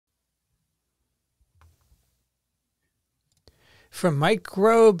From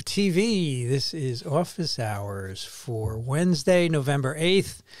Microbe TV, this is Office Hours for Wednesday, November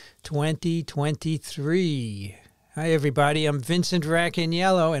 8th, 2023. Hi, everybody. I'm Vincent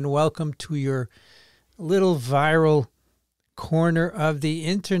Racaniello, and welcome to your little viral corner of the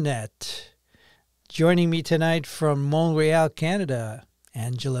internet. Joining me tonight from Montreal, Canada,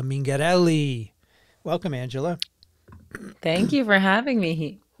 Angela Mingarelli. Welcome, Angela. Thank you for having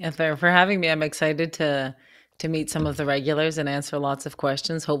me. I'm excited to meet some of the regulars and answer lots of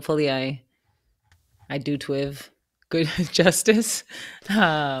questions. Hopefully I do TWiV good justice.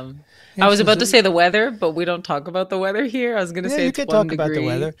 I was about to say the weather, but we don't talk about the weather here. I was going to say you it's could 1 talk degree. about the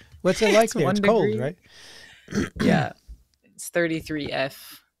weather. What's it like there? It's cold, right? Yeah. It's 33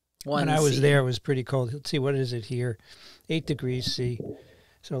 F. When I was there, it was pretty cold. Let's see, what is it here? 8 degrees C,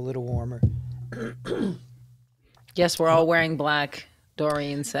 so a little warmer. Yes, we're all wearing black,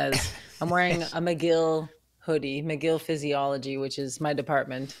 Doreen says. I'm wearing a McGill hoodie, McGill Physiology, which is my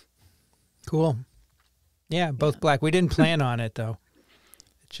department. Cool. Yeah, both black. We didn't plan on it, though.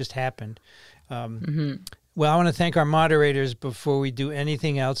 It just happened. Well, I want to thank our moderators before we do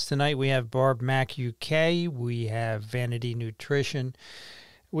anything else tonight. We have Barb Mack UK. We have Vanity Nutrition.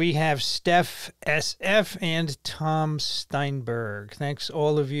 We have Steph SF and Tom Steinberg. Thanks,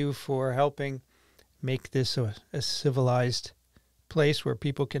 all of you, for helping make this a civilized place where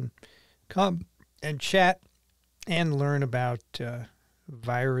people can come and chat and learn about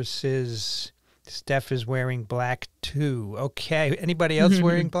viruses. Steph is wearing black, too. Okay. Anybody else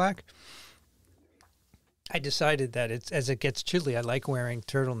wearing black? I decided that as it gets chilly, I like wearing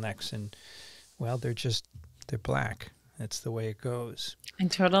turtlenecks, and, well, they're black. That's the way it goes.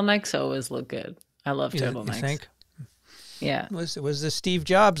 And turtlenecks always look good. I love turtlenecks. You think? Yeah. It was the Steve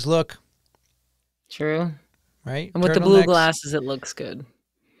Jobs look. True. Right? And with the blue glasses, it looks good.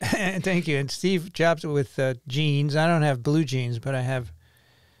 Thank you. And Steve Jobs with jeans. I don't have blue jeans, but I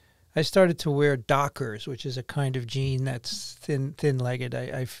started to wear Dockers, which is a kind of jean that's thin-legged.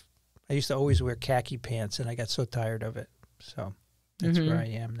 I used to always wear khaki pants, and I got so tired of it. So that's where I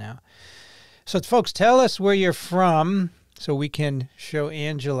am now. So, folks, tell us where you're from so we can show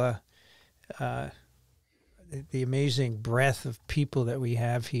Angela the amazing breadth of people that we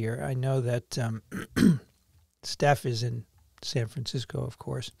have here. I know that Steph is in San Francisco, of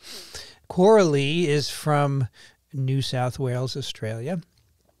course. Coralie is from New South Wales, Australia.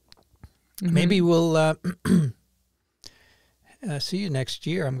 Maybe we'll see you next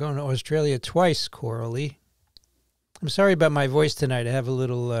year. I'm going to Australia twice, Coralie. I'm sorry about my voice tonight. I have a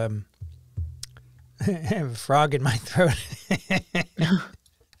little I have a frog in my throat. A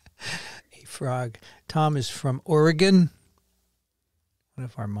frog. Tom is from Oregon, one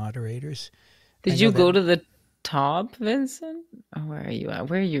of our moderators. Did you go to the top, Vincent? Oh, where are you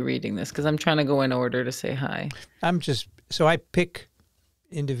at? Where are you reading this? Because I'm trying to go in order to say hi. So I pick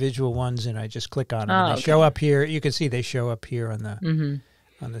individual ones and I just click on them. And they show up here. You can see they show up here on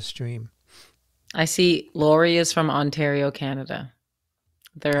the stream. I see Lori is from Ontario, Canada.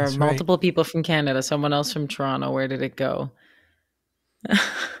 There are multiple people from Canada. Someone else from Toronto. Where did it go?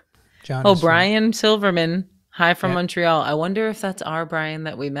 Brian Silverman. Hi from Montreal. I wonder if that's our Brian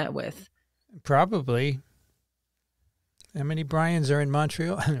that we met with. Probably. How many Brians are in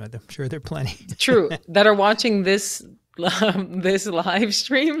Montreal? I'm sure there are plenty. True. That are watching this live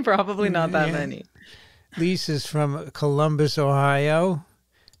stream? Probably not that many. Lisa's from Columbus, Ohio.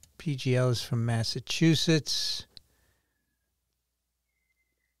 PGL is from Massachusetts.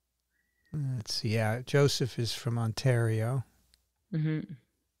 Let's see. Yeah, Joseph is from Ontario.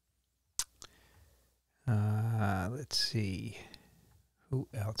 Let's see. Who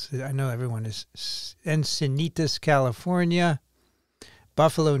else? I know everyone is Encinitas, California.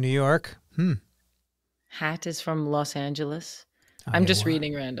 Buffalo, New York. Hat is from Los Angeles. I'm just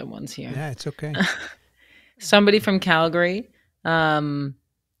reading random ones here. Yeah, it's okay. Somebody from Calgary. Mahar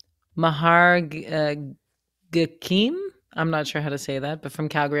Gakim. I'm not sure how to say that, but from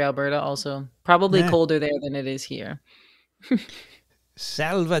Calgary, Alberta also. Probably colder there than it is here.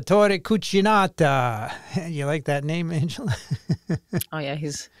 Salvatore Cucinata. You like that name, Angela? Oh, yeah,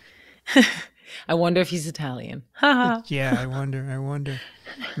 he's... I wonder if he's Italian. Yeah, I wonder.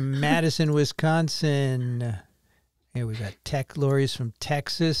 Madison, Wisconsin. Here we got Tech Lori's from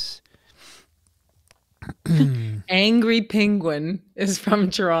Texas. Angry Penguin is from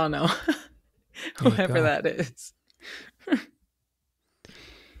Toronto. Whoever that is.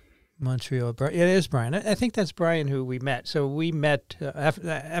 Montreal. It is Brian. I think that's Brian who we met. So we met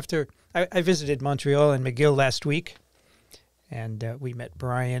after I visited Montreal and McGill last week, and we met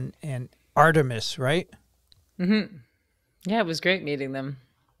Brian and Artemis, right? Yeah, it was great meeting them.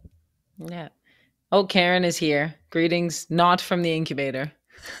 Yeah. Oh, Karen is here. Greetings, not from the incubator.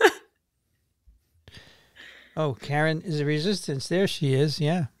 Oh, Karen is a resistance. There she is.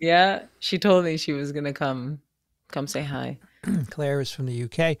 Yeah. Yeah, she told me she was gonna come say hi. Claire is from the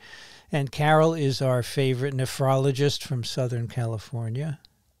UK. And Carol is our favorite nephrologist from Southern California.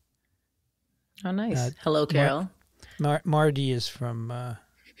 Oh, nice. Hello, Carol. Marty is from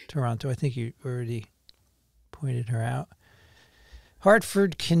Toronto. I think you already pointed her out.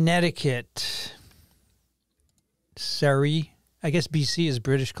 Hartford, Connecticut. Surrey. I guess BC is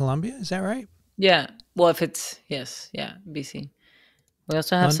British Columbia. Is that right? Yeah. Well, if it's, yes. Yeah, BC. We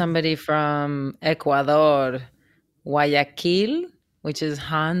also have somebody from Ecuador, Guayaquil, which is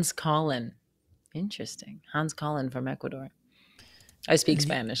Hans Collin. Interesting. Hans Collin from Ecuador. I speak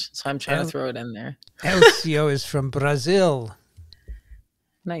Spanish, so I'm trying to throw it in there. Elcio is from Brazil.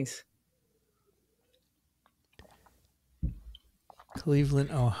 Nice.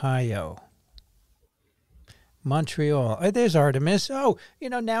 Cleveland, Ohio. Montreal. Oh, there's Artemis. Oh,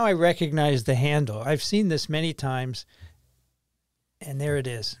 now I recognize the handle. I've seen this many times. And there it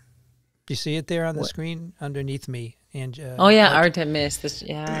is. Do you see it there on the screen underneath me? And oh, yeah, Artemis.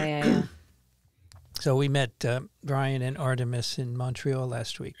 Yeah. So we met Brian and Artemis in Montreal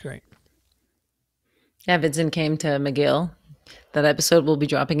last week, right? Yeah, Vincent came to McGill. That episode will be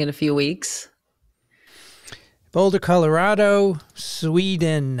dropping in a few weeks. Boulder, Colorado,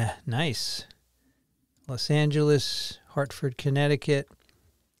 Sweden. Nice. Los Angeles, Hartford, Connecticut,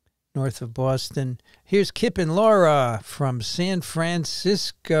 north of Boston. Here's Kip and Laura from San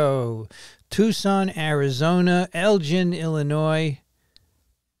Francisco, Tucson, Arizona, Elgin, Illinois.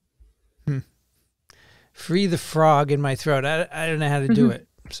 Free the frog in my throat. I don't know how to do it.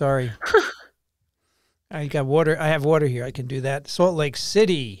 Sorry. I got water. I have water here. I can do that. Salt Lake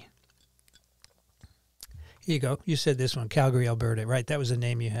City. Here you go. You said this one. Calgary, Alberta. Right. That was the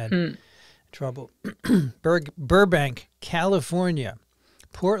name you had. Trouble. Burbank, California.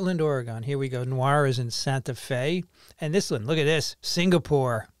 Portland, Oregon. Here we go. Noir is in Santa Fe. And this one. Look at this.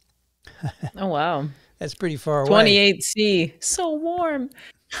 Singapore. Oh, wow. That's pretty far away. 28C. So warm.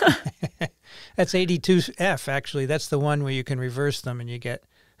 That's 82F, actually. That's the one where you can reverse them and you get...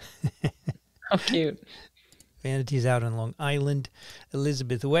 How cute. Vanity's out on Long Island.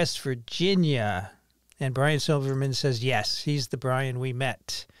 Elizabeth, West Virginia. And Brian Silverman says, yes, he's the Brian we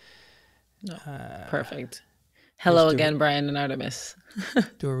met. Perfect. Hello again, Brian and Artemis.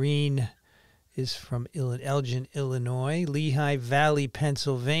 Doreen is from Elgin, Illinois. Lehigh Valley,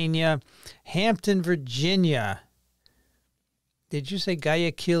 Pennsylvania. Hampton, Virginia. Did you say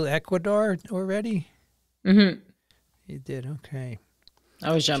Guayaquil, Ecuador already? Mm-hmm. You did, okay.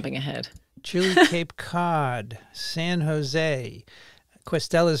 I was jumping ahead. Chile, Cape Cod, San Jose.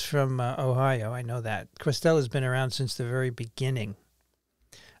 Questella's from Ohio, I know that. Questella's been around since the very beginning.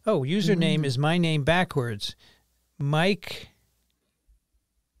 Oh, username is my name backwards. Mike.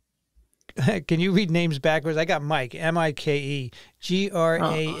 Can you read names backwards? I got Mike, M-I-K-E,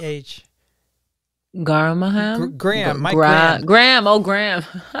 G-R-A-H. Garmaham? Graham, Mike Graham. Graham, oh, Graham.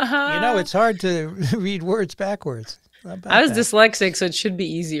 It's hard to read words backwards. I was dyslexic, so it should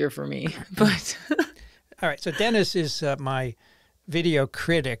be easier for me. But all right, so Dennis is my video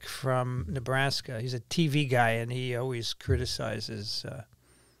critic from Nebraska. He's a TV guy, and he always criticizes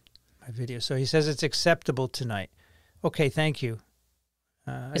my video. So he says it's acceptable tonight. Okay, thank you.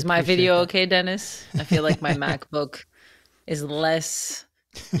 Is my video okay, Dennis? I feel like my MacBook is less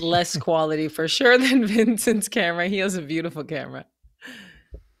quality for sure than Vincent's camera. He has a beautiful camera.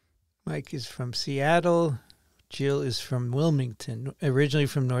 Mike is from Seattle. Jill is from Wilmington, originally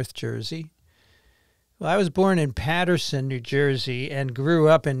from North Jersey. Well, I was born in Paterson, New Jersey, and grew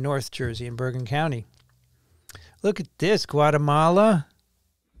up in North Jersey in Bergen County. Look at this, Guatemala.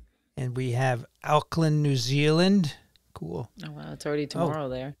 And we have Auckland, New Zealand. Cool. Oh, wow, it's already tomorrow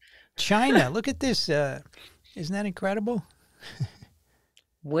there. China, look at this. Isn't that incredible?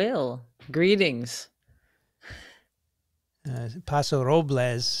 Will, greetings. Paso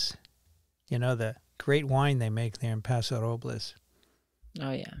Robles, the great wine they make there in Paso Robles.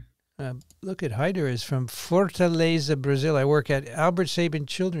 Oh, yeah. Look at Hyder is from Fortaleza, Brazil. I work at Albert Sabin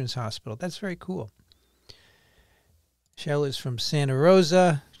Children's Hospital. That's very cool. Shell is from Santa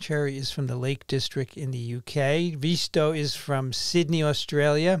Rosa. Cherry is from the Lake District in the UK. Visto is from Sydney,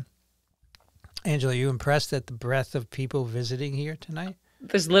 Australia. Angela, are you impressed at the breadth of people visiting here tonight?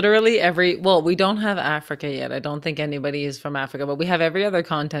 There's literally we don't have Africa yet. I don't think anybody is from Africa, but we have every other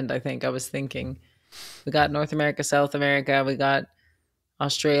continent, I think. I was thinking. We got North America, South America. We got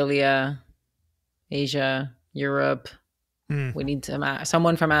Australia, Asia, Europe. We need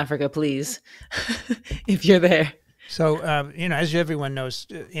someone from Africa, please, if you're there. So, as everyone knows,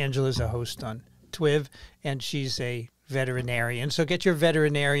 Angela's a host on TWiV, and she's a veterinarian. So get your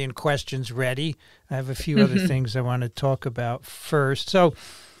veterinarian questions ready. I have a few other things I want to talk about first. So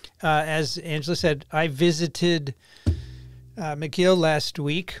as Angela said, I visited McGill last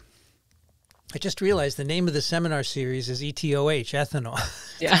week. I just realized the name of the seminar series is ETOH, ethanol.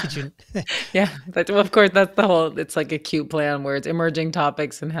 Yeah. Yeah. But of course, that's the whole, it's like a cute play on words, emerging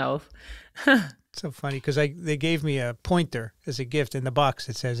topics in health. So funny because they gave me a pointer as a gift. In the box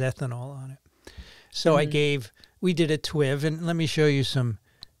it says ethanol on it. So we did a TWiV, and let me show you some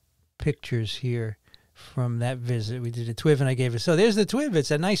pictures here from that visit. We did a TWiV and I gave it. So there's the TWiV.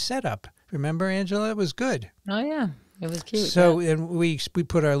 It's a nice setup. Remember, Angela? It was good. Oh, yeah. It was cute. So and we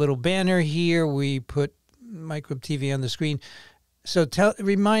put our little banner here. We put Microbe TV on the screen. So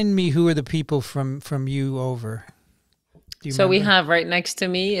remind me, who are the people from you over? So we have right next to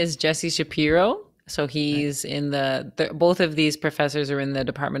me is Jesse Shapiro. So he's in both of these professors are in the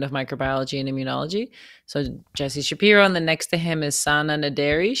Department of Microbiology and Immunology. So Jesse Shapiro, and then next to him is Sana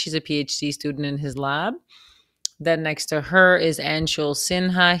Naderi. She's a PhD student in his lab. Then next to her is Anshul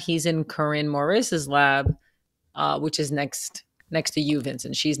Sinha. He's in Corinne Morris's lab, which is next to you,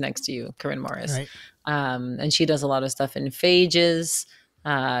 Vincent. She's next to you, Corinne Morris. Right. And she does a lot of stuff in phages.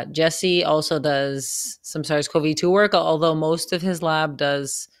 Jesse also does some SARS-CoV-2 work, although most of his lab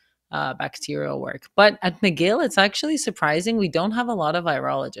does bacterial work. But at McGill, it's actually surprising. We don't have a lot of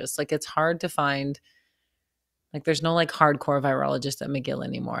virologists. Like, it's hard to find, like, there's no like hardcore virologist at McGill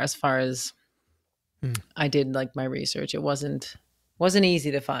anymore. As far as I did like my research, it wasn't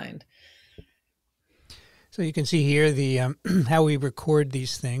easy to find. So you can see here the how we record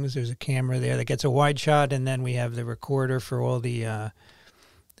these things. There's a camera there that gets a wide shot, and then we have the recorder for all the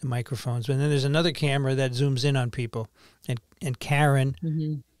microphones. And then there's another camera that zooms in on people. And Karen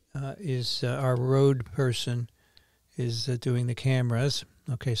is our road person, is doing the cameras.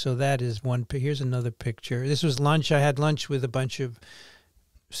 Okay, so that is one. Here's another picture. This was lunch. I had lunch with a bunch of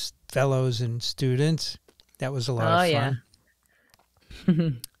fellows and students. That was a lot of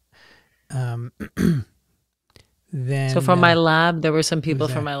fun. Yeah. Then, so from my lab, there were some people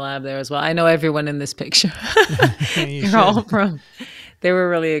from my lab there as well. I know everyone in this picture. They're all they were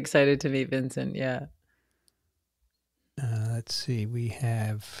really excited to meet Vincent. Yeah. Let's see. We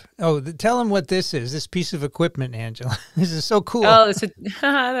have. Tell them what this is. This piece of equipment, Angela. This is so cool. Oh, that's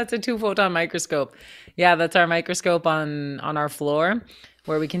a 2-photon microscope. Yeah, that's our microscope on our floor,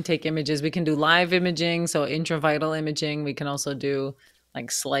 where we can take images. We can do live imaging, so intravital imaging. We can also do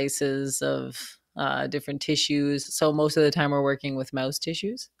like slices of different tissues. So most of the time we're working with mouse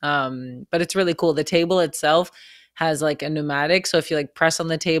tissues. But it's really cool. The table itself has like a pneumatic. So if you like press on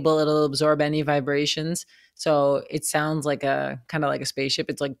the table, it'll absorb any vibrations. So it sounds like a kind of like a spaceship.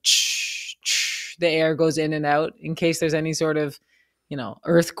 It's like the air goes in and out in case there's any sort of,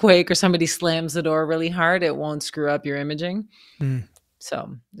 earthquake or somebody slams the door really hard. It won't screw up your imaging.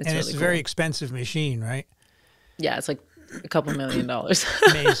 So it's really a very expensive machine, right? Yeah, it's like a couple $1 million.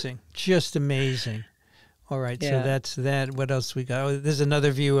 Amazing. Just amazing. All right. So that's that. What else we got? There's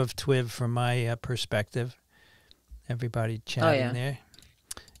another view of TWiV from my perspective. Everybody chatting there.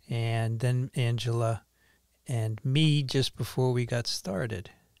 And then Angela and me just before we got started.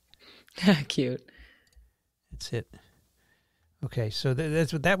 Cute. That's it. Okay. So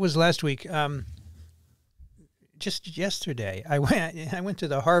that was last week. Just yesterday, I went to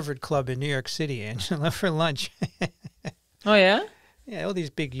the Harvard Club in New York City, Angela, for lunch. Oh, yeah? Yeah, all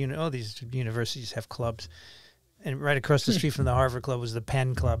these universities have clubs. And right across the street from the Harvard Club was the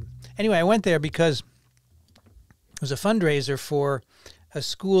Penn Club. Anyway, I went there because it was a fundraiser for a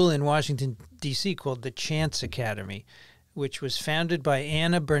school in Washington, D.C. called the Chance Academy, which was founded by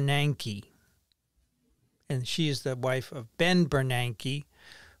Anna Bernanke. And she is the wife of Ben Bernanke,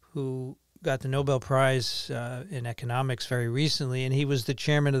 who got the Nobel Prize in economics very recently, and he was the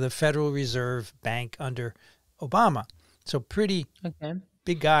chairman of the Federal Reserve Bank under Obama. So pretty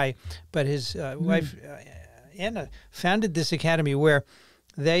big guy, but his wife, Anna, founded this academy where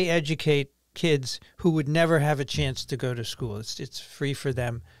they educate kids who would never have a chance to go to school. It's free for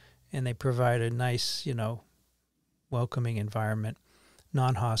them, and they provide a nice, welcoming environment,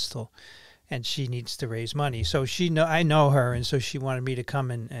 non-hostile. And she needs to raise money. So I know her, and so she wanted me to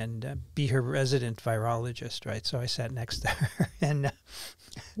come and be her resident virologist, right? So I sat next to her, and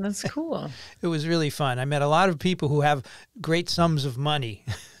that's cool. It was really fun. I met a lot of people who have great sums of money,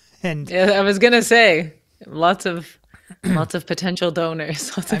 and I was gonna say lots of potential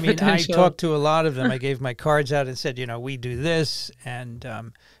donors. I talked to a lot of them. I gave my cards out and said, we do this, and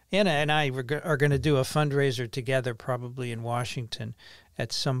Anna and I are going to do a fundraiser together, probably in Washington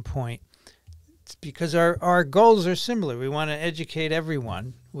at some point, because our goals are similar. We want to educate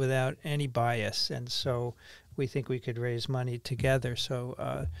everyone without any bias, and so we think we could raise money together.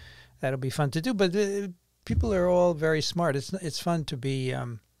 So that'll be fun to do. But people are all very smart. It's fun to be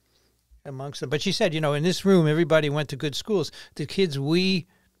amongst them. But she said, in this room, everybody went to good schools. The kids we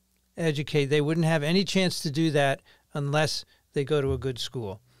educate, they wouldn't have any chance to do that unless they go to a good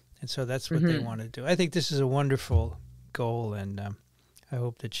school. And so that's what they want to do. I think this is a wonderful goal, and I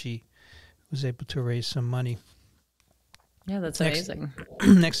hope that she was able to raise some money. Yeah, that's amazing.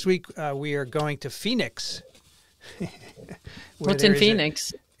 Next week, we are going to Phoenix. What's in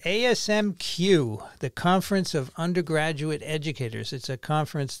Phoenix? ASMQ, the Conference of Undergraduate Educators. It's a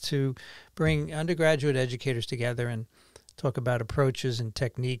conference to bring undergraduate educators together and talk about approaches and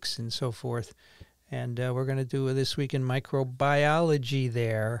techniques and so forth. And we're going to do This Week in Microbiology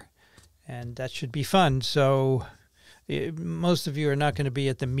there, and that should be fun. So most of you are not going to be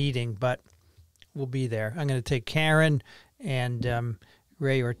at the meeting, but we'll be there. I'm going to take Karen, and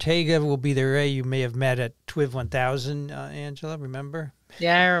Ray Ortega will be there. Ray, you may have met at TWiV 1000, Angela, remember?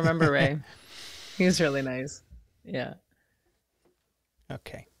 Yeah, I remember Ray. He was really nice. Yeah.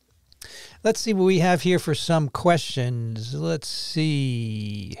 Okay. Let's see what we have here for some questions. Let's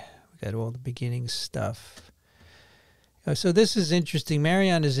see. We got all the beginning stuff. So this is interesting.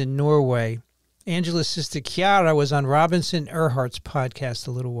 Marianne is in Norway. Angela's sister Chiara was on Robinson Earhart's podcast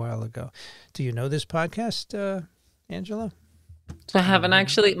a little while ago. Do you know this podcast, Angela? So I haven't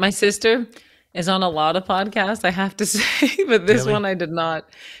actually. My sister is on a lot of podcasts, I have to say, but this one I did not.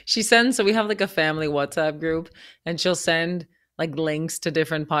 She sends, so we have like a family WhatsApp group, and she'll send like links to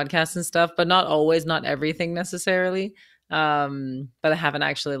different podcasts and stuff, but not always, not everything necessarily. But I haven't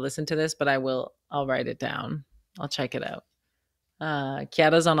actually listened to this, but I'll write it down. I'll check it out.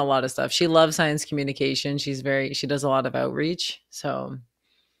 Chiara's on a lot of stuff. She loves science communication. She does a lot of outreach. So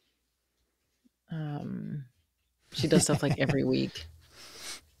she does stuff like every week.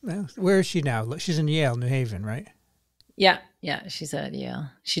 Well, where is she now? She's in Yale, New Haven, right? Yeah, she's at Yale.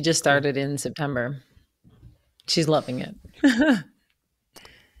 She just started in September. She's loving it.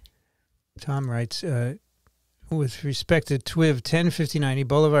 Tom writes, with respect to TWiV 1059,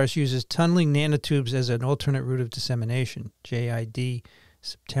 Ebola virus uses tunneling nanotubes as an alternate route of dissemination, JID,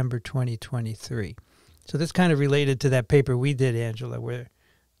 September 2023. So that's kind of related to that paper we did, Angela, where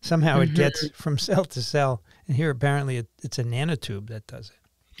somehow it gets from cell to cell. And here apparently it's a nanotube that does it.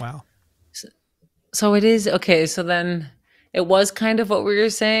 Wow. So it is, okay, so then it was kind of what we were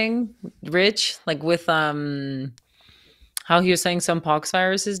saying, Rich, like with how he was saying some pox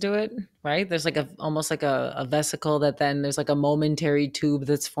viruses do it, right? There's like almost like a vesicle that then there's like a momentary tube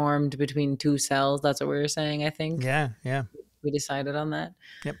that's formed between two cells. That's what we were saying, I think. Yeah. We decided on that.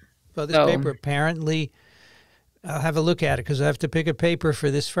 Yep. Well, this paper apparently, I'll have a look at it because I have to pick a paper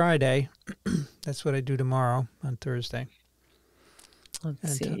for this Friday. That's what I do tomorrow on Thursday.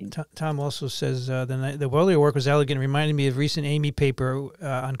 Let's see. Tom also says the earlier work was elegant, reminded me of recent Amy paper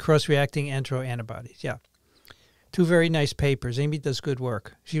on cross-reacting antibodies. Yeah. Two very nice papers. Amy does good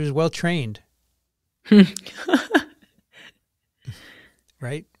work. She was well trained.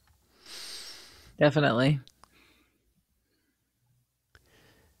 Right? Definitely.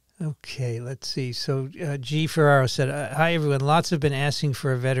 Okay, let's see. So G. Ferraro said, hi, everyone. Lots have been asking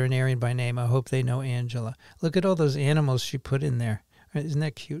for a veterinarian by name. I hope they know Angela. Look at all those animals she put in there. Isn't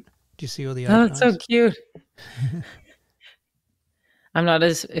that cute? Do you see all the icons? Oh, it's so cute. I'm not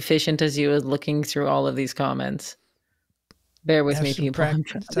as efficient as you as looking through all of these comments. Bear with me, people.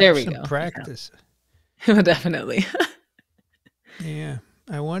 There we go. Practice. Yeah. Definitely. Yeah.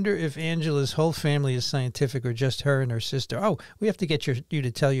 I wonder if Angela's whole family is scientific or just her and her sister. Oh, we have to get you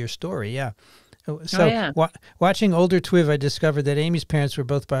to tell your story. Yeah. So watching older TWiV, I discovered that Amy's parents were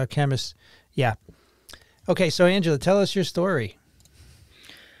both biochemists. Yeah. Okay. So Angela, tell us your story.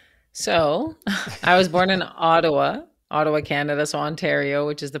 So I was born in Ottawa, Canada, so Ontario,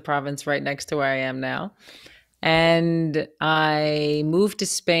 which is the province right next to where I am now. And I moved to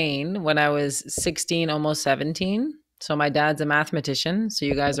Spain when I was 16, almost 17. So my dad's a mathematician. So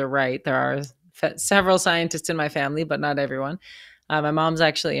you guys are right. There are several scientists in my family, but not everyone. My mom's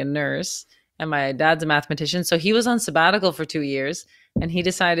actually a nurse and my dad's a mathematician. So he was on sabbatical for 2 years and he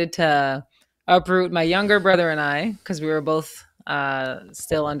decided to uproot my younger brother and I, because we were both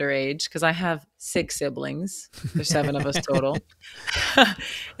still underage, because I have 6 siblings. There's 7 of us total.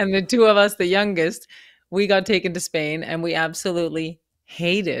 And the 2 of us, the youngest, we got taken to Spain and we absolutely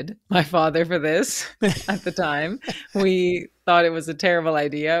hated my father for this at the time. We thought it was a terrible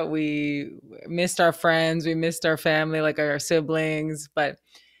idea. We missed our friends. We missed our family, like our siblings. But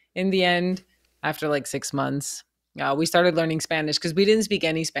in the end, after like 6 months, we started learning Spanish because we didn't speak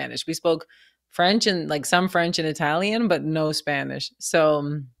any Spanish. We spoke French and like some French and Italian, but no Spanish.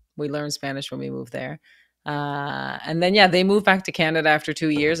 So we learned Spanish when we moved there. And then, yeah, they moved back to Canada after 2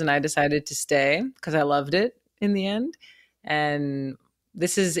 years, and I decided to stay because I loved it in the end. And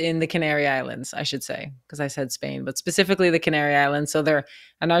this is in the Canary Islands, I should say, because I said Spain, but specifically the Canary Islands. So they're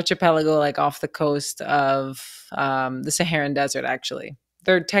an archipelago like off the coast of the Saharan Desert, actually.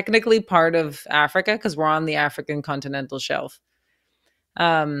 They're technically part of Africa because we're on the African continental shelf.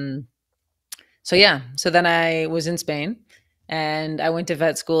 So yeah, so then I was in Spain and I went to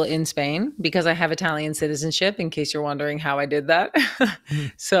vet school in Spain because I have Italian citizenship, in case you're wondering how I did that.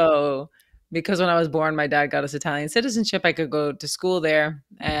 So because when I was born, my dad got us Italian citizenship, I could go to school there.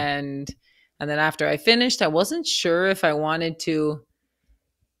 And then after I finished, I wasn't sure if I wanted to.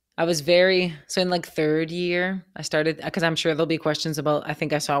 So in like third year, I started, because I'm sure there'll be questions about, I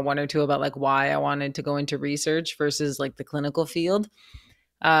think I saw one or two about like why I wanted to go into research versus like the clinical field.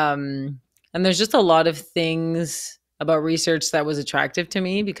 And there's just a lot of things about research that was attractive to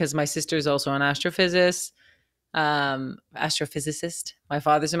me because my sister is also an astrophysicist. My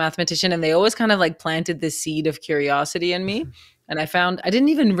father's a mathematician, and they always kind of like planted this seed of curiosity in me. And I found I didn't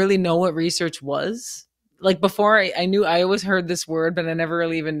even really know what research was. Like before I knew, I always heard this word, but I never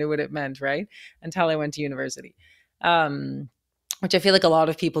really even knew what it meant, right? Until I went to university. Which I feel like a lot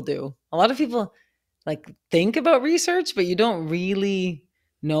of people do. A lot of people like think about research, but you don't really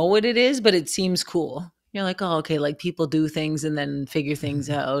know what it is, but it seems cool. You're like, oh, okay, like people do things and then figure things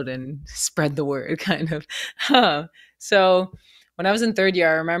out and spread the word kind of. So when I was in third year,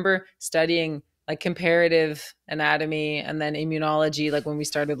 I remember studying like comparative anatomy and then immunology, like when we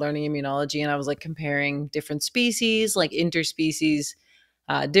started learning immunology, and I was like comparing different species, like interspecies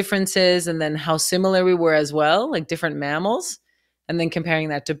differences, and then how similar we were as well, like different mammals, and then comparing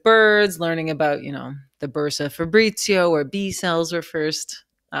that to birds, learning about, the bursa fabritio, where B cells were first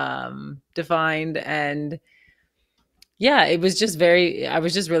defined. And yeah, I was just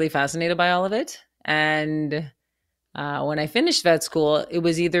really fascinated by all of it. And when I finished vet school, it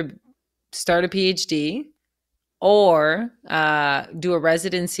was either start a PhD or do a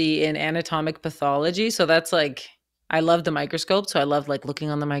residency in anatomic pathology. So that's like, I love the microscope. So I love like looking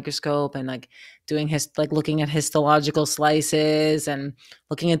on the microscope and like doing looking at histological slices and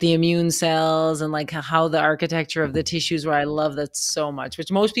looking at the immune cells and like how the architecture of the tissues were. I love that so much,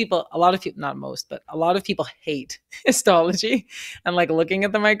 which most people, a lot of people, not most, but a lot of people hate histology and like looking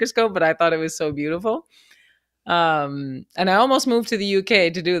at the microscope, but I thought it was so beautiful. And I almost moved to the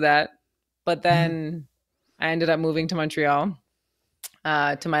UK to do that. But then I ended up moving to Montreal,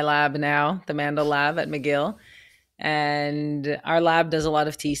 to my lab now, the Mandel lab at McGill. And our lab does a lot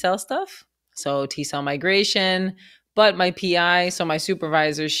of T cell stuff. So T cell migration. But my PI, so my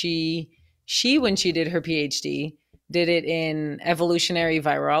supervisor, she when she did her PhD, did it in evolutionary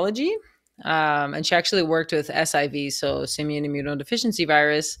virology. And she actually worked with SIV, so simian immunodeficiency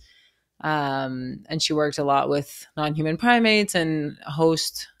virus. And she worked a lot with non-human primates and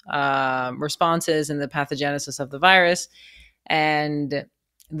host responses and the pathogenesis of the virus. And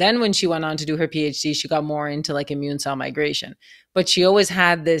then when she went on to do her PhD, she got more into like immune cell migration. But she always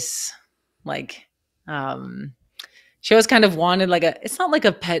had this like, she always kind of wanted like it's not like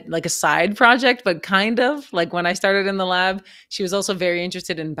a pet, like a side project, but kind of like when I started in the lab, she was also very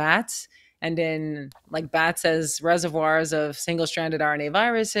interested in bats and in like bats as reservoirs of single-stranded RNA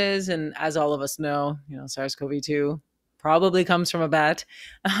viruses. And as all of us know, SARS-CoV-2 probably comes from a bat.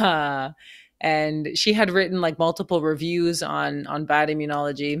 And she had written like multiple reviews on bat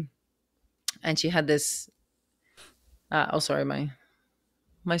immunology. And she had this, sorry,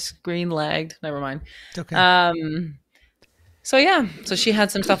 my screen lagged. Never mind. It's okay. So yeah, so she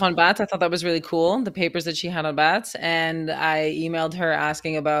had some stuff on bats. I thought that was really cool, the papers that she had on bats. And I emailed her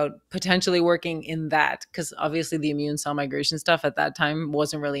asking about potentially working in that, because obviously the immune cell migration stuff at that time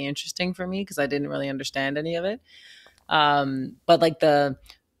wasn't really interesting for me because I didn't really understand any of it. But like the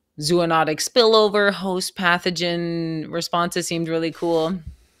zoonotic spillover, host pathogen responses seemed really cool.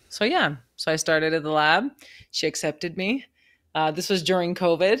 So yeah, so I started at the lab. She accepted me. This was during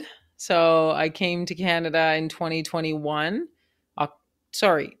COVID. So I came to Canada in 2021.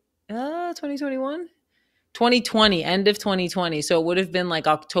 2021? 2020, end of 2020. So it would have been like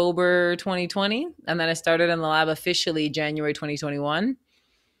October 2020. And then I started in the lab officially January 2021.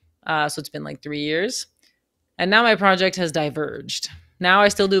 So it's been like 3 years. And now my project has diverged. Now I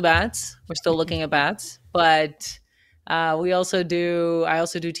still do bats. We're still looking at bats. But I also do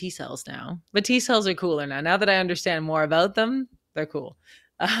T cells now. But T cells are cooler now. Now that I understand more about them, they're cool.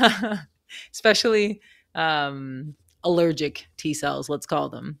 Especially allergic T cells, let's call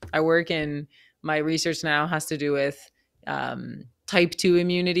them. My research now has to do with type 2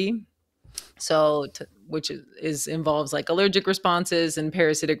 immunity. So, which involves like allergic responses and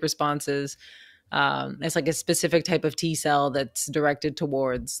parasitic responses. It's like a specific type of T cell that's directed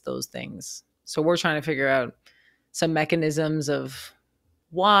towards those things. So we're trying to figure out some mechanisms of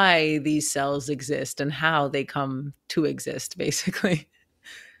why these cells exist and how they come to exist, basically.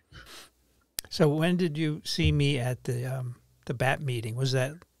 So when did you see me at the bat meeting? Was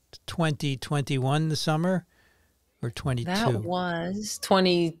that 2021, the summer, or 22? That was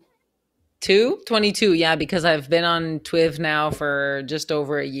 22, yeah, because I've been on TWiV now for just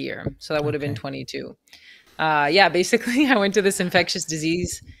over a year. So that would have been 22. Yeah, basically I went to this infectious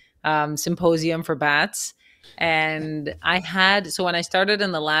disease symposium for bats. And so when I started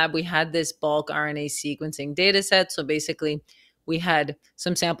in the lab, we had this bulk RNA sequencing data set. So basically we had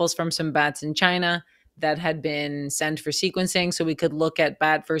some samples from some bats in China that had been sent for sequencing. So we could look at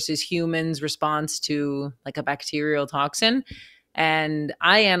bat versus humans response to like a bacterial toxin. And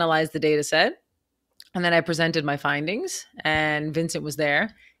I analyzed the data set, and then I presented my findings, and Vincent was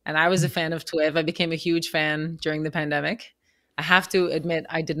there. And I was a fan of TWiV. I became a huge fan during the pandemic. I have to admit,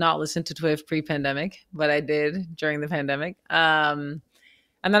 I did not listen to TWiV pre-pandemic, but I did during the pandemic. And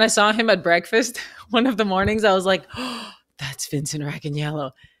then I saw him at breakfast one of the mornings. I was like, oh, that's Vincent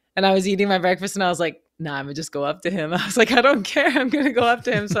Racaniello. And I was eating my breakfast, and I was like, nah, I'm going to just go up to him. I was like, I don't care. I'm going to go up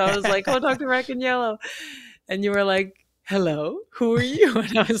to him. So I was like, oh, Dr. Racaniello. And you were like, hello, who are you?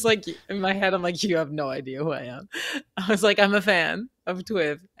 And I was like, in my head, I'm like, you have no idea who I am. I was like, I'm a fan of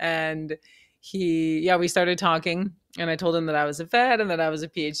TWiV. And we started talking, and I told him that I was a vet and that I was a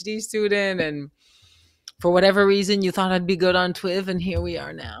PhD student. And for whatever reason, you thought I'd be good on TWiV, and here we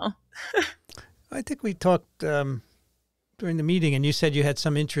are now. I think we talked during the meeting, and you said you had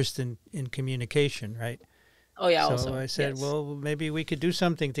some interest in communication, right? Oh, yeah. So also, I said, yes. well, maybe we could do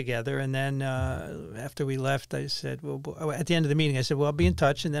something together. And then after we left, I said, well, at the end of the meeting, I said, well, I'll be in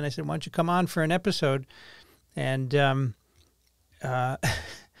touch. And then I said, why don't you come on for an episode? And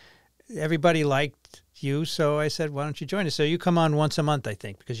everybody liked you. So I said, why don't you join us? So you come on once a month, I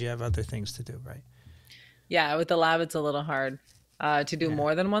think, because you have other things to do, right? Yeah, with the lab, it's a little hard to do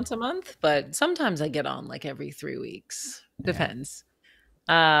more than once a month. But sometimes I get on like every 3 weeks. Depends.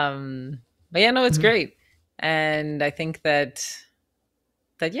 But yeah, no, it's great. And I think that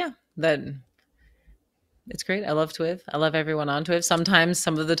it's great. I love TWiV. I love everyone on TWiV. Sometimes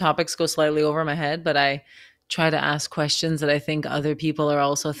some of the topics go slightly over my head, but I try to ask questions that I think other people are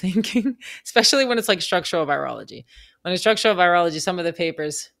also thinking, especially when it's like structural virology. When it's structural virology, some of the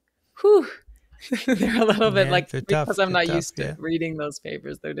papers, they're a little bit like, because I'm not used to reading those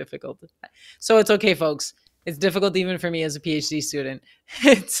papers, they're difficult. So it's okay, folks. It's difficult even for me as a PhD student.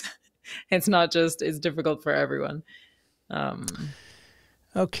 It's not just, it's difficult for everyone.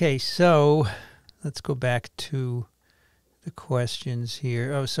 Okay, so let's go back to the questions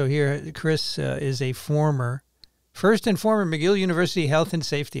here. Oh, so here, Chris is a first and former McGill University Health and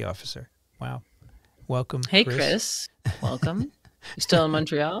Safety Officer. Wow. Welcome, Hey, Chris. Welcome. You still in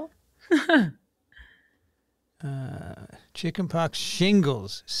Montreal? Chickenpox,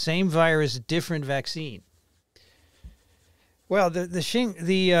 shingles, same virus, different vaccine. Well,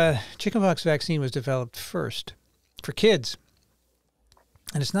 the chickenpox vaccine was developed first for kids,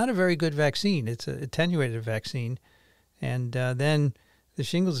 and it's not a very good vaccine. It's an attenuated vaccine, and then the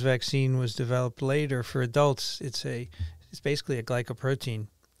shingles vaccine was developed later for adults. It's basically a glycoprotein.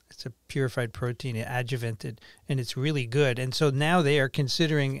 It's a purified protein, adjuvanted, and it's really good. And so now they are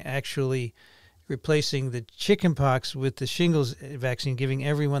considering actually replacing the chickenpox with the shingles vaccine, giving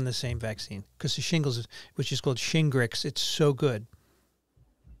everyone the same vaccine, because the shingles, which is called Shingrix, it's so good.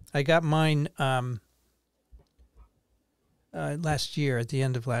 I got mine last year, at the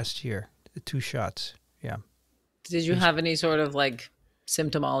end of last year, the 2 shots. Yeah. Did you have any sort of like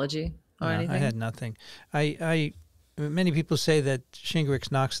symptomology or anything? I had nothing. Many people say that Shingrix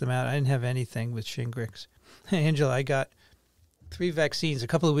knocks them out. I didn't have anything with Shingrix. Angela, I got 3 vaccines. A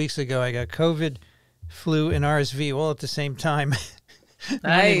couple of weeks ago, I got COVID, flu, and RSV all at the same time.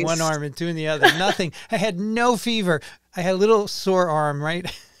 Nice. One in one arm and 2 in the other. Nothing. I had no fever. I had a little sore arm, right?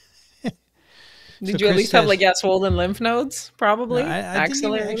 Did you at least have like swollen lymph nodes? Probably. No, I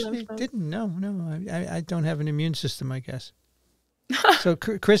didn't. No. I don't have an immune system, I guess. So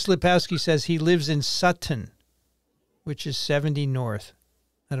Chris Lipowski says he lives in Sutton, which is 70 north.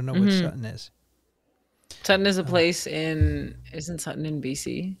 I don't know what Sutton is. Sutton is a place isn't Sutton in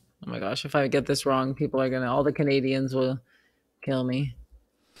BC? Oh my gosh, if I get this wrong, all the Canadians will kill me.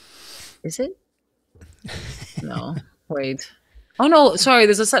 Is it? No, wait. Oh no, sorry,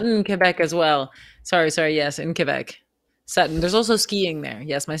 there's a Sutton in Quebec as well. Sorry, yes, in Quebec. Sutton. There's also skiing there.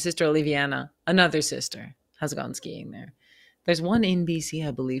 Yes, my sister Oliviana, another sister, has gone skiing there. There's one in BC,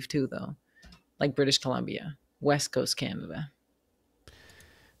 I believe, too, though. like British Columbia, West Coast Canada.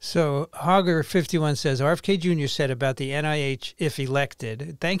 So Hogger51 says, RFK Jr. said about the NIH, if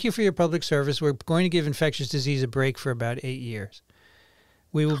elected, thank you for your public service. We're going to give infectious disease a break for about 8 years.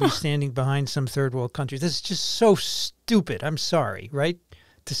 We will be standing behind some third world countries. This is just so stupid. I'm sorry, right?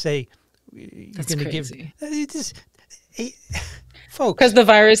 To say you're going to give... Folks. Because the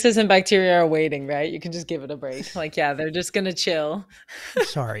viruses and bacteria are waiting, right? You can just give it a break. Like, yeah, they're just going to chill.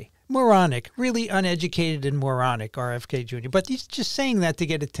 Sorry. Moronic, really uneducated and moronic, RFK Jr. But he's just saying that to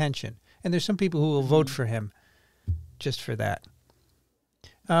get attention. And there's some people who will vote for him just for that.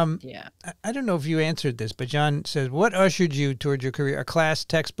 Yeah. I don't know if you answered this, but John says, what ushered you toward your career? A class,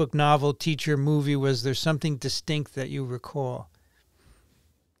 textbook, novel, teacher, movie? Was there something distinct that you recall?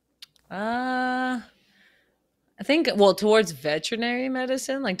 I think, well, towards veterinary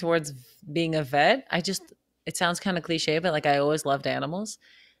medicine, like towards being a vet, it sounds kind of cliche, but like I always loved animals.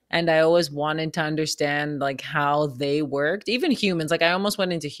 And I always wanted to understand like how they worked, even humans. Like I almost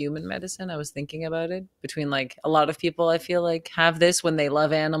went into human medicine. I was thinking about it between like a lot of people I feel like have this when they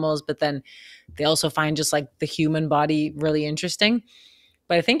love animals, but then they also find just like the human body really interesting.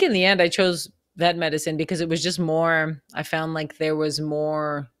 But I think in the end I chose vet medicine because it was just more, I found like there was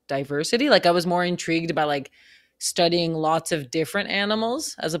more diversity. Like I was more intrigued by like studying lots of different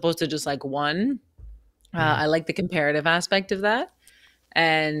animals as opposed to just like one. I like the comparative aspect of that.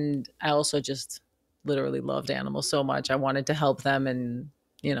 And I also just literally loved animals so much. I wanted to help them and,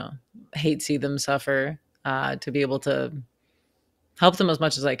 you know, hate see them suffer, to be able to help them as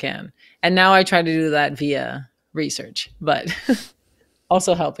much as I can. And now I try to do that via research, but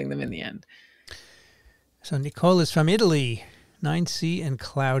also helping them in the end. So Nicole is from Italy, 9C and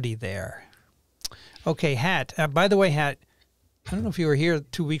cloudy there. Okay, Hat. By the way, Hat, I don't know if you were here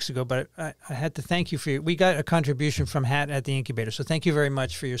 2 weeks ago, but I had to thank you we got a contribution from Hat at the incubator. So thank you very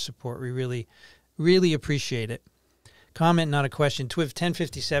much for your support. We really, really appreciate it. Comment, not a question. TWiV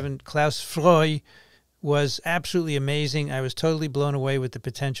 1057, Klaus Froy was absolutely amazing. I was totally blown away with the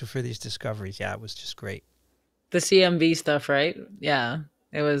potential for these discoveries. Yeah, it was just great. The CMV stuff, right? Yeah,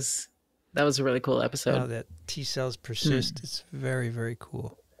 that was a really cool episode. Oh, that T cells persist. It's very, very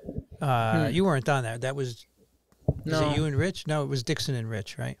cool. You weren't on that. That was... No. Is it you and Rich? No, it was Dixon and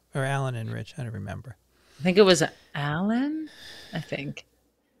Rich, right? Or Alan and Rich. I don't remember. I think it was Alan, I think.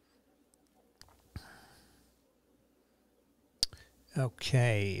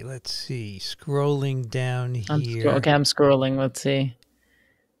 Okay, let's see. Scrolling down here. I'm scrolling. Let's see.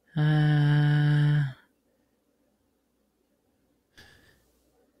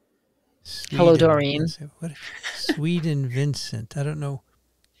 Hello, Doreen. What? Sweden Vincent. I don't know.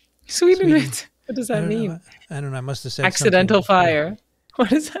 Sweden Vincent. What does that mean? I don't know. I must have said accidental fire. What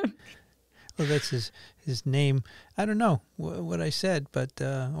does that mean? Well, that's his name. I don't know what I said, but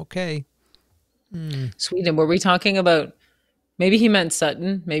okay. Sweden. Were we talking about... Maybe he meant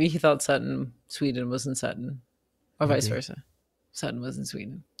Sutton. Maybe he thought Sweden was in Sutton. Or vice versa. Sutton was in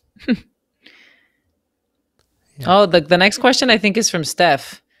Sweden. Yeah. Oh, the next question I think is from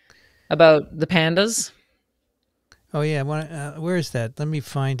Steph about the pandas. Oh, yeah. Where is that? Let me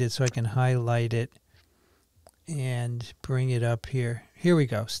find it so I can highlight it and bring it up here. Here we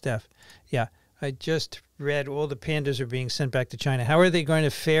go, Steph. Yeah, I just read all the pandas are being sent back to China. How are they going to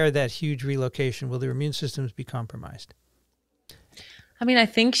fare that huge relocation? Will their immune systems be compromised? I mean, I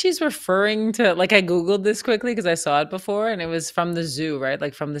think she's referring to, like, I Googled this quickly because I saw it before, and it was from the zoo, right?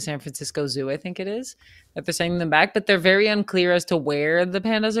 Like from the San Francisco Zoo, I think it is, that they're sending them back. But they're very unclear as to where the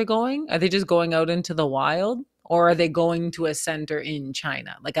pandas are going. Are they just going out into the wild? Or are they going to a center in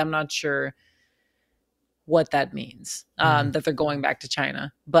China? Like, I'm not sure what that means, that they're going back to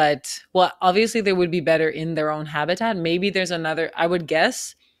China. But, well, obviously they would be better in their own habitat. Maybe there's another, I would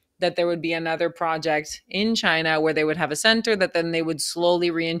guess that there would be another project in China where they would have a center that then they would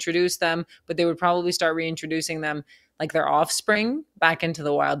slowly reintroduce them, but they would probably start reintroducing them like their offspring back into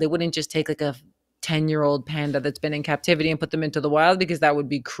the wild. They wouldn't just take like a 10-year-old panda that's been in captivity and put them into the wild because that would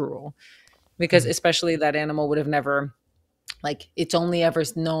be cruel. Because especially that animal would have never, like, it's only ever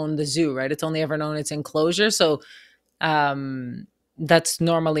known the zoo, right? It's only ever known its enclosure. So that's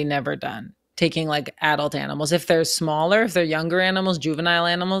normally never done. Taking like adult animals. If they're smaller, if they're younger animals, juvenile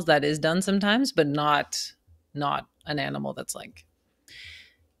animals, that is done sometimes, but not an animal that's like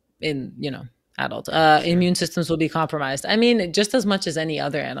in, adult. Sure. Immune systems will be compromised. I mean, just as much as any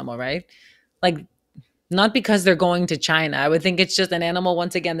other animal, right? Like, not because they're going to China. I would think it's just an animal,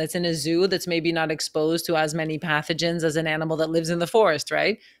 once again, that's in a zoo that's maybe not exposed to as many pathogens as an animal that lives in the forest,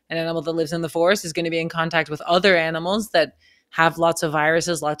 right? An animal that lives in the forest is going to be in contact with other animals that have lots of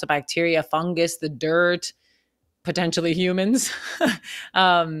viruses, lots of bacteria, fungus, the dirt, potentially humans.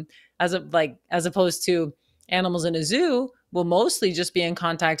 as opposed to animals in a zoo will mostly just be in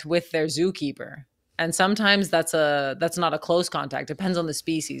contact with their zookeeper. And sometimes that's not a close contact. Depends on the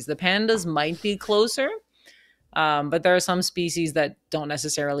species. The pandas might be closer, but there are some species that don't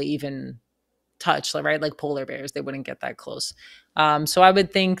necessarily even touch, right? Like polar bears, they wouldn't get that close. So I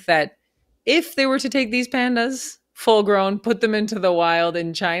would think that if they were to take these pandas full grown, put them into the wild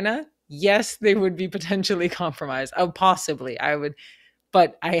in China, yes, they would be potentially compromised. Oh, possibly, I would,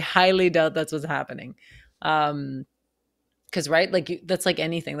 but I highly doubt that's what's happening. Because right, like that's like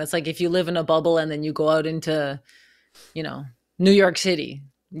anything. That's like if you live in a bubble and then you go out into, New York City.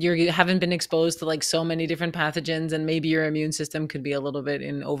 You haven't been exposed to like so many different pathogens, and maybe your immune system could be a little bit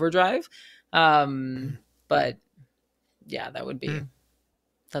in overdrive. But yeah,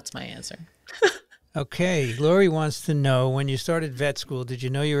 that's my answer. Okay. Lori wants to know, when you started vet school, did you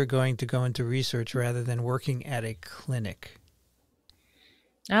know you were going to go into research rather than working at a clinic?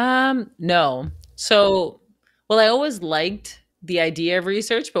 No. So, well, I always liked the idea of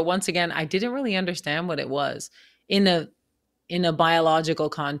research, but once again, I didn't really understand what it was in a biological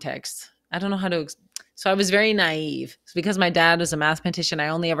context. I don't know how to. So I was very naive. It's because my dad was a mathematician. I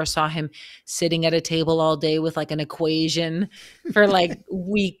only ever saw him sitting at a table all day with like an equation for like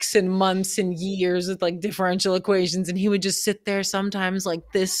weeks and months and years with like differential equations. And he would just sit there sometimes like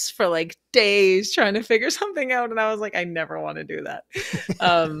this for like days trying to figure something out. And I was like, I never want to do that.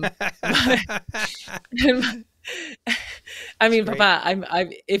 I mean, Papa,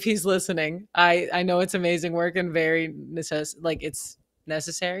 if he's listening, I know it's amazing work and very it's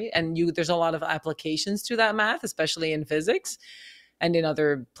necessary, and there's a lot of applications to that math, especially in physics and in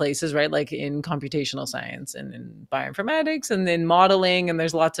other places, right? Like in computational science and in bioinformatics and in modeling, and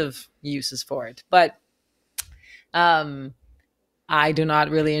there's lots of uses for it. But I do not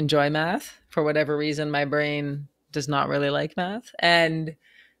really enjoy math for whatever reason. My brain does not really like math, and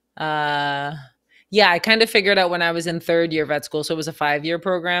yeah, I kind of figured out when I was in third year vet school, so it was a 5-year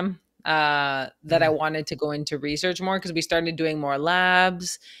program, that I wanted to go into research more, because we started doing more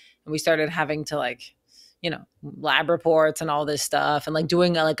labs and we started having to like, lab reports and all this stuff, and like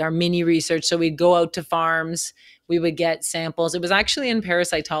doing like our mini research. So we'd go out to farms, we would get samples. It was actually in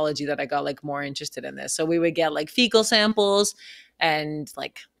parasitology that I got like more interested in this. So we would get like fecal samples and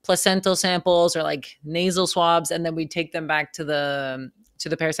like placental samples or like nasal swabs, and then we'd take them back to the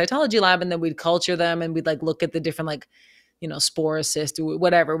parasitology lab, and then we'd culture them, and we'd like look at the different like, spore assist,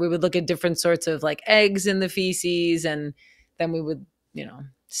 whatever. We would look at different sorts of like eggs in the feces, and then we would,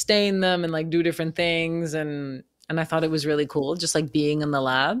 stain them and like do different things. And I thought it was really cool, just like being in the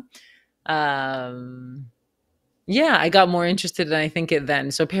lab. Yeah, I got more interested in, I think, it then.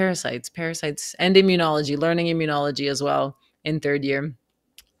 So parasites and immunology, learning immunology as well in third year.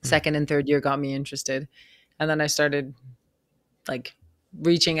 Second and third year got me interested. And then I started like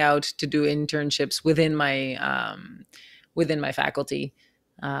reaching out to do internships within my faculty.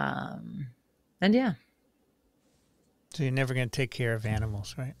 And yeah. So you're never going to take care of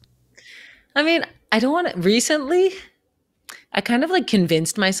animals, right? I mean, I don't want to. Recently, I kind of like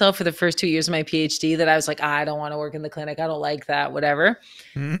convinced myself for the first 2 years of my PhD that I was like, I don't want to work in the clinic. I don't like that, whatever.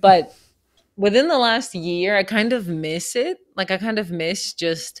 But within the last year, I kind of miss it. Like I kind of miss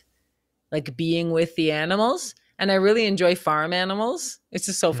just like being with the animals. And I really enjoy farm animals. It's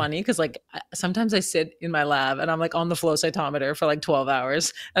just so funny because like sometimes I sit in my lab and I'm like on the flow cytometer for like 12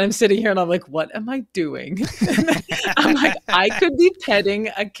 hours. And I'm sitting here and I'm like, what am I doing? I'm like, I could be petting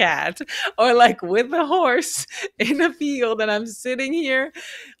a cat or like with a horse in a field. And I'm sitting here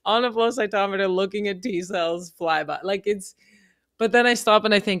on a flow cytometer looking at T cells fly by. But then I stop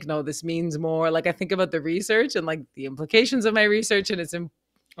and I think, no, this means more. Like I think about the research and like the implications of my research, and it's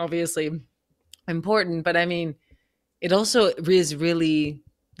obviously important. But I mean, it also is really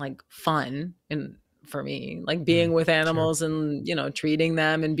like fun and for me, like being with animals and, treating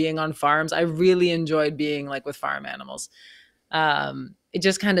them and being on farms. I really enjoyed being like with farm animals. It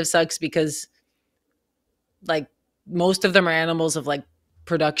just kind of sucks because like most of them are animals of like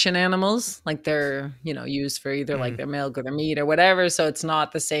production animals, like they're, used for either like their milk or their meat or whatever. So it's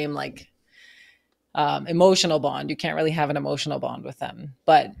not the same like emotional bond. You can't really have an emotional bond with them,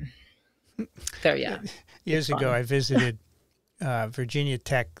 but there, yeah. Years ago, I visited Virginia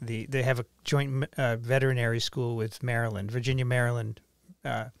Tech. They have a joint veterinary school with Maryland, Virginia, Maryland.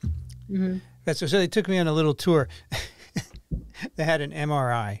 So they took me on a little tour. They had an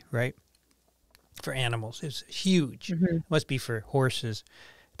MRI, right, for animals. It's huge. It must be for horses.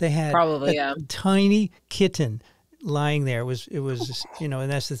 They had a tiny kitten lying there. It was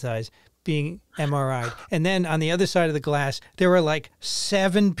anesthetized, being MRI'd. And then on the other side of the glass, there were like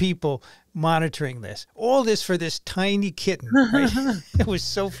 7 people monitoring this. All this for this tiny kitten, right? It was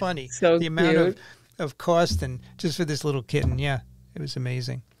so funny. So the amount cute. of cost and just for this little kitten. Yeah, it was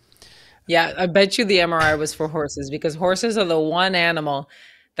amazing. Yeah, I bet you the MRI was for horses, because horses are the one animal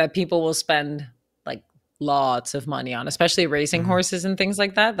that people will spend like lots of money on, especially racing horses and things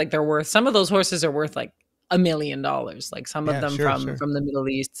like that. Like they're worth, some of those horses are worth like $1 million, like some of Yeah, them sure. from the Middle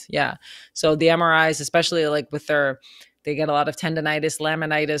East. Yeah. So the MRIs, especially like with they get a lot of tendonitis,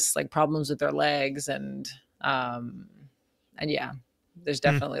 laminitis, like problems with their legs, and yeah, there's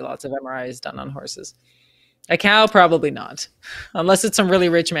definitely lots of MRIs done on horses. A cow, probably not, unless it's some really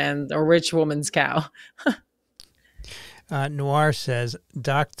rich man or rich woman's cow. Noir says,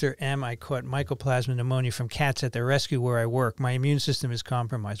 Dr. M, I caught mycoplasma pneumonia from cats at the rescue where I work. My immune system is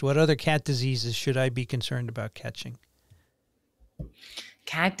compromised. What other cat diseases should I be concerned about catching?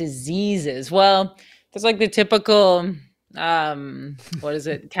 Cat diseases. Well, there's like the typical, what is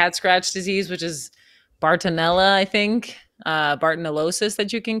it? Cat scratch disease, which is Bartonella, I think, Bartonellosis,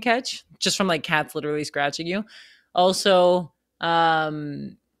 that you can catch just from like cats literally scratching you. Also,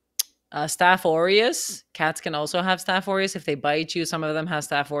 Staph aureus. Cats can also have Staph aureus if they bite you. Some of them have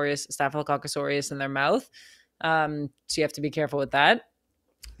Staph aureus, Staphylococcus aureus in their mouth. So you have to be careful with that.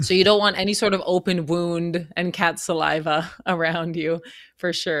 So you don't want any sort of open wound and cat saliva around you,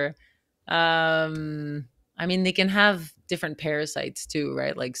 for sure. I mean, they can have different parasites too,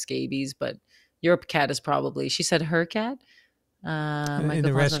 right? Like scabies, but your cat is probably, she said her cat? In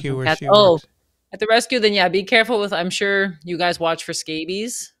the rescue where she Oh, works. at the rescue, then yeah, be careful with, I'm sure you guys watch for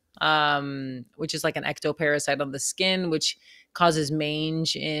scabies, which is like an ectoparasite on the skin, which causes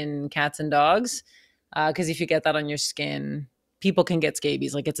mange in cats and dogs. Because if you get that on your skin, people can get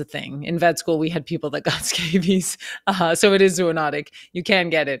scabies. Like it's a thing. In vet school, we had people that got scabies. So it is zoonotic. You can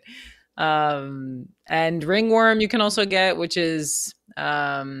get it. And ringworm you can also get, which is,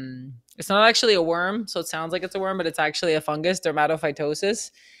 it's not actually a worm. So it sounds like it's a worm, but it's actually a fungus, dermatophytosis.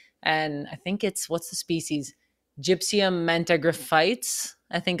 And I think it's, what's the species? Gypsium mentagryphites,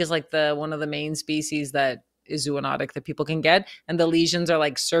 I think, is like one of the main species that is zoonotic that people can get. And the lesions are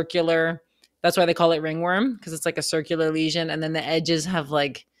like circular. That's why they call it ringworm, because it's like a circular lesion. And then the edges have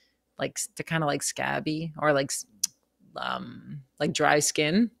like they're kind of like scabby or like dry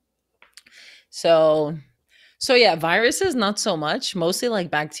skin. So yeah, viruses, not so much, mostly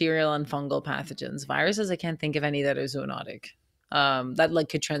like bacterial and fungal pathogens. Viruses, I can't think of any that are zoonotic. That like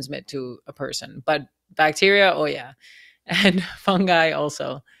could transmit to a person, but bacteria, oh yeah, and fungi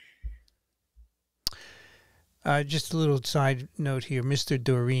also. Just a little side note here, Mr.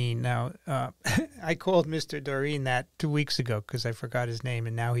 Doreen. Now, I called Mr. Doreen that 2 weeks ago because I forgot his name,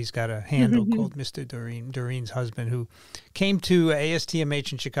 and now he's got a handle called Mr. Doreen, Doreen's husband, who came to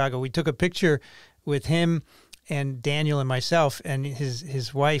ASTMH in Chicago. We took a picture with him and Daniel and myself, and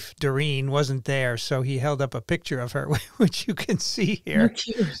his wife, Doreen, wasn't there, so he held up a picture of her, which you can see here,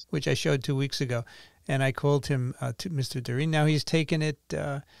 which I showed 2 weeks ago. And I called him to Mr. Doreen. Now he's taken it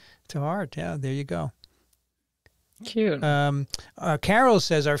to heart. Yeah, there you go. Cute. Carol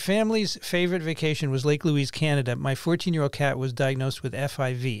says, our family's favorite vacation was Lake Louise, Canada. My 14-year-old cat was diagnosed with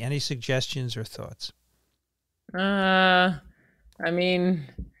FIV. Any suggestions or thoughts? I mean,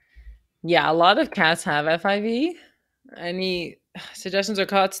 yeah, a lot of cats have FIV. Any suggestions or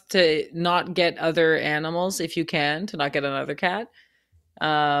thoughts to not get other animals if you can, to not get another cat?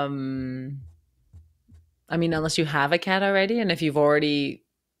 I mean, unless you have a cat already, and if you've already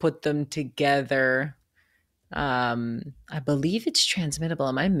put them together, I believe it's transmittable.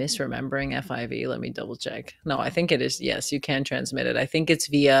 Am I misremembering FIV? Let me double check. No, I think it is. Yes, you can transmit it. I think it's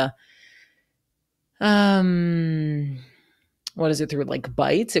via, what is it, through like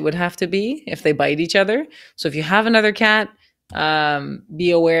bites? It would have to be if they bite each other. So if you have another cat,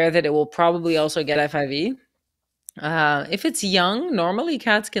 be aware that it will probably also get FIV. If it's young, normally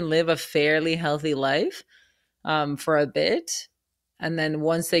cats can live a fairly healthy life, for a bit. And then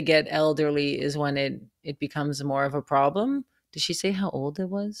once they get elderly is when it becomes more of a problem. Did she say how old it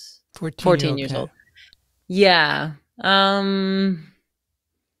was? 14 years old. Yeah.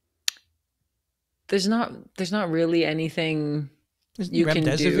 There's not really anything you can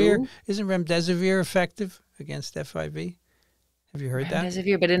do. Isn't remdesivir effective against FIV? Have you heard that?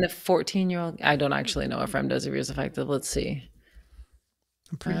 Remdesivir, but in a 14-year-old, I don't actually know if remdesivir is effective. Let's see.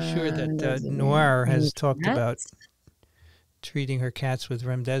 I'm pretty sure that Noir has talked about treating her cats with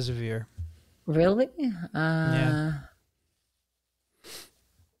remdesivir. Really? Yeah.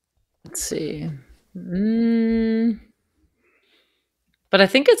 Let's see. But I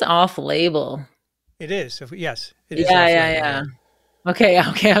think it's off label. It is. Yes. It is yeah. Okay,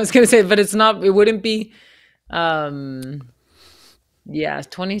 okay. I was gonna say, but it's not. It wouldn't be. Yeah,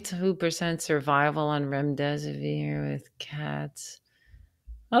 22% survival on remdesivir with cats.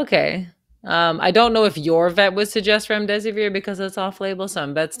 Okay. I don't know if your vet would suggest remdesivir because it's off-label.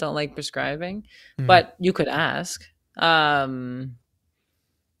 Some vets don't like prescribing, Mm. but you could ask.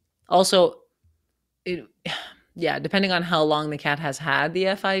 Also, it, yeah, depending on how long the cat has had the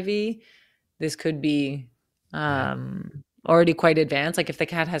FIV, this could be already quite advanced. Like if the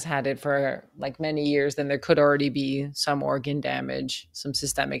cat has had it for like many years, then there could already be some organ damage, some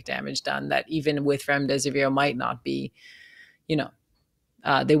systemic damage done that even with remdesivir might not be, you know,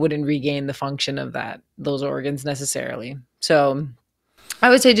 they wouldn't regain the function of those organs necessarily. So I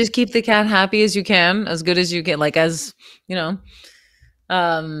would say just keep the cat happy as you can, as good as you can, like as you know,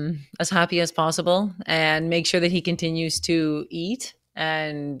 as happy as possible, and make sure that he continues to eat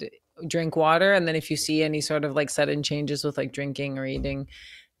and drink water. And then if you see any sort of like sudden changes with like drinking or eating,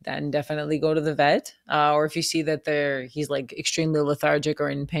 then definitely go to the vet. Or if you see that he's like extremely lethargic or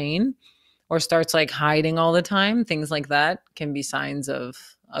in pain, or starts like hiding all the time, things like that can be signs of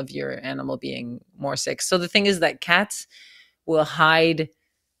your animal being more sick. So the thing is that cats will hide.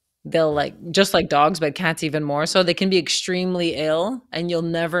 They'll like, just like dogs, but cats even more so, they can be extremely ill and you'll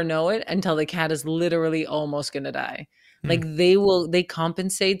never know it until the cat is literally almost going to die. Like Mm. they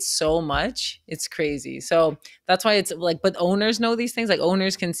compensate so much. It's crazy. So that's why it's like, but owners know these things. Like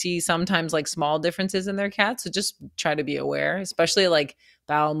owners can see sometimes like small differences in their cats. So just try to be aware, especially like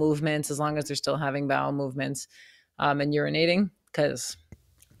bowel movements, as long as they're still having bowel movements, and urinating, because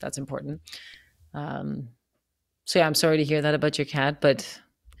that's important. Um, so yeah, I'm sorry to hear that about your cat, but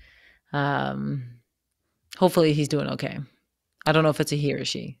um, hopefully he's doing okay. I don't know if it's a he or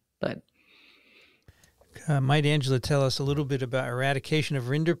she, but Might Angela tell us a little bit about eradication of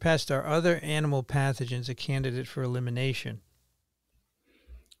rinderpest or other animal pathogens a candidate for elimination?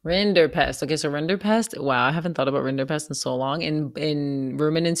 rinderpest. Okay, so rinderpest. Wow, I haven't thought about rinderpest in so long. In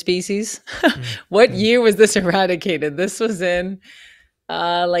ruminant species, Mm. what year was this eradicated? This was in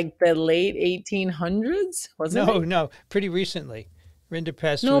like the late 1800s, wasn't No, it? no, pretty recently.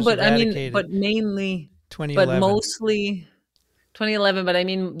 Rinderpest No, was but I mean, eradicated but 2011. mostly 2011. But I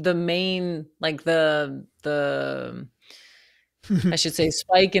mean, the main like the I should say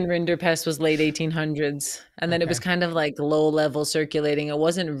spike in rinderpest was late 1800s, and then it was Okay. kind of like low level circulating. It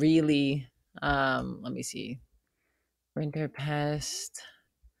wasn't really let me see. Rinderpest.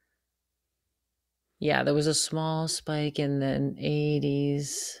 Yeah, there was a small spike in the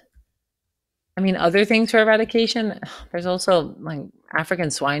 80s. I mean, other things for eradication, there's also like African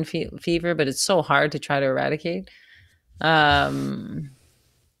swine fever, but it's so hard to try to eradicate. Um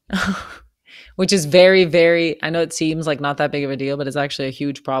which is very, very, I know it seems like not that big of a deal, but it's actually a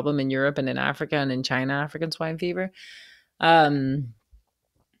huge problem in Europe and in Africa and in China, African swine fever, um,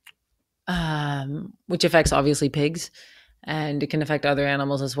 which affects obviously pigs, and it can affect other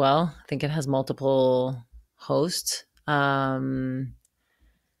animals as well. I think it has multiple hosts.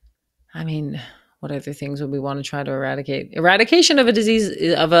 I mean, what other things would we want to try to eradicate? Eradication of a disease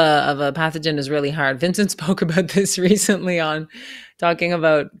of a pathogen is really hard. Vincent spoke about this recently on talking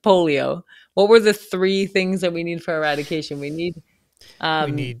about polio. What were the three things that we need for eradication? We need We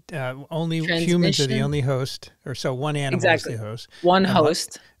um, need only humans are the transmission. only host, or so one animal is Exactly, the host. one Uh, li-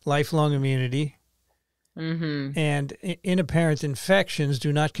 host. Lifelong immunity Hmm. and inapparent infections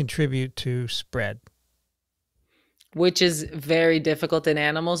do not contribute to spread. Which is very difficult in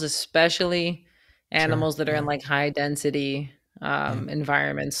animals, especially Sure. animals that are in Yeah. like high density Yeah.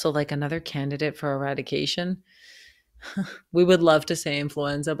 environments. So, like another candidate for eradication, we would love to say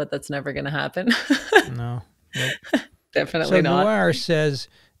influenza, but that's never going to happen. No. Nope. So Definitely not. Noir says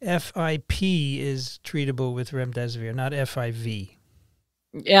FIP is treatable with remdesivir, not FIV.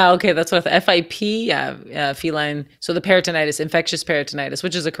 Yeah, okay, that's what FIP, yeah, feline. So the peritonitis, infectious peritonitis,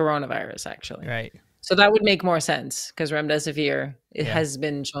 which is a coronavirus, actually. Right. So that would make more sense because remdesivir it Yeah. has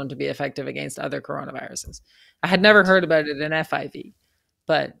been shown to be effective against other coronaviruses. I had never Right. heard about it in FIV,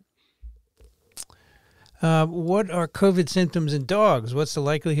 but What are COVID symptoms in dogs? What's the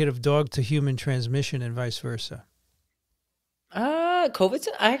likelihood of dog to human transmission and vice versa? COVID.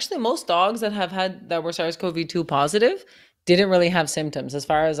 Actually, most dogs that have had that were SARS-CoV-2 positive didn't really have symptoms, as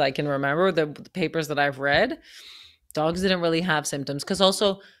far as I can remember. The papers that I've read, dogs didn't really have symptoms because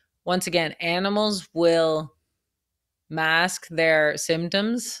also, once again, animals will mask their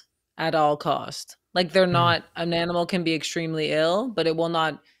symptoms at all cost. Like they're Hmm. not an animal can be extremely ill, but it will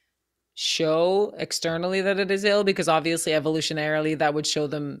not show externally that it is ill because obviously evolutionarily that would show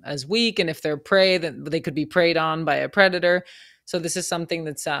them as weak, and if they're prey then they could be preyed on by a predator. So this is something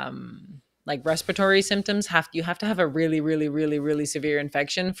that's like respiratory symptoms, you have to have a really, really, really, really severe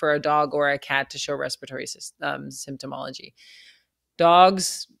infection for a dog or a cat to show respiratory symptomology.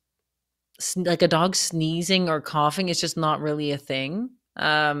 Dogs, like a dog sneezing or coughing, is just not really a thing.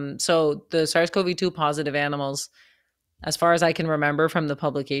 So the SARS-CoV-2 positive animals, as far as I can remember from the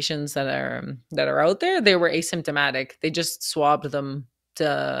publications that are out there, they were asymptomatic. They just swabbed them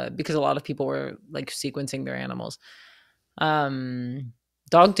because a lot of people were like sequencing their animals.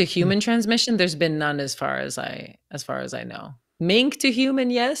 Dog to human transmission, there's been none as far as I know. Mink to human,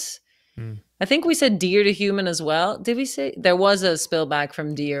 yes. I think we said deer to human as well. Did we say there was a spillback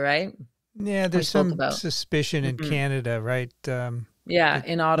from deer, right? Yeah, there's some suspicion in Canada, right? Yeah,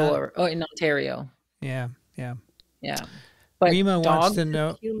 in Ottawa or in Ontario. Yeah. But Rima wants to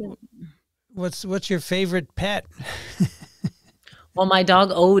know what's your favorite pet? Well, my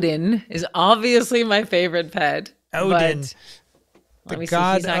dog Odin is obviously my favorite pet. Odin, the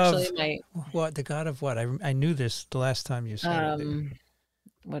god of what? The god of what? I knew this the last time you said it.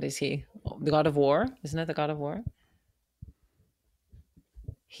 What is he? The god of war? Isn't it the god of war?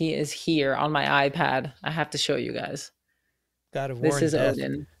 He is here on my iPad. I have to show you guys. God of war. This is death.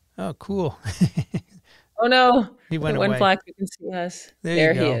 Odin. Oh, cool. Oh no! He went away. Black, you can see us.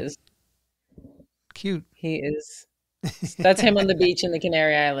 There he is. Cute. He is. That's him on the beach in the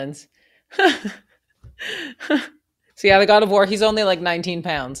Canary Islands. So yeah, the god of war. He's only like 19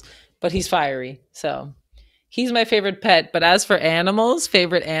 pounds, but he's fiery. So he's my favorite pet. But as for animals,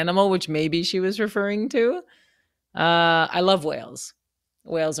 favorite animal, which maybe she was referring to, I love whales.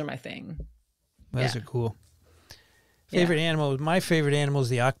 Whales are my thing. Whales are cool. Favorite animal? My favorite animal is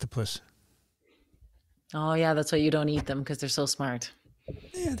the octopus. Oh yeah, that's why you don't eat them, because they're so smart.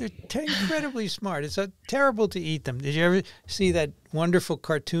 Yeah, they're incredibly smart. It's terrible to eat them. Did you ever see that wonderful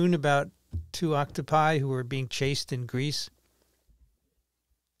cartoon about two octopi who were being chased in Greece?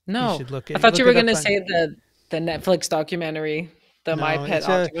 No, I thought you were going to say the Netflix documentary, My Pet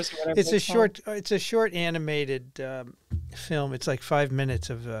Octopus. Or whatever it's a short animated film. It's like 5 minutes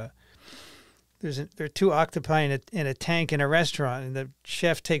of. There are two octopi in a tank in a restaurant, and the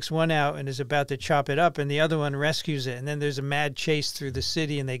chef takes one out and is about to chop it up, and the other one rescues it, and then there's a mad chase through the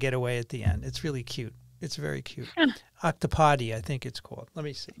city, and they get away at the end. It's really cute. It's very cute. Octopodi, I think it's called. Let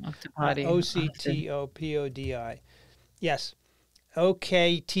me see. Octopodi. Octopodi. Yes.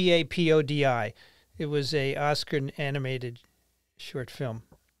 Oktapodi. It was a Oscar animated short film.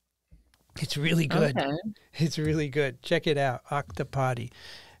 It's really good. Okay. It's really good. Check it out. Octopodi.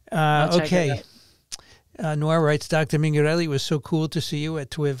 Okay. Noir writes, Dr. Mingarelli, it was so cool to see you at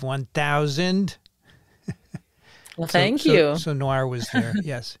TWiV 1000. Well, thank you. So Noir was there.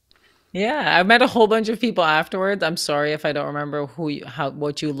 Yes. Yeah, I met a whole bunch of people afterwards. I'm sorry if I don't remember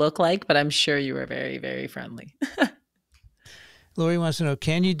what you look like, but I'm sure you were very, very friendly. Lori wants to know,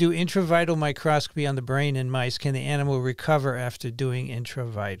 can you do intravital microscopy on the brain in mice? Can the animal recover after doing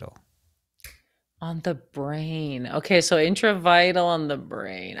intravital? On the brain. Okay, so intravital on the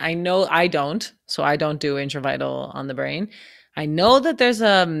brain. I know I don't, so I don't do intravital on the brain. I know that there's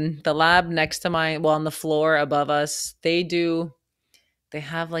the lab next to mine, well, on the floor above us, they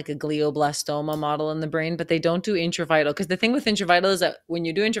have like a glioblastoma model in the brain, but they don't do intravital. Because the thing with intravital is that when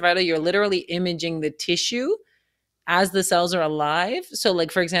you do intravital, you're literally imaging the tissue as the cells are alive. So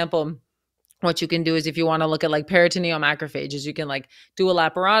like, for example, what you can do is if you want to look at like peritoneal macrophages, you can like do a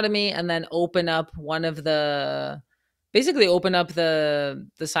laparotomy and then open up basically open up the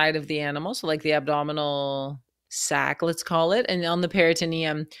side of the animal. So like the abdominal sac, let's call it. And on the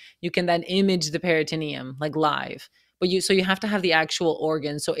peritoneum, you can then image the peritoneum like live. So you have to have the actual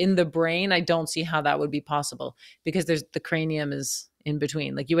organ. So in the brain, I don't see how that would be possible because the cranium is in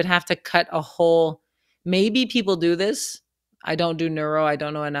between. Like you would have to cut a hole. Maybe people do this. I don't do neuro. I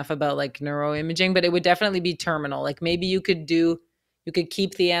don't know enough about like neuroimaging, but it would definitely be terminal. Like maybe you could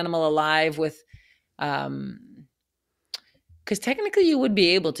keep the animal alive with, because technically you would be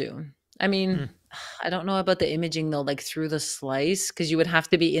able to. I mean, I don't know about the imaging though, like through the slice, because you would have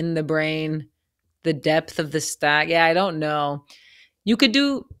to be in the brain, the depth of the stack. Yeah, I don't know. You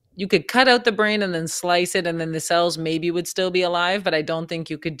could cut out the brain and then slice it, and then the cells maybe would still be alive, but I don't think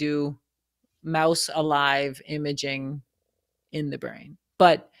you could do mouse alive imaging in the brain.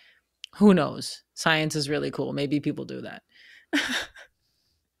 But who knows? Science is really cool. Maybe people do that.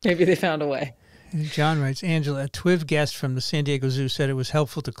 Maybe they found a way. John writes, Angela, a TWiV guest from the San Diego Zoo said it was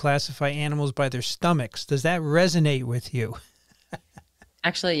helpful to classify animals by their stomachs. Does that resonate with you?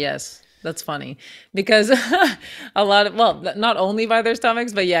 Actually, yes. That's funny because not only by their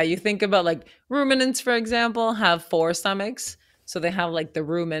stomachs, but yeah, you think about like ruminants, for example, have 4 stomachs. So they have like the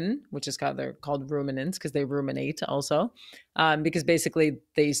rumen, which is they're called ruminants because they ruminate also, because basically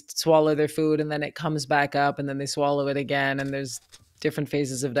they swallow their food and then it comes back up and then they swallow it again. And there's different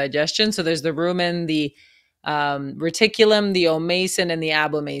phases of digestion. So there's the rumen, the reticulum, the omasum, and the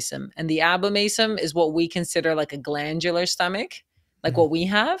abomasum. And the abomasum is what we consider like a glandular stomach, like what we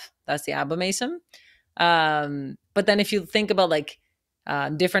have. That's the abomasum. But then if you think about like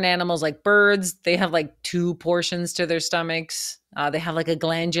different animals like birds, they have like two portions to their stomachs. They have like a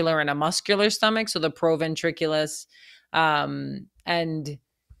glandular and a muscular stomach, so the proventriculus. And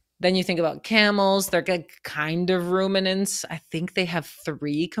then you think about camels, they're like kind of ruminants. I think they have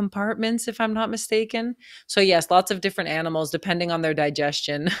 3 compartments, if I'm not mistaken. So yes, lots of different animals, depending on their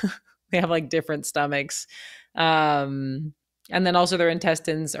digestion. They have like different stomachs. And then also their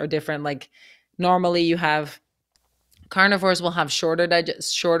intestines are different. Like normally you have carnivores will have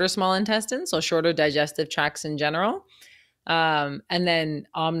shorter small intestines, so shorter digestive tracts in general. And then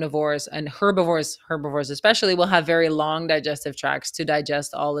omnivores and herbivores especially, will have very long digestive tracts to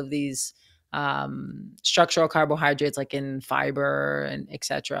digest all of these structural carbohydrates, like in fiber and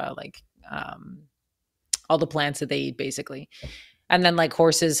etc. Like all the plants that they eat, basically. And then like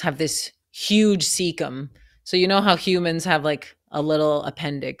horses have this huge cecum. So you know how humans have like a little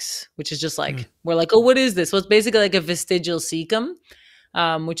appendix, which is just like, we're like, oh, what is this? Well, it's basically like a vestigial cecum,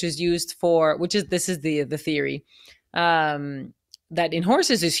 which is used for, this is the theory, that in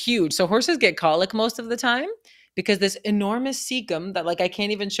horses is huge. So horses get colic most of the time because this enormous cecum that like, I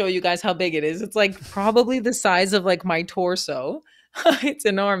can't even show you guys how big it is. It's like probably the size of like my torso. It's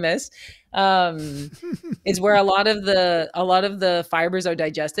enormous. It's where a lot of the fibers are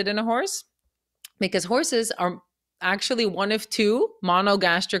digested in a horse, because horses are actually one of 2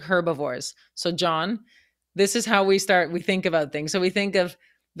 monogastric herbivores. So John, this is how we think about things. So we think of,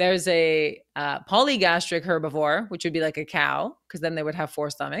 there's a polygastric herbivore, which would be like a cow, because then they would have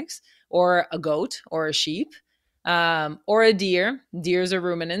 4 stomachs, or a goat or a sheep, or a deer. Deers are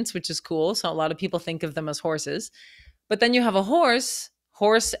ruminants, which is cool. So a lot of people think of them as horses. But then you have a horse.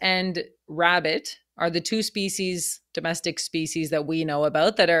 Horse and rabbit are the 2 domestic species that we know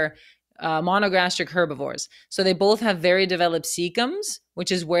about that are monogastric herbivores. So they both have very developed cecums,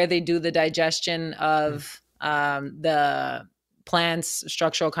 which is where they do the digestion of the plants'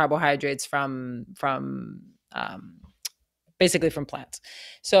 structural carbohydrates from basically from plants.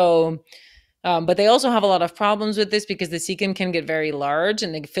 So, but they also have a lot of problems with this because the cecum can get very large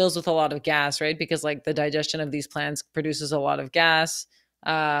and it fills with a lot of gas, right? Because like the digestion of these plants produces a lot of gas.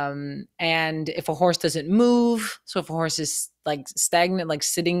 And if a horse doesn't move, so if a horse is like stagnant, like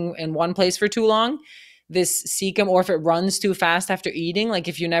sitting in one place for too long, this cecum, or if it runs too fast after eating, like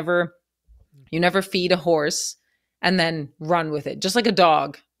if you never feed a horse and then run with it, just like a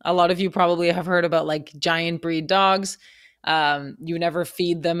dog. A lot of you probably have heard about like giant breed dogs. You never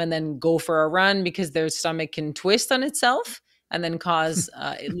feed them and then go for a run because their stomach can twist on itself and then cause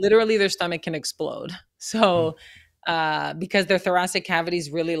literally their stomach can explode. So because their thoracic cavity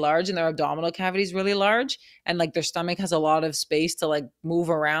is really large and their abdominal cavity is really large, and like their stomach has a lot of space to like move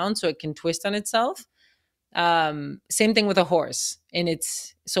around so it can twist on itself. Same thing with a horse, and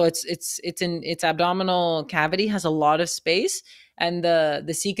it's in its abdominal cavity has a lot of space, and the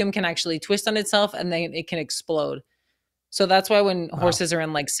cecum can actually twist on itself and then it can explode. So that's why when horses are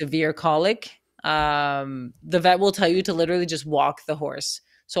in like severe colic, the vet will tell you to literally just walk the horse.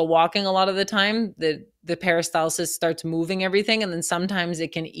 So walking a lot of the time, the peristalsis starts moving everything, and then sometimes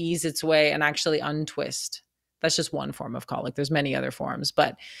it can ease its way and actually untwist. That's just one form of colic. There's many other forms.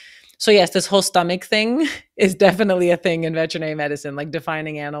 But so yes, this whole stomach thing is definitely a thing in veterinary medicine, like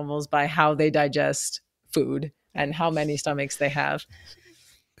defining animals by how they digest food and how many stomachs they have.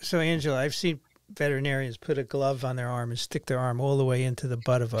 So Angela, I've seen veterinarians put a glove on their arm and stick their arm all the way into the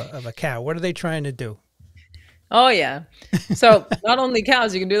butt of a cow. What are they trying to do? Oh, yeah. So not only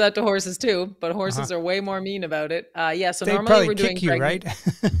cows, you can do that to horses too, but horses are way more mean about it. Yeah. So they normally we're doing doing you, right?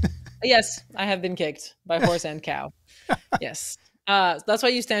 Yes, I have been kicked by horse and cow. Yes. That's why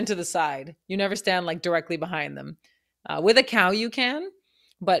you stand to the side. You never stand like directly behind them. With a cow, you can,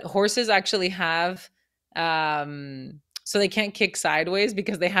 but horses actually have, so they can't kick sideways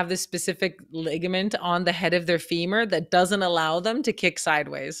because they have this specific ligament on the head of their femur that doesn't allow them to kick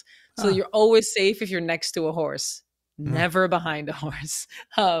sideways. So you're always safe if you're next to a horse, never behind a horse.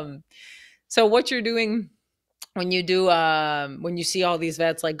 So what you're doing when you do, when you see all these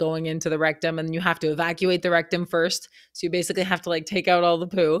vets like going into the rectum and you have to evacuate the rectum first. So you basically have to like take out all the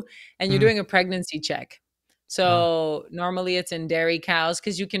poo, and you're doing a pregnancy check. So normally it's in dairy cows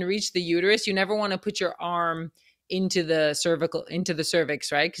because you can reach the uterus. You never want to put your arm into the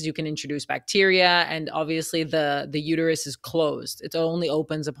cervix, right? Because you can introduce bacteria, and obviously the uterus is closed. It only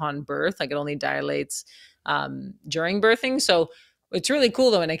opens upon birth, like it only dilates during birthing. So it's really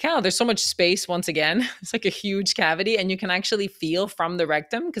cool though in a cow. There's so much space. Once again, it's like a huge cavity, and you can actually feel from the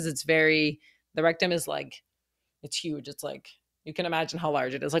rectum because the rectum is like, it's huge. It's like, you can imagine how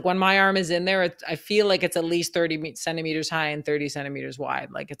large it is. Like when my arm is in there, I feel like it's at least 30 centimeters high and 30 centimeters wide.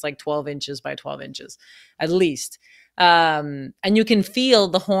 Like it's like 12 inches by 12 inches at least. And you can feel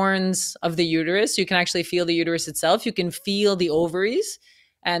the horns of the uterus. You can actually feel the uterus itself. You can feel the ovaries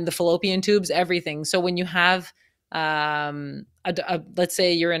and the fallopian tubes, everything. So when you have, let's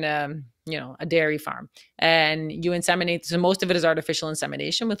say you're in a dairy farm and you inseminate, so most of it is artificial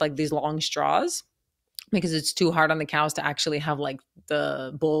insemination with like these long straws, because it's too hard on the cows to actually have like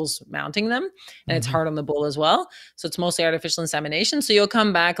the bulls mounting them. And it's hard on the bull as well. So it's mostly artificial insemination. So you'll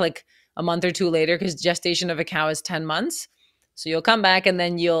come back like a month or two later, because gestation of a cow is 10 months. So you'll come back, and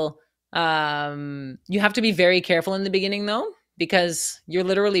then you have to be very careful in the beginning though, because you're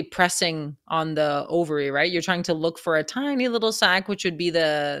literally pressing on the ovary, right? You're trying to look for a tiny little sac, which would be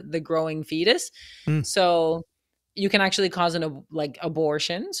the growing fetus. So you can actually cause an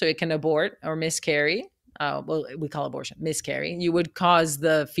abortion. So it can abort or miscarry. Well, we call abortion miscarry. You would cause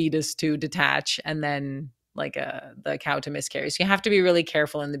the fetus to detach, and then the cow to miscarry. So you have to be really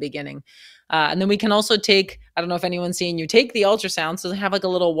careful in the beginning. And then we can also take, I don't know if anyone's seen, you take the ultrasound. So they have like a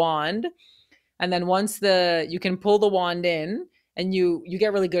little wand. And then once you can pull the wand in, and you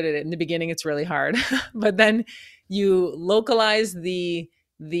get really good at it. In the beginning, it's really hard, but then you localize the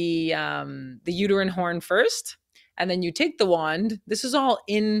uterine horn first. And then you take the wand. This is all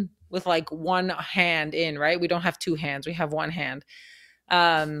in with like one hand in, right? We don't have two hands. We have one hand.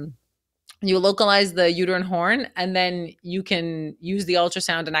 You localize the uterine horn, and then you can use the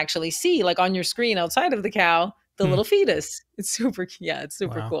ultrasound and actually see, like on your screen outside of the cow, the little fetus. It's super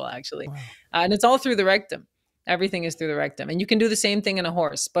cool actually. Wow. And it's all through the rectum. Everything is through the rectum. And you can do the same thing in a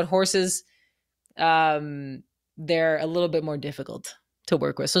horse, but horses, they're a little bit more difficult to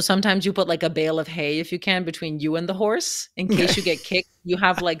work with. So sometimes you put like a bale of hay, if you can, between you and the horse in case you get kicked. You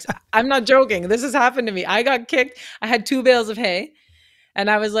have like, I'm not joking. This has happened to me. I got kicked. I had 2 bales of hay, and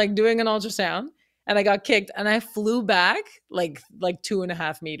I was like doing an ultrasound, and I got kicked, and I flew back like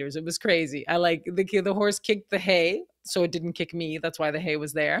 2.5 meters. It was crazy. The horse kicked the hay, so it didn't kick me. That's why the hay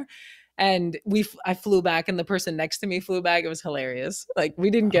was there. And I flew back, and the person next to me flew back. It was hilarious. Like we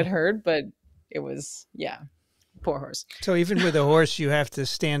didn't get hurt, but it was, poor horse. So even with a horse, you have to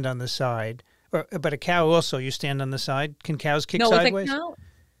stand on the side, but a cow also, you stand on the side. Can cows kick sideways? With a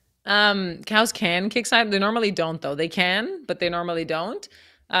cow, cows can kick sideways. They normally don't though. They can, but they normally don't.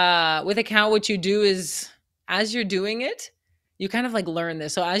 With a cow, what you do is, as you're doing it, you kind of like learn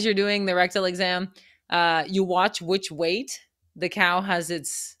this. So as you're doing the rectal exam, you watch which weight the cow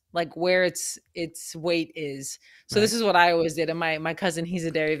has where its weight is. So This is what I always did. And my cousin, he's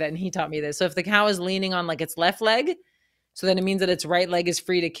a dairy vet, and he taught me this. So if the cow is leaning on like its left leg, so then it means that its right leg is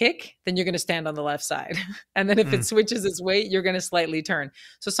free to kick, then you're going to stand on the left side. And then if it switches its weight, you're going to slightly turn.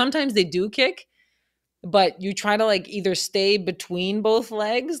 So sometimes they do kick, but you try to like either stay between both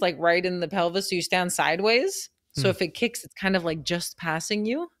legs, like right in the pelvis, so you stand sideways. So if it kicks, it's kind of like just passing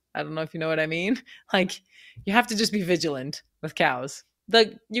you. I don't know if you know what I mean. Like you have to just be vigilant with cows.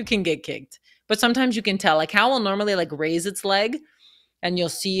 Like you can get kicked, but sometimes you can tell. A cow will normally like raise its leg, and you'll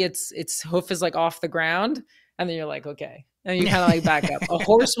see its hoof is like off the ground, and then you're like, okay, and you kind of like back up. A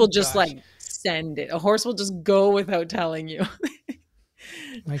horse will just like send it. A horse will just go without telling you.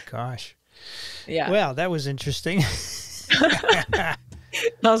 My gosh. Yeah. Well, that was interesting. That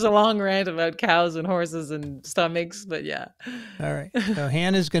was a long rant about cows and horses and stomachs, but yeah. All right. So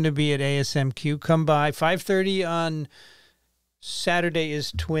Hannah's going to be at ASMQ. Come by 5:30 on Saturday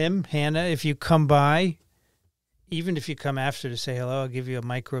is TWiV. Hannah, if you come by, even if you come after to say hello, I'll give you a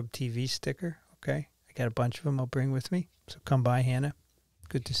Microbe TV sticker. Okay. I got a bunch of them I'll bring with me. So come by, Hannah.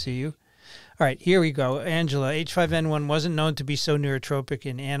 Good to see you. All right, here we go. Angela, H5N1 wasn't known to be so neurotropic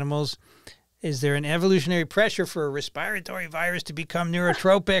in animals. Is there an evolutionary pressure for a respiratory virus to become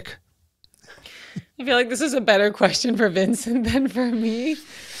neurotropic? I feel like this is a better question for Vincent than for me.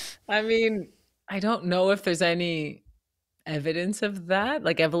 I mean, I don't know if there's any evidence of that,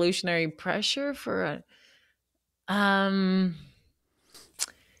 like evolutionary pressure for a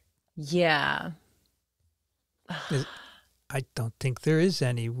I don't think there is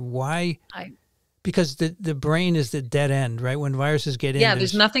any. Why? Because the brain is the dead end, right? When viruses get in, Yeah,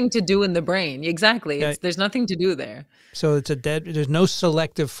 there's nothing to do in the brain. Exactly. There's nothing to do there. So there's no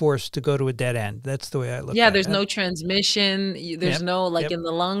selective force to go to a dead end. That's the way I look at it. Yeah, there's no transmission. There's no, like in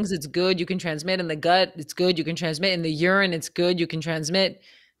the lungs, it's good. You can transmit. In the gut, it's good. You can transmit. In the urine, it's good. You can transmit.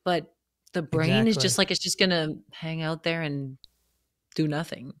 But the brain is just like, it's just going to hang out there and do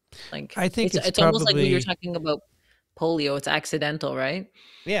nothing. Like, I think it's almost like when you're talking about polio. It's accidental, right?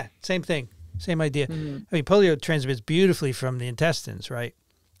 Yeah, same thing. Same idea. I mean, polio transmits beautifully from the intestines, right?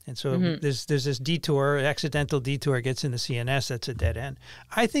 And so there's this detour, accidental detour gets in the CNS. That's a dead end.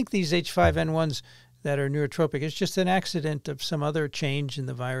 I think these H5N1s that are neurotropic, it's just an accident of some other change in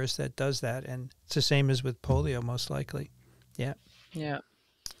the virus that does that. And it's the same as with polio, most likely. Yeah. Yeah.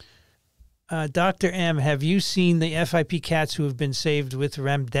 Dr. M, have you seen the FIP cats who have been saved with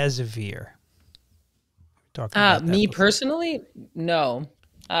remdesivir? Me personally, no.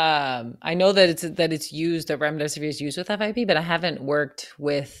 I know that it's used, that remdesivir is used with FIP, but I haven't worked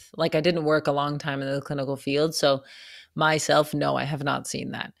with, like, I didn't work a long time in the clinical field. So myself, no, I have not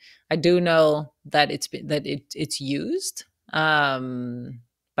seen that. I do know that it's used, but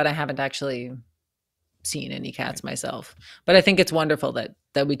I haven't actually seen any cats myself. But I think it's wonderful that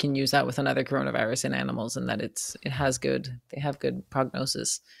we can use that with another coronavirus in animals, and that they have good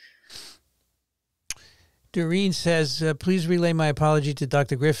prognosis. Doreen says, please relay my apology to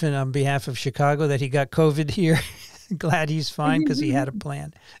Dr. Griffin on behalf of Chicago that he got COVID here. Glad he's fine because he had a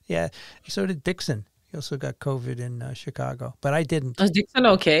plan. Yeah, so did Dixon. He also got COVID in Chicago, but I didn't. Is Dixon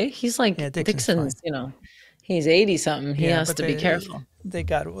okay? He's like, Dixon's, he's 80-something. He has to be careful. They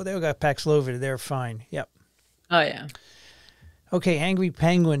got Paxlovid. They're fine. Yep. Oh, yeah. Okay, Angry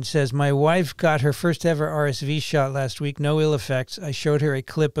Penguin says, my wife got her first ever RSV shot last week. No ill effects. I showed her a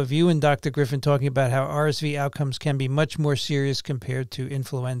clip of you and Dr. Griffin talking about how RSV outcomes can be much more serious compared to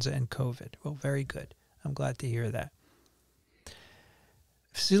influenza and COVID. Well, very good. I'm glad to hear that.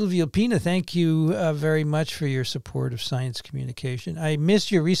 Silvio Pina, thank you very much for your support of science communication. I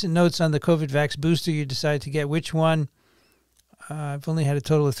missed your recent notes on the COVID vax booster you decided to get. Which one? I've only had a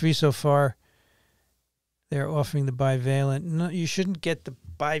total of 3 so far. They're offering the bivalent. No, you shouldn't get the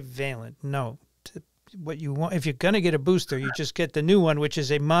bivalent. No. What you want, if you're going to get a booster, you just get the new one, which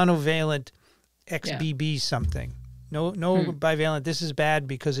is a monovalent XBB something. No bivalent. This is bad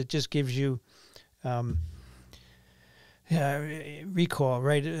because it just gives you recall,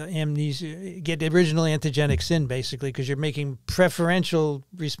 right? Amnesia. Get original antigenic sin, basically, because you're making preferential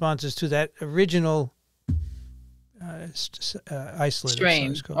responses to that original isolate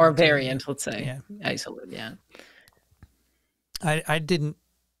strain or variant, let's say. Yeah. Isolate, yeah. I didn't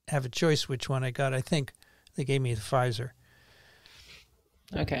have a choice which one I got. I think they gave me the Pfizer.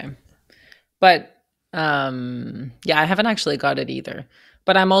 Okay. But I haven't actually got it either.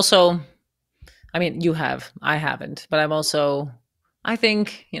 But I'm also, I mean, you have, I haven't, but I'm also, I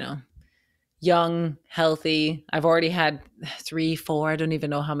think, young, healthy. I've already had 3, 4, I don't even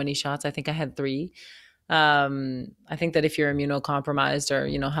know how many shots. I think I had 3. I think that if you're immunocompromised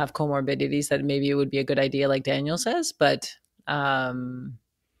or, have comorbidities, that maybe it would be a good idea, like Daniel says. But, I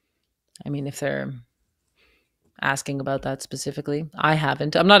mean, if they're asking about that specifically, I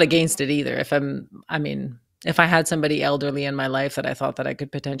haven't. I'm not against it either. If I had somebody elderly in my life that I thought that I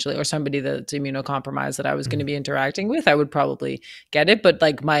could potentially, or somebody that's immunocompromised that I was going to be interacting with, I would probably get it. But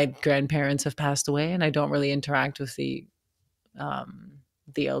like my grandparents have passed away and I don't really interact with the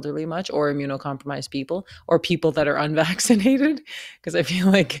elderly much, or immunocompromised people, or people that are unvaccinated, because I feel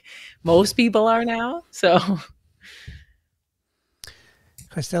like most people are now. So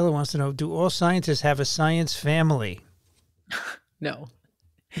Costello wants to know, do all scientists have a science family? No.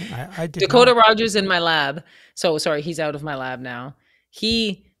 I did Dakota not. Rogers in my lab. So sorry, he's out of my lab now.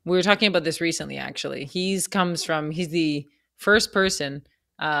 We were talking about this recently, actually. He's the first person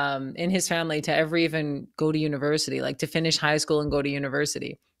in his family to ever even go to university, like to finish high school and go to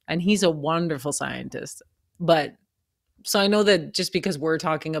university. And he's a wonderful scientist. But so I know that just because we're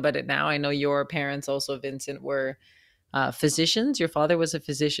talking about it now, I know your parents also, Vincent, were physicians. Your father was a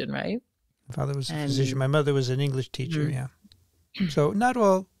physician, right? My father was a physician. My mother was an English teacher, yeah. So not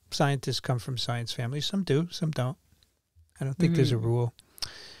all scientists come from science families. Some do, some don't. I don't think there's a rule.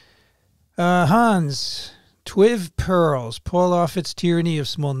 Hans, TWiV pearls. Paul Offit's tyranny of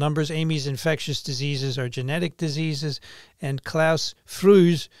small numbers. Amy's infectious diseases are genetic diseases. And Klaus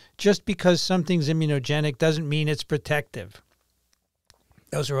Fru's, just because something's immunogenic doesn't mean it's protective.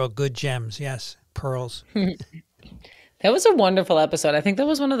 Those are all good gems. Yes, pearls. That was a wonderful episode. I think that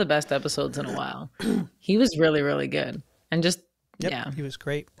was one of the best episodes in a while. He was really, really good. And just, Yep, he was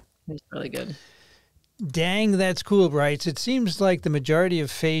great. He was really good. Dang, that's cool, writes. It seems like the majority of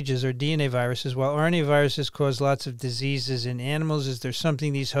phages are DNA viruses, while RNA viruses cause lots of diseases in animals. Is there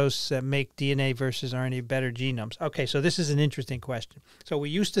something these hosts that make DNA versus RNA better genomes? Okay, so this is an interesting question. So we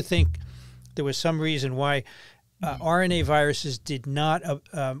used to think there was some reason why RNA viruses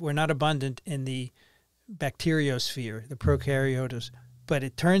were not abundant in the bacteriosphere, the prokaryotes, but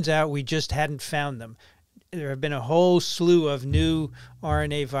it turns out we just hadn't found them. There have been a whole slew of new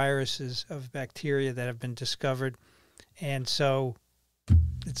RNA viruses of bacteria that have been discovered, and so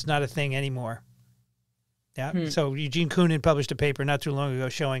it's not a thing anymore. Yeah. So Eugene Koonin published a paper not too long ago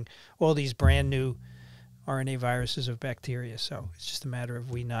showing all these brand new RNA viruses of bacteria. So it's just a matter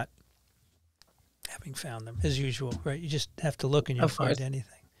of we not having found them, as usual, right? You just have to look and you'll find anything.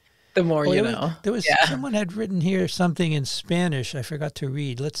 The more you know. There was someone had written here something in Spanish I forgot to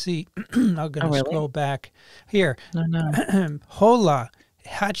read. Let's see. I'm going to scroll back. Here. No. Hola.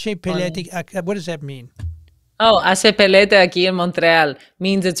 Hache pelete. What does that mean? Oh, hace pelete aquí en Montreal.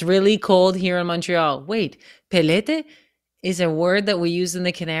 Means it's really cold here in Montreal. Wait, pelete is a word that we use in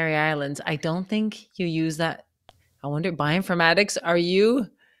the Canary Islands. I don't think you use that. I wonder, bioinformatics, are you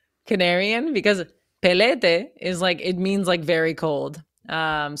Canarian? Because pelete is like, it means like very cold.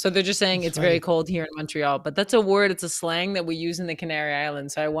 So they're just saying it's very cold here in Montreal, but that's a word. It's a slang that we use in the Canary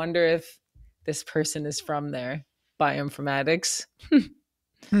Islands. So I wonder if this person is from there. Bioinformatics.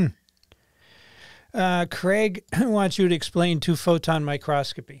 Craig wants you to explain two-photon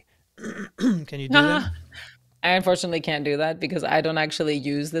microscopy. Can you do that? I unfortunately can't do that because I don't actually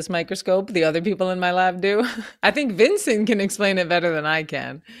use this microscope. The other people in my lab do. I think Vincent can explain it better than I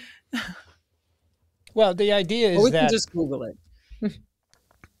can. Well, the idea is we can just Google it.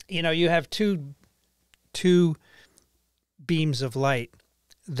 You have two beams of light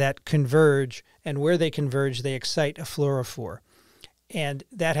that converge, and where they converge, they excite a fluorophore. And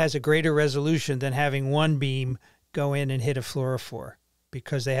that has a greater resolution than having one beam go in and hit a fluorophore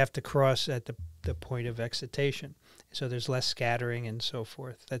because they have to cross at the point of excitation. So there's less scattering and so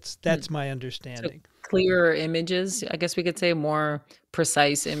forth. That's my understanding. So clearer images, I guess we could say, more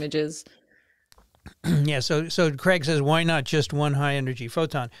precise images. Yeah, so Craig says, why not just one high-energy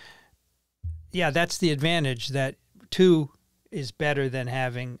photon? Yeah, that's the advantage, that two is better than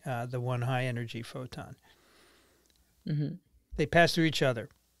having the one high-energy photon. They pass through each other.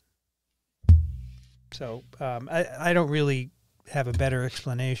 So I don't really have a better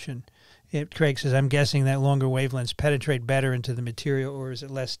explanation. Craig says, I'm guessing that longer wavelengths penetrate better into the material, or is it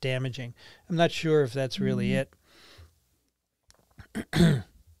less damaging? I'm not sure if that's really it.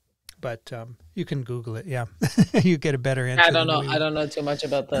 But you can Google it. Yeah, you get a better answer. I don't know. I don't know too much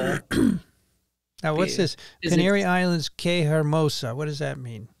about the. Now, what's this? Canary Islands, Que Hermosa. What does that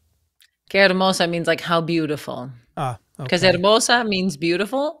mean? Que Hermosa means like how beautiful. Ah, okay. Because hermosa means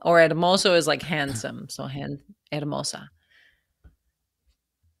beautiful, or hermoso is like handsome. So hermosa.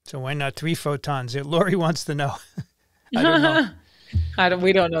 So why not 3 photons? Lori wants to know. I don't know.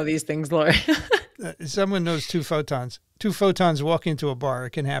 We don't know these things, Lori. Someone knows 2 photons. 2 photons walk into a bar.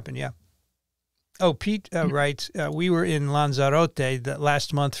 It can happen, yeah. Oh, Pete writes, we were in Lanzarote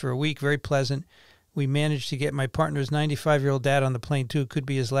last month for a week. Very pleasant. We managed to get my partner's 95-year-old dad on the plane, too. Could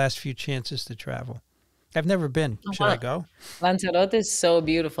be his last few chances to travel. I've never been. Should I go? Lanzarote is so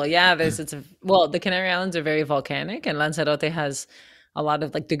beautiful. Yeah, the Canary Islands are very volcanic, and Lanzarote has a lot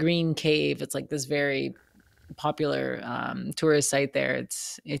of like the Green Cave. It's like this very popular tourist site there.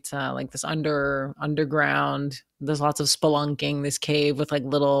 It's like this underground. There's lots of spelunking. This cave with like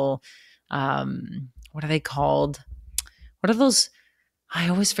little, what are they called? What are those? I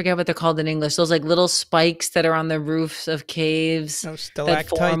always forget what they're called in English. Those like little spikes that are on the roofs of caves that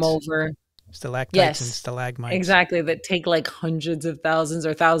form over. Stalactites and stalagmites. Exactly, that take like hundreds of thousands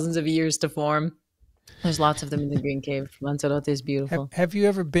or thousands of years to form. There's lots of them in the Green Cave. Lanzarote is beautiful. Have you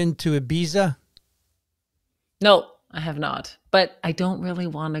ever been to Ibiza? No, I have not. But I don't really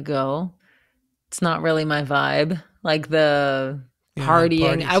want to go. It's not really my vibe. Like the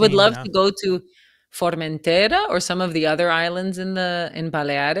partying. I would love to go to Formentera or some of the other islands in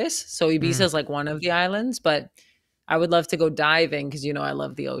Baleares. So Ibiza is like one of the islands, but I would love to go diving because, I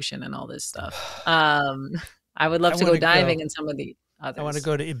love the ocean and all this stuff. I would love to go diving in some of the others. I want to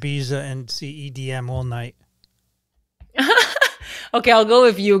go to Ibiza and see EDM all night. Okay, I'll go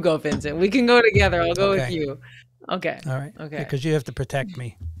if you go, Vincent. We can go together. I'll go with you. Okay. All right. Okay. Because you have to protect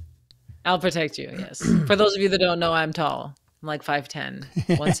me. I'll protect you, yes. For those of you that don't know, I'm tall. I'm like 5'10",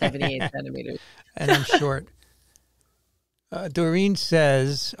 178 centimeters. And I'm short. Doreen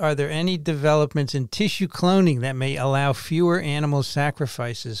says, are there any developments in tissue cloning that may allow fewer animal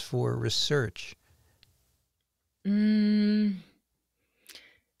sacrifices for research?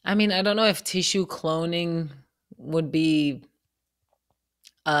 I mean, I don't know if tissue cloning would be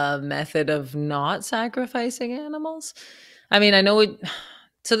a method of not sacrificing animals. I mean, I know it.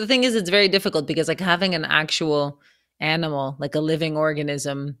 So the thing is, it's very difficult because like having an actual animal, like a living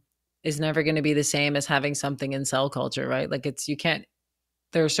organism, is never going to be the same as having something in cell culture, right? Like you can't,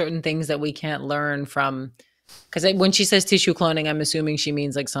 there are certain things that we can't learn from, because when she says tissue cloning, I'm assuming she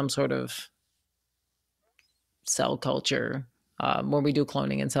means like some sort of cell culture, where we do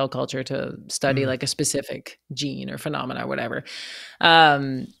cloning in cell culture to study like a specific gene or phenomena or whatever.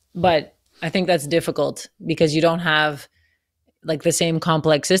 But I think that's difficult because you don't have like the same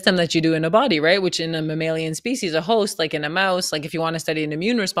complex system that you do in a body, right? Which in a mammalian species, a host, like in a mouse, like if you want to study an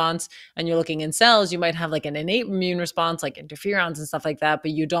immune response and you're looking in cells, you might have like an innate immune response, like interferons and stuff like that, but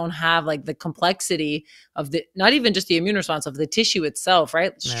you don't have like the complexity of the, not even just the immune response of the tissue itself,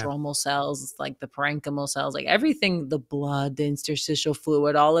 right? Yeah. Stromal cells, like the parenchymal cells, like everything, the blood, the interstitial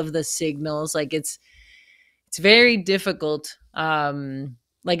fluid, all of the signals, like it's very difficult.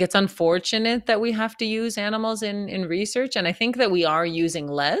 Like it's unfortunate that we have to use animals in research. And I think that we are using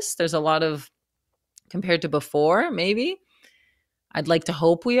less. There's a lot of, compared to before, maybe. I'd like to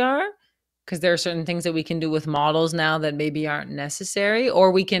hope we are, because there are certain things that we can do with models now that maybe aren't necessary, or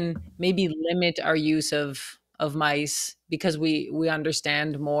we can maybe limit our use of mice because we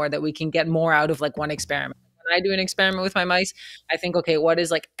understand more, that we can get more out of like one experiment. When I do an experiment with my mice, I think, okay, what is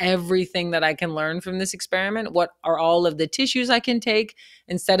like everything that I can learn from this experiment? What are all of the tissues I can take,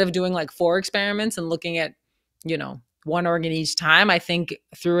 instead of doing like 4 experiments and looking at, you know, one organ each time? I think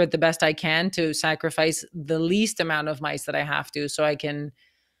through it the best I can to sacrifice the least amount of mice that I have to, so I can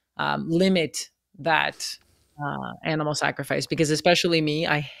limit that animal sacrifice. Because especially me,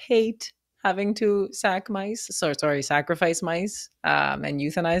 I hate having to sacrifice mice and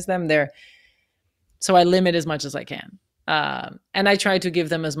euthanize them. So I limit as much as I can. And I try to give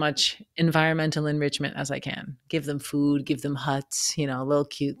them as much environmental enrichment as I can. Give them food, give them huts, you know, little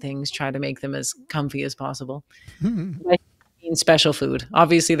cute things, try to make them as comfy as possible. I mean special food.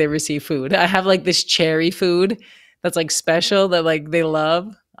 Obviously they receive food. I have like this cherry food that's like special that like they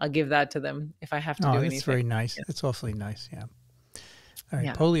love. I'll give that to them if I have to do anything. Oh, that's very nice. Yeah. That's awfully nice. Yeah. All right.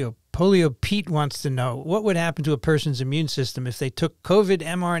 Yeah. Polio Pete wants to know, what would happen to a person's immune system if they took COVID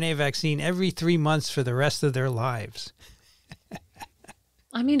mRNA vaccine every 3 months for the rest of their lives?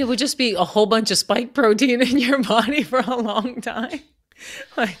 I mean, it would just be a whole bunch of spike protein in your body for a long time.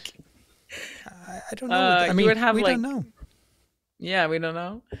 Like, I don't know. I mean, we don't know. Yeah, we don't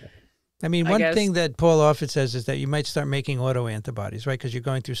know. I mean, one thing that Paul Offit says is that you might start making autoantibodies, right? Because you're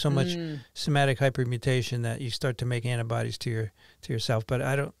going through so much somatic hypermutation that you start to make antibodies to yourself. But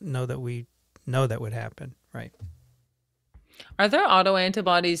I don't know that we know that would happen, right? Are there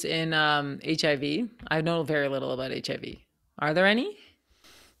autoantibodies in HIV? I know very little about HIV. Are there any?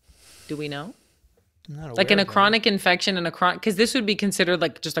 Do we know? Like in a chronic infection and because this would be considered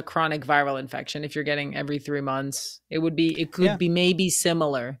like just a chronic viral infection. If you're getting every 3 months, it could be maybe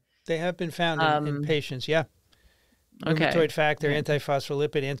similar. They have been found in patients, yeah. Rheumatoid factor,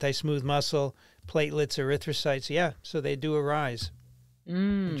 antiphospholipid, anti-smooth muscle, platelets, erythrocytes, yeah. So they do arise.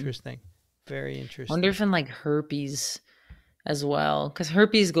 Interesting. Very interesting. I wonder if in like herpes as well, because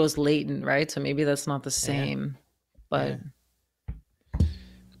herpes goes latent, right? So maybe that's not the same. But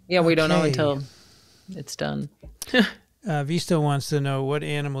we don't know until it's done. Visto wants to know what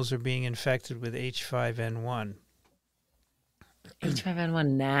animals are being infected with H5N1. H5N1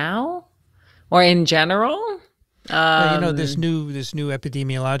 now, or in general? Well, you know, this new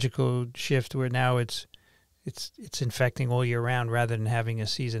epidemiological shift where now it's infecting all year round rather than having a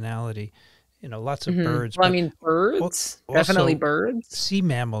seasonality. You know, lots of birds. Well, I mean, birds, definitely birds. Sea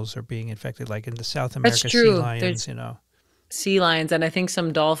mammals are being infected, like in the South America, sea lions. There's you know, sea lions, and I think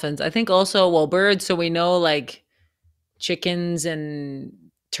some dolphins. I think also, birds. So we know like chickens and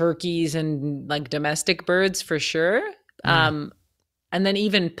turkeys and like domestic birds for sure. And then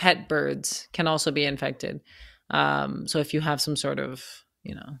even pet birds can also be infected. So if you have some sort of,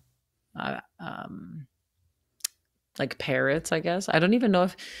 you know, like parrots, I guess. I don't even know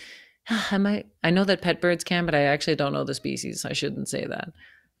if I know that pet birds can, but I actually don't know the species. I shouldn't say that.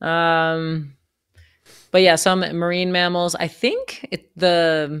 But yeah, some marine mammals. I think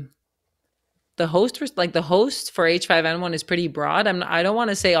the host for H5N1 is pretty broad. I don't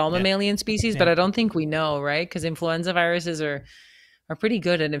want to say all mammalian species, but I don't think we know, right? Because influenza viruses are pretty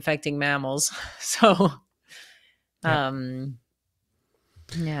good at infecting mammals. So, yeah.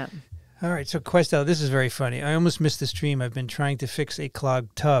 All right. So, Questel, this is very funny. I almost missed the stream. I've been trying to fix a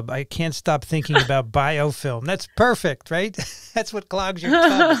clogged tub. I can't stop thinking about biofilm. That's perfect, right? That's what clogs your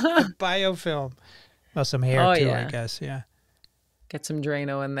tub. Biofilm. Well, some hair too, I guess. Yeah. Get some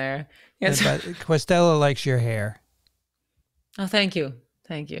Drano in there. Yes. But Questella likes your hair. Oh, thank you.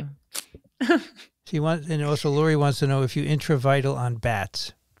 Thank you. She wants, and also Lori wants to know if you intravital on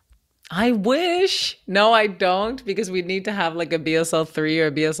bats. I wish. No, I don't, because we'd need to have like a BSL-3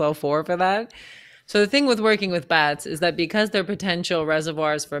 or BSL-4 for that. So the thing with working with bats is that because they're potential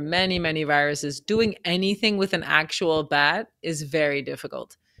reservoirs for many, many viruses, doing anything with an actual bat is very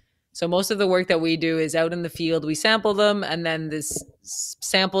difficult. So most of the work that we do is out in the field. We sample them, and then this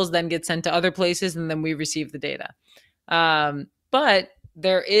samples then get sent to other places, and then we receive the data. But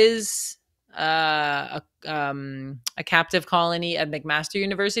there is a captive colony at McMaster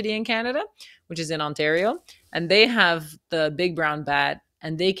University in Canada, which is in Ontario, and they have the big brown bat,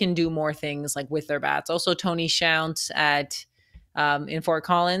 and they can do more things like with their bats. Also, Tony Shounts at in Fort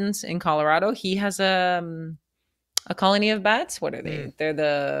Collins in Colorado, he has a colony of bats. What are they? They're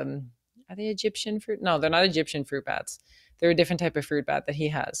are they Egyptian fruit? No, they're not Egyptian fruit bats. They're a different type of fruit bat that he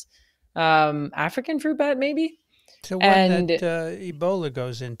has. African fruit bat, maybe. So one that Ebola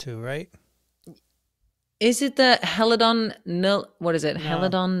goes into, right? Is it the Helidon what is it? No.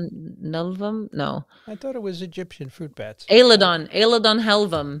 Helidon nulvum? No. I thought it was Egyptian fruit bats. Alodon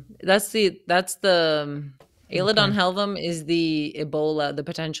helvum. That's the Alodon helvum is the Ebola, the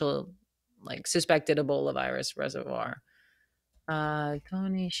potential like suspected Ebola virus reservoir.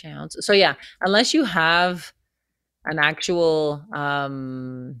 Tony Shounts. So yeah, unless you have an actual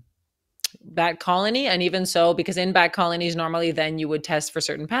bat colony, and even so, because in bat colonies normally then you would test for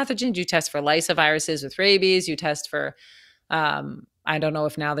certain pathogens. You test for lysoviruses with rabies. You test for I don't know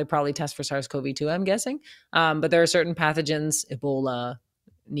if now they probably test for SARS-CoV-2, I'm guessing, but there are certain pathogens, Ebola,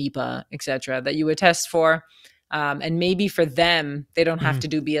 Nipah, etc., that you would test for, and maybe for them they don't have to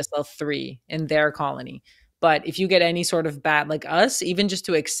do BSL-3 in their colony. But if you get any sort of bat like us, even just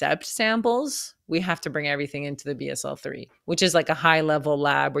to accept samples, we have to bring everything into the BSL-3, which is like a high level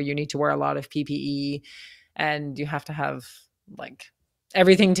lab where you need to wear a lot of PPE, and you have to have like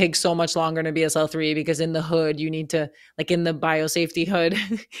everything takes so much longer in a BSL-3 because in the hood, you need to, like in the biosafety hood,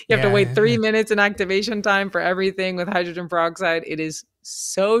 you have to wait 3 minutes in activation time for everything with hydrogen peroxide. It is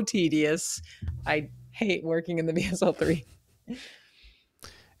so tedious. I hate working in the BSL-3.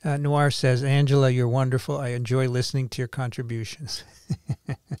 Noir says, Angela, you're wonderful. I enjoy listening to your contributions.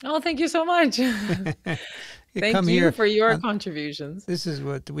 Oh, thank you so much. Thank you for your contributions. This is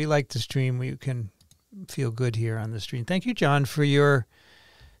what we like to stream. We can feel good here on the stream. Thank you, John, for your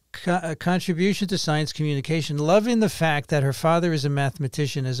contribution to science communication. Loving the fact that her father is a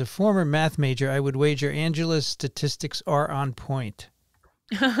mathematician. As a former math major, I would wager Angela's statistics are on point.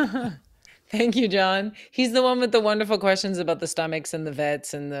 Thank you, John. He's the one with the wonderful questions about the stomachs and the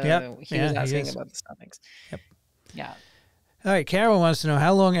vets, and he was asking about the stomachs. Yep. Yeah. All right. Carol wants to know,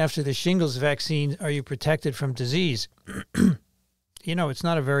 how long after the shingles vaccine are you protected from disease? You know, it's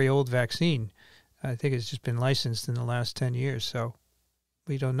not a very old vaccine. I think it's just been licensed in the last 10 years. So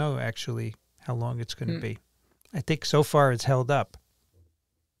we don't know actually how long it's going to be. I think so far it's held up,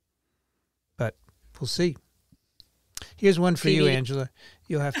 but we'll see. Here's one for you, Angela.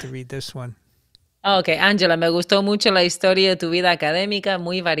 You'll have to read this one. Okay, Angela, me gustó mucho la historia de tu vida académica,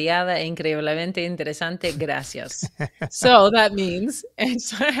 muy variada e increíblemente interesante. Gracias. So that means, and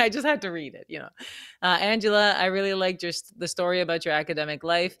so I just had to read it, you know. Angela, I really liked the story about your academic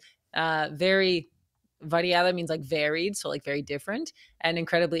life. Very variada means like varied, so like very different, and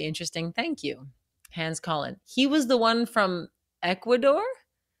incredibly interesting. Thank you. Hans Collin. He was the one from Ecuador,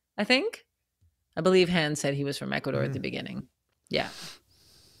 I think. I believe Hans said he was from Ecuador at the beginning. Yeah.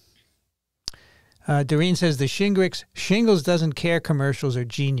 Doreen says the Shingles Doesn't Care commercials are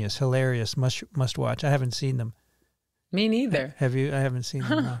genius, hilarious, must watch. I haven't seen them. Me neither. Have you? I haven't seen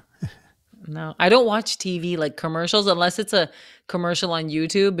them. No. No, I don't watch TV like commercials unless it's a commercial on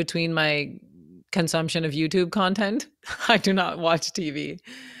YouTube between my consumption of YouTube content. I do not watch TV.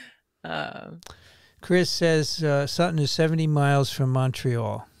 Chris says Sutton is 70 miles from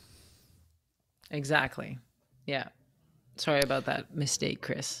Montreal. Exactly. Yeah. Sorry about that mistake,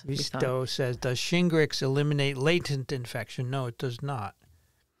 Chris. Risto says, does Shingrix eliminate latent infection? No, it does not.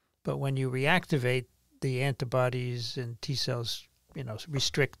 But when you reactivate, the antibodies and T cells, you know,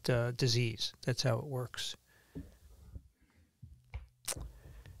 restrict disease. That's how it works.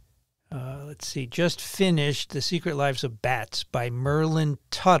 Let's see. Just finished The Secret Lives of Bats by Merlin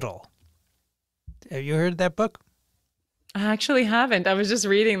Tuttle. Have you heard of that book? I actually haven't. I was just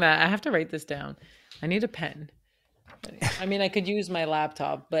reading that. I have to write this down. I need a pen. I mean, I could use my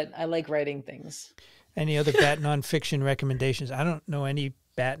laptop, but I like writing things. Any other bat nonfiction recommendations? I don't know any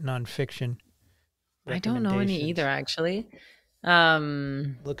bat nonfiction recommendations. I don't know any either, actually.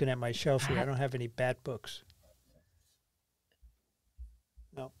 Looking at my shelf here, I don't have any bat books.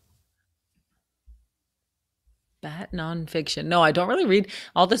 Bat nonfiction. No, I don't really read.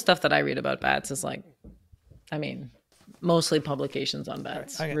 All the stuff that I read about bats is like, I mean, mostly publications on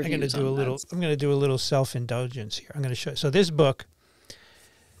bats. I'm going to do a little. I'm going to do a little self-indulgence here. I'm going to show. So this book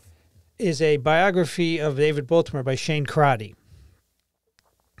is a biography of David Baltimore by Shane Crotty.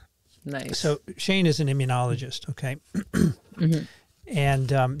 Nice. So Shane is an immunologist. Okay, and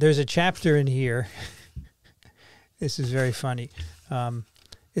there's a chapter in here. This is very funny.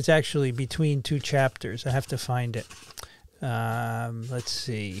 It's actually between two chapters. I have to find it. Let's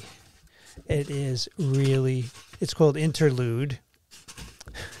see. It is really, it's called Interlude.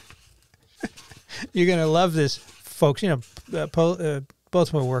 You're going to love this, folks. You know,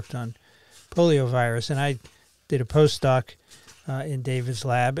 Baltimore worked on poliovirus, and I did a postdoc in David's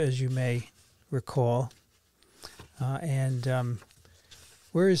lab, as you may recall.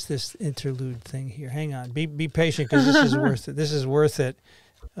 Where is this interlude thing here? Hang on. Be patient, because this is worth it. This is worth it.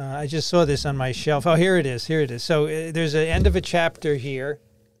 I just saw this on my shelf. Oh, here it is. Here it is. So there's an end of a chapter here,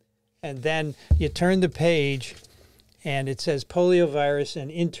 and then you turn the page, and it says poliovirus and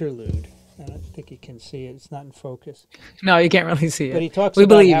interlude. I don't think you can see it. It's not in focus. No, you can't really see it. But he talks we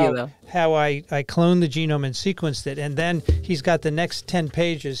about believe you, though. How I cloned the genome and sequenced it, and then he's got the next 10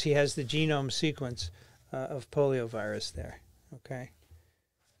 pages. He has the genome sequence of poliovirus there. Okay.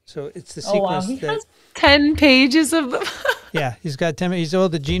 So it's the sequence. Oh, wow. He has 10 pages of them. Yeah, he's got 10. He's all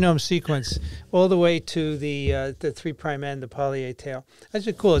the genome sequence all the way to the 3' end, the poly A tail.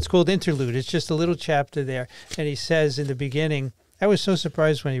 That's cool. It's called Interlude. It's just a little chapter there, and he says in the beginning, I was so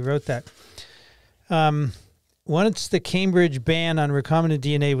surprised when he wrote that. Once the Cambridge ban on recombinant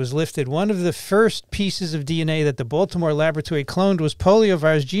DNA was lifted, one of the first pieces of DNA that the Baltimore laboratory cloned was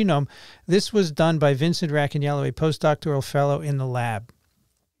poliovirus genome. This was done by Vincent Racaniello, a postdoctoral fellow in the lab.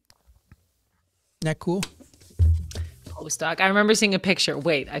 Isn't that cool? Postdoc. I remember seeing a picture.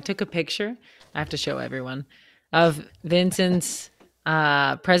 Wait, I took a picture. I have to show everyone of Vincent's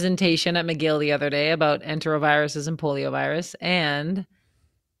presentation at McGill the other day about enteroviruses and poliovirus, and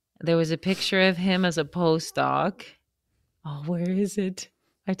there was a picture of him as a postdoc. Oh, where is it?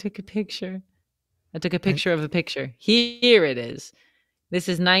 I took a picture. I took a picture of a picture. Here it is. This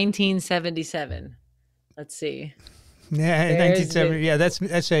is 1977. Let's see. Yeah, 1970. Yeah,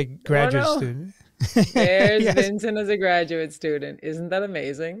 that's a graduate student. There's Yes. Vincent as a graduate student. Isn't that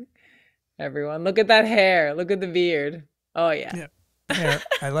amazing? Everyone, look at that hair. Look at the beard. Oh, yeah. Yeah. Hair.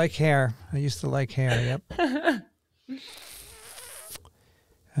 I like hair. I used to like hair. Yep.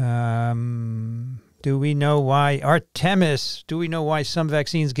 Do we know why, Artemis, do we know why some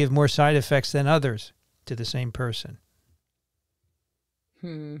vaccines give more side effects than others to the same person?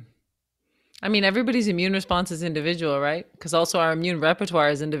 I mean, everybody's immune response is individual, right? Because also our immune repertoire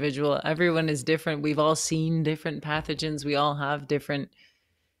is individual. Everyone is different. We've all seen different pathogens. We all have different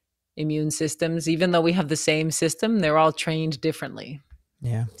immune systems. Even though we have the same system, they're all trained differently.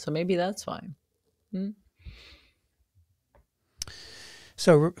 Yeah. So maybe that's why.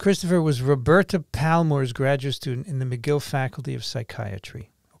 So Christopher was Roberta Palmore's graduate student in the McGill Faculty of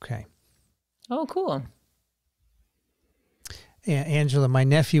Psychiatry. Okay. Oh, cool. Yeah, Angela, my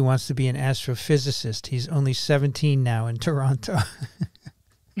nephew wants to be an astrophysicist. He's only 17 now in Toronto.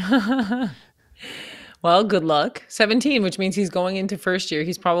 Well, good luck. 17, which means he's going into first year.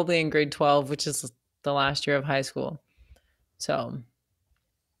 He's probably in grade 12, which is the last year of high school. So,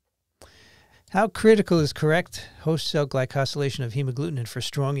 how critical is correct host cell glycosylation of hemagglutinin for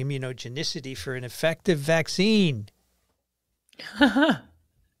strong immunogenicity for an effective vaccine?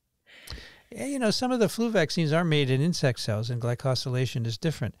 Yeah, you know, some of the flu vaccines are made in insect cells, and glycosylation is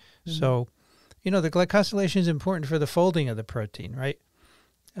different. So, you know, the glycosylation is important for the folding of the protein, right?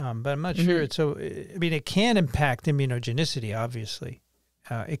 But I'm not sure it's so. I mean, it can impact immunogenicity, obviously.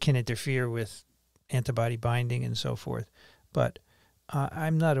 It can interfere with antibody binding and so forth. But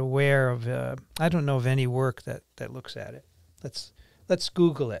I'm not aware of, I don't know of any work that looks at it. Let's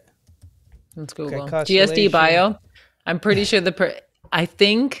Google it. Let's Google. GSD Bio. I'm pretty sure I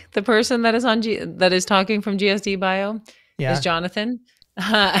think the person that is that is talking from GSD Bio is Jonathan.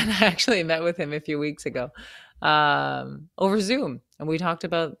 And I actually met with him a few weeks ago over Zoom, and we talked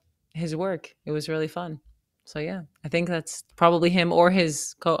about his work. It was really fun. So yeah, I think that's probably him or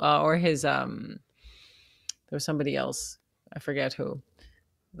his there was somebody else, I forget who,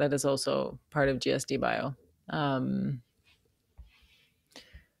 that is also part of GSD Bio.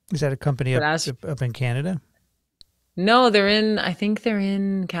 Is that a company up in Canada? No, I think they're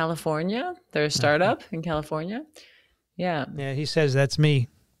in California. They're a startup in California. Yeah. Yeah, he says that's me.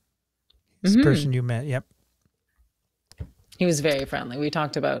 It's the person you met. Yep. He was very friendly. We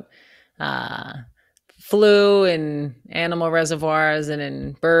talked about flu in animal reservoirs and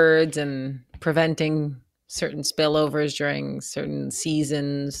in birds and preventing certain spillovers during certain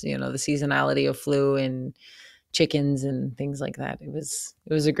seasons, the seasonality of flu and chickens and things like that. It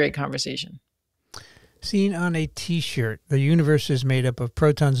was a great conversation. Seen on a T-shirt, the universe is made up of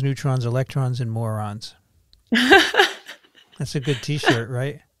protons, neutrons, electrons, and morons. That's a good T-shirt,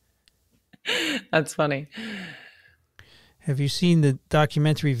 right? That's funny. Have you seen the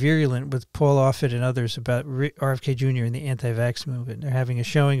documentary Virulent with Paul Offit and others about RFK Jr. and the anti-vax movement? They're having a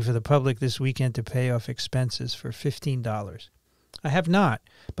showing for the public this weekend to pay off expenses for $15. I have not,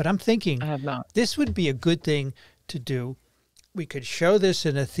 but I'm thinking I have not. This would be a good thing to do. We could show this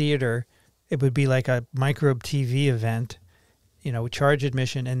in a theater. It would be like a microbe TV event, charge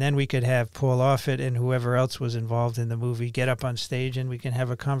admission, and then we could have Paul Offit and whoever else was involved in the movie get up on stage and we can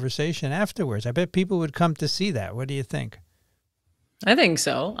have a conversation afterwards. I bet people would come to see that. What do you think? I think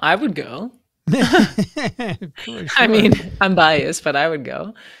so. I would go. Sure. I mean, I'm biased, but I would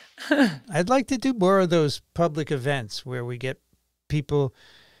go. I'd like to do more of those public events where we get people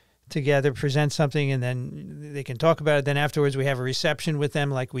together, present something, and then they can talk about it. Then afterwards we have a reception with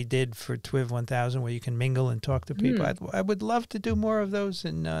them like we did for TWiV 1000 where you can mingle and talk to people. I would love to do more of those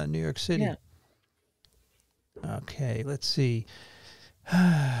in New York City. Yeah. Okay, let's see.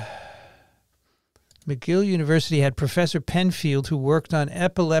 McGill University had Professor Penfield who worked on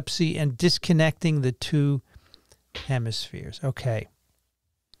epilepsy and disconnecting the two hemispheres. Okay.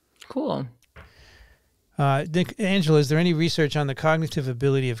 Cool. Angela, is there any research on the cognitive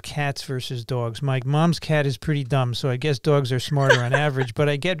ability of cats versus dogs? My mom's cat is pretty dumb, so I guess dogs are smarter on average, but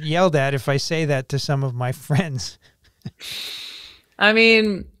I get yelled at if I say that to some of my friends. I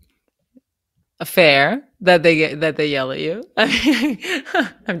mean, fair that they yell at you.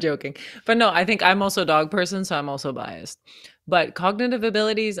 I'm joking. But no, I think I'm also a dog person, so I'm also biased. But cognitive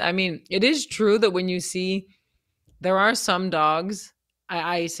abilities, I mean, it is true that when you see, there are some dogs,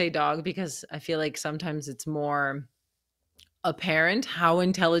 I say dog because I feel like sometimes it's more apparent how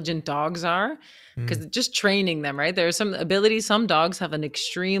intelligent dogs are because just training them, right? There are some abilities, some dogs have an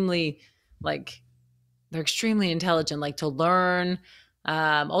extremely, they're extremely intelligent, like to learn.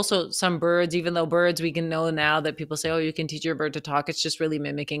 Also some birds, even though birds, we can know now that people say, oh, you can teach your bird to talk. It's just really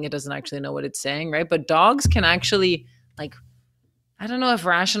mimicking. It doesn't actually know what it's saying, right? But dogs can actually, I don't know if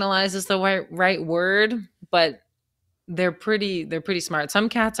rationalize is the right word, but they're pretty smart. Some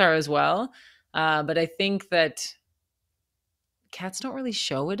cats are as well. But I think that cats don't really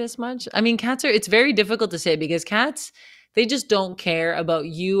show it as much. I mean, it's very difficult to say because cats, they just don't care about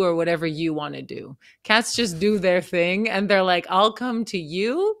you or whatever you want to do. Cats just do their thing and they're like, I'll come to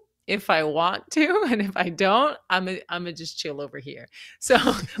you if I want to. And if I don't, I'm a just chill over here. So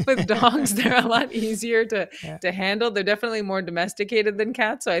with dogs, they're a lot easier to handle. They're definitely more domesticated than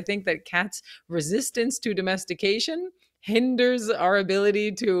cats. So I think that cats' resistance to domestication hinders our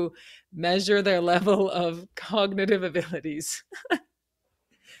ability to measure their level of cognitive abilities.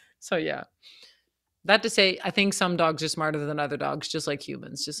 So yeah. That to say, I think some dogs are smarter than other dogs, just like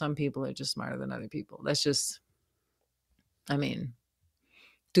humans. Just some people are just smarter than other people. That's just, I mean,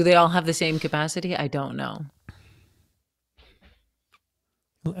 do they all have the same capacity? I don't know.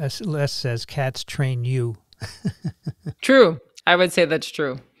 Les says cats train you. True. I would say that's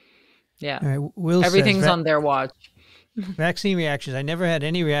true. Yeah. Will Everything's says, on their watch. Vaccine reactions. I never had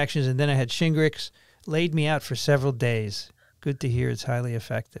any reactions, and then I had Shingrix. Laid me out for several days. Good to hear it's highly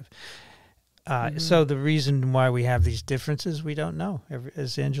effective. So the reason why we have these differences, we don't know.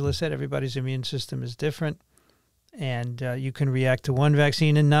 As Angela said, everybody's immune system is different, and you can react to one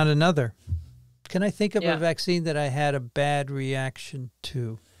vaccine and not another. Can I think of a vaccine that I had a bad reaction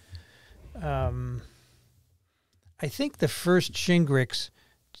to? I think the first Shingrix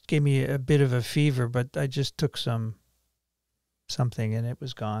gave me a bit of a fever, but I just took something and it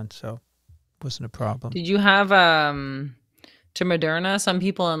was gone, so it wasn't a problem. Did you have to Moderna? Some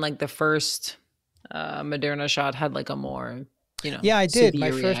people in the first Moderna shot had a more, Yeah, I did.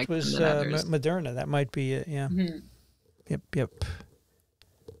 My first was Moderna. That might be it. Yeah. Mm-hmm. Yep.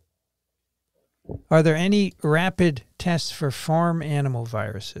 Are there any rapid tests for farm animal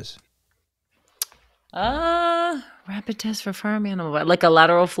viruses? Rapid test for farm animal, like a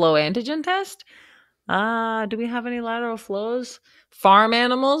lateral flow antigen test? Do we have any lateral flows? Farm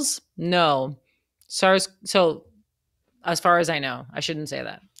animals? No. SARS. So as far as I know, I shouldn't say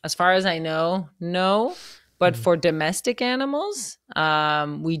that. As far as I know, no. But for domestic animals,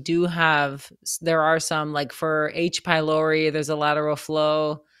 we do have, there are some, for H. pylori, there's a lateral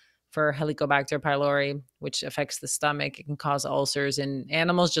flow. For Helicobacter pylori, which affects the stomach, it can cause ulcers in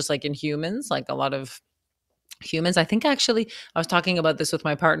animals, just like in humans, a lot of humans. I think actually I was talking about this with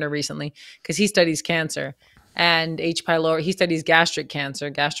my partner recently because he studies cancer. And H. pylori, he studies gastric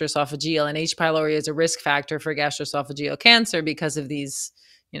cancer, gastroesophageal, and H. pylori is a risk factor for gastroesophageal cancer because of these,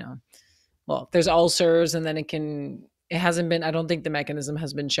 well, there's ulcers, and then it hasn't been, I don't think the mechanism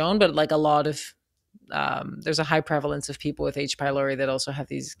has been shown, but like a lot of, there's a high prevalence of people with H. pylori that also have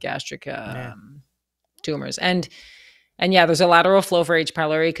these gastric tumors. And yeah, there's a lateral flow for H.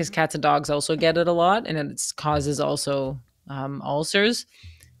 pylori because cats and dogs also get it a lot, and it causes also ulcers.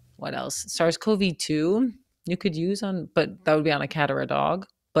 What else? SARS-CoV-2 you could use but that would be on a cat or a dog,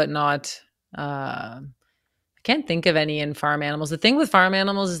 but not, I can't think of any in farm animals. The thing with farm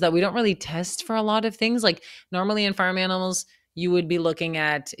animals is that we don't really test for a lot of things. Like normally in farm animals, you would be looking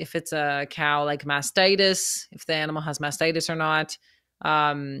at if it's a cow, like mastitis, if the animal has mastitis or not.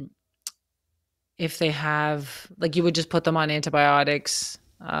 If they have, like, you would just put them on antibiotics.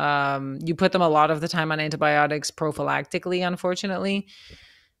 You put them a lot of the time on antibiotics prophylactically, unfortunately.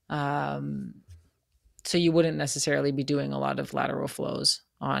 So you wouldn't necessarily be doing a lot of lateral flows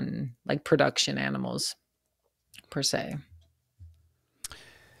on like production animals per se.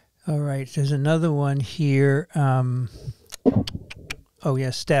 All right. There's another one here. Oh,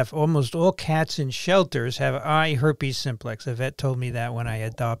 yes, Steph. Almost all cats in shelters have eye herpes simplex. A vet told me that when I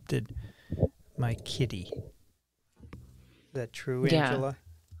adopted my kitty. Is that true, Angela?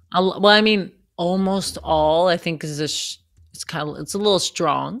 Yeah. Well, I mean, almost all, I think, is it's a little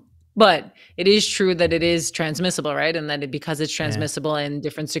strong, but it is true that it is transmissible, right? And that because it's transmissible in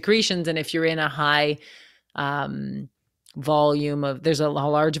different secretions, and if you're in a high volume of, there's a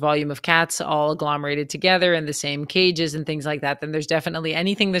large volume of cats all agglomerated together in the same cages and things like that, then there's definitely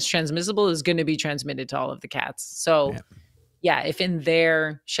anything that's transmissible is going to be transmitted to all of the cats. So yeah, if in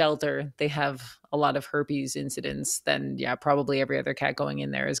their shelter they have a lot of herpes incidents, then yeah, probably every other cat going in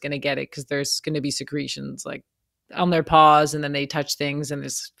there is going to get it because there's going to be secretions like on their paws, and then they touch things and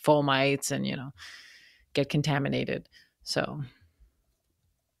there's fomites and, get contaminated. So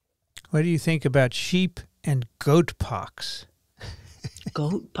what do you think about sheep and goat pox?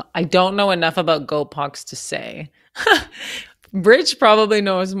 I don't know enough about goat pox to say. Rich probably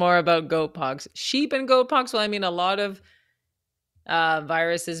knows more about goat pox. Sheep and goat pox, well, I mean, a lot of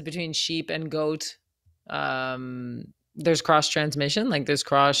viruses between sheep and goat, there's cross transmission, like there's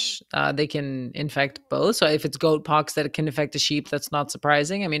they can infect both. So if it's goat pox that it can affect a sheep, that's not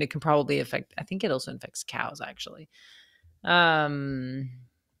surprising. I mean, it can probably affect, I think it also infects cows actually. Let's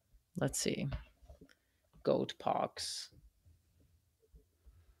see. Goat pox.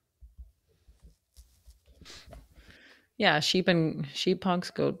 Yeah, sheep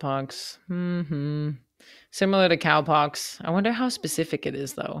pox, goat pox. Similar to cow pox. I wonder how specific it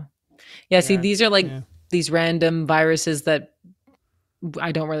is though. Yeah, see, these are like these random viruses that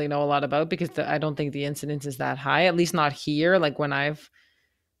I don't really know a lot about because I don't think the incidence is that high, at least not here. Like when I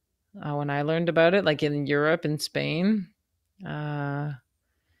learned about it, like in Europe and Spain.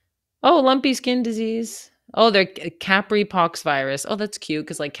 Lumpy skin disease. Oh, they're Capri pox virus. Oh, that's cute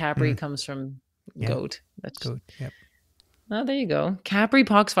because like Capri comes from goat. That's goat. Yep. Oh, there you go. Capri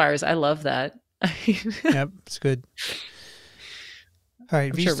pox virus. I love that. Yep, it's good. All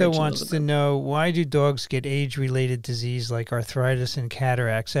right, Vista wants to know, why do dogs get age-related disease like arthritis and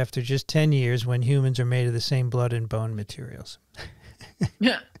cataracts after just 10 years when humans are made of the same blood and bone materials?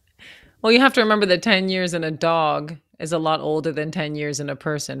 Yeah. Well, you have to remember that 10 years in a dog is a lot older than 10 years in a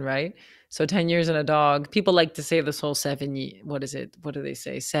person, right? So 10 years in a dog, people like to say this whole 7 years, what is it? What do they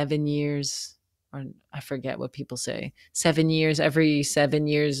say? 7 years, or I forget what people say. 7 years, every 7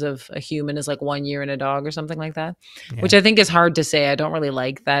 years of a human is like 1 year in a dog or something like that, which I think is hard to say. I don't really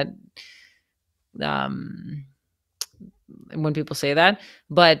like that when people say that.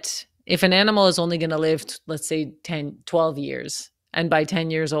 But if an animal is only going to live, let's say 10, 12 years, and by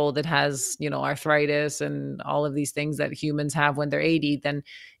 10 years old, it has, arthritis and all of these things that humans have when they're 80, then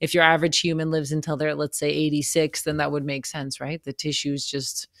if your average human lives until they're, let's say 86, then that would make sense, right? The tissues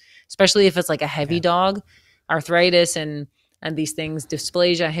just, especially if it's like a heavy dog, arthritis and these things,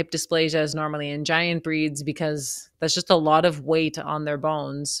 dysplasia, hip dysplasia is normally in giant breeds because that's just a lot of weight on their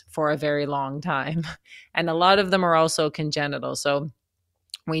bones for a very long time. And a lot of them are also congenital. So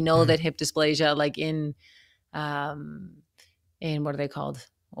we know that hip dysplasia, like in what are they called?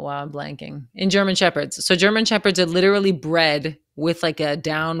 Oh, wow, I'm blanking. In German Shepherds. So German Shepherds are literally bred with like a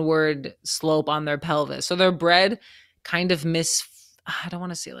downward slope on their pelvis. So they're bred kind of I don't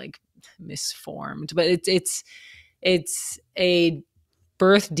want to say like misformed, but it's a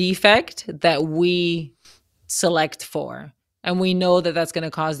birth defect that we select for. And we know that that's going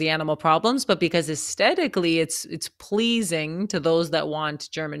to cause the animal problems, but because aesthetically it's pleasing to those that want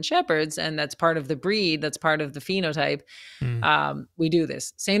German Shepherds, and that's part of the breed, that's part of the phenotype, Mm. we do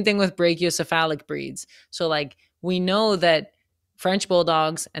this. Same thing with brachiocephalic breeds. So like we know that French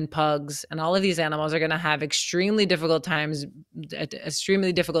bulldogs and pugs and all of these animals are going to have extremely difficult times,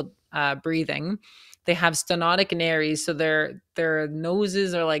 extremely difficult breathing. They have stenotic nares, so their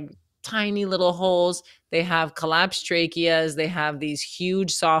noses are like tiny little holes. They have collapsed tracheas. They have these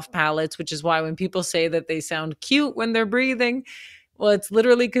huge soft palates, which is why when people say that they sound cute when they're breathing, well, it's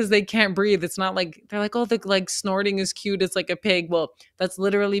literally because they can't breathe. It's not like they're like, oh, the like snorting is cute. It's like a pig. Well, that's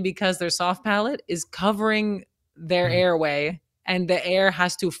literally because their soft palate is covering their airway, and the air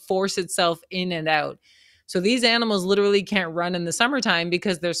has to force itself in and out. So these animals literally can't run in the summertime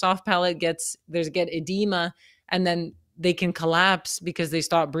because their soft palate get edema, and then they can collapse because they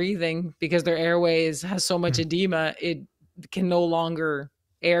stop breathing because their airways has so much edema, air can no longer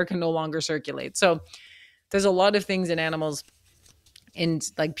circulate. So there's a lot of things in animals, in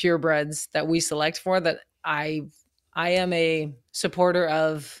like purebreds, that we select for, that I am a supporter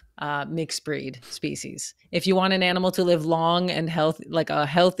of mixed breed species. If you want an animal to live long and healthy, like a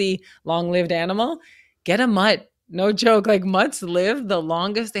healthy, long-lived animal, get a mutt. No joke. Like mutts live the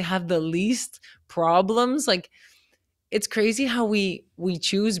longest. They have the least problems. Like it's crazy how we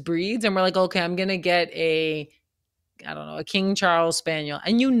choose breeds and we're like, okay, I'm gonna get a King Charles Spaniel.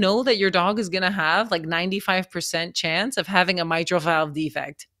 And you know that your dog is going to have like 95% chance of having a mitral valve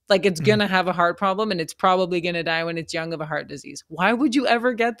defect. Like it's going to have a heart problem, and it's probably going to die when it's young of a heart disease. Why would you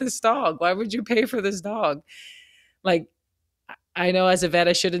ever get this dog? Why would you pay for this dog? Like, I know as a vet,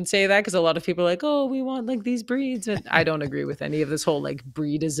 I shouldn't say that because a lot of people are like, oh, we want like these breeds. And I don't agree with any of this whole like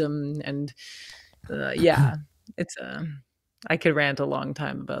breedism. And yeah, it's, I could rant a long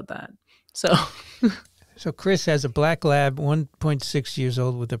time about that. So... So Chris has a black lab, 1.6 years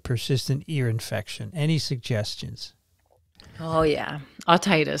old, with a persistent ear infection. Any suggestions? Oh, yeah.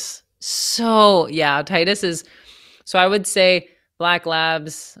 Otitis. So, yeah, otitis is... So I would say black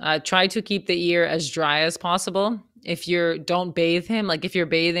labs, try to keep the ear as dry as possible. Don't bathe him. Like if you're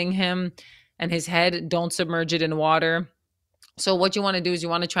bathing him and his head, don't submerge it in water. So what you want to do is you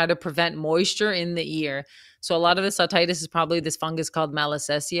want to try to prevent moisture in the ear. So a lot of this otitis is probably this fungus called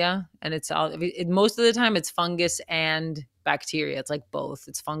Malassezia, and most of the time it's fungus and bacteria. It's like both.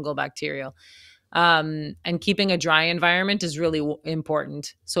 It's fungal, bacterial. And keeping a dry environment is really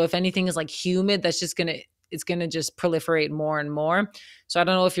important. So if anything is like humid, it's gonna just proliferate more and more. So I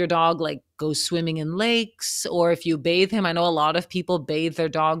don't know if your dog like goes swimming in lakes or if you bathe him. I know a lot of people bathe their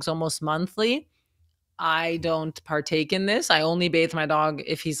dogs almost monthly. I don't partake in this. I only bathe my dog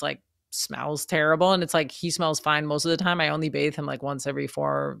if he's like smells terrible, and it's like he smells fine most of the time. I only bathe him like once every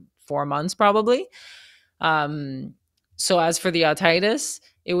four months probably. So as for the otitis,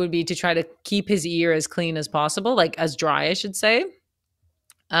 it would be to try to keep his ear as clean as possible, like as dry, I should say.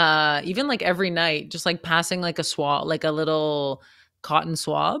 Even like every night, just like passing like a swab, like a little cotton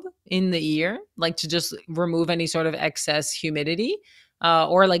swab in the ear, like to just remove any sort of excess humidity.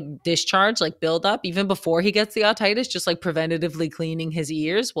 Or like discharge, like buildup, even before he gets the otitis, just like preventatively cleaning his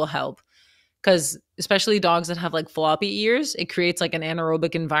ears will help. Because especially dogs that have like floppy ears, it creates like an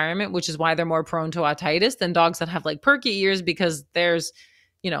anaerobic environment, which is why they're more prone to otitis than dogs that have like perky ears, because there's,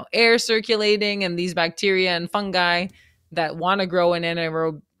 air circulating, and these bacteria and fungi that want to grow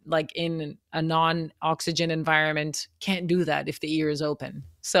in like in a non-oxygen environment can't do that if the ear is open.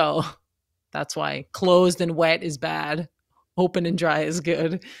 So that's why closed and wet is bad. Open and dry is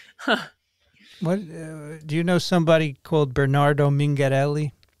good. What do you know somebody called Bernardo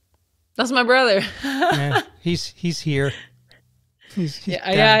Mingarelli? That's my brother. Yeah, he's here. He's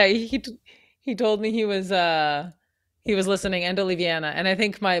yeah. He told me he was listening, and Oliviana, and I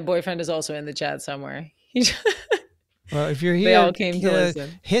think my boyfriend is also in the chat somewhere. Well, if you're here, they all came to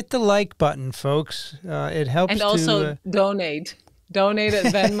listen. Hit the like button, folks. It helps. And also donate. Donate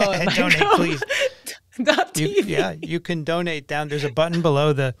at Venmo. And donate, please. You can donate down. There's a button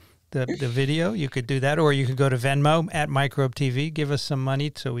below the video. You could do that, or you could go to Venmo at Microbe TV. Give us some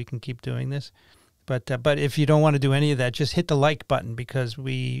money so we can keep doing this. But if you don't want to do any of that, just hit the like button, because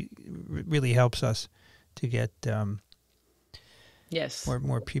it really helps us to get yes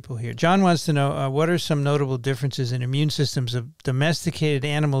more people here. John wants to know what are some notable differences in immune systems of domesticated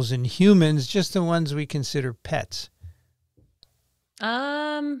animals and humans, just the ones we consider pets.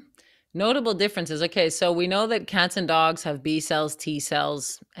 Notable differences. Okay, so we know that cats and dogs have B cells, T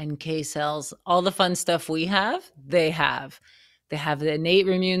cells, NK cells, all the fun stuff we have, they have. They have the innate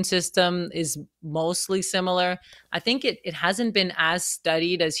immune system is mostly similar. I think it hasn't been as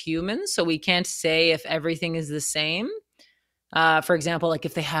studied as humans, so we can't say if everything is the same. For example, like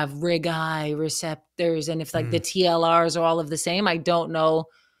if they have rig eye receptors and if like the TLRs are all of the same. I don't know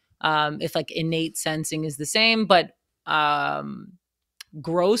if like innate sensing is the same, but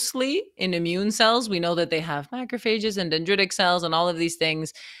grossly in immune cells, we know that they have macrophages and dendritic cells and all of these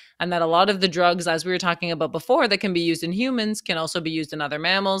things. And that a lot of the drugs, as we were talking about before, that can be used in humans can also be used in other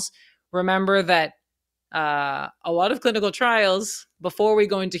mammals. Remember that a lot of clinical trials before we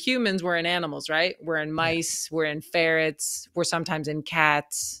go into humans, we're in animals, right? We're in mice, we're in ferrets, we're sometimes in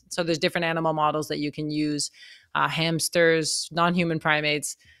cats. So there's different animal models that you can use, hamsters, non-human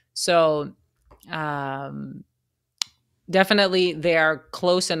primates. So definitely they are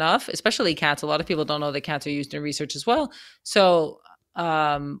close enough, especially cats. A lot of people don't know that cats are used in research as well. So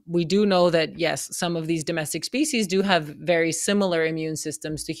we do know that, yes, some of these domestic species do have very similar immune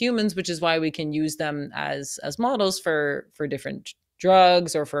systems to humans, which is why we can use them as models for different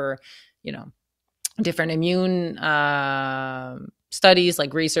drugs or for, different immune studies,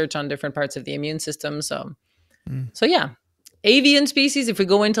 like research on different parts of the immune system. So yeah. Avian species, if we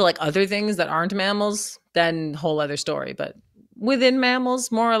go into like other things that aren't mammals, then whole other story. But within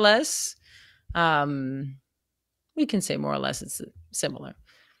mammals, more or less, we can say more or less it's similar.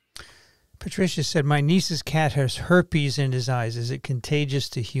 Patricia said, my niece's cat has herpes in his eyes. Is it contagious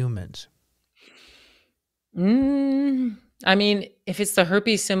to humans? I mean, if it's the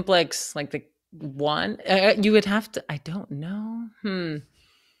herpes simplex, like the one, you would have to, I don't know.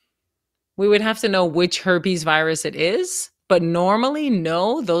 We would have to know which herpes virus it is. But normally,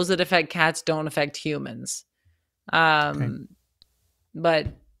 no, those that affect cats don't affect humans. Okay. But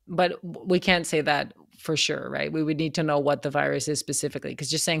we can't say that for sure, right? We would need to know what the virus is specifically, because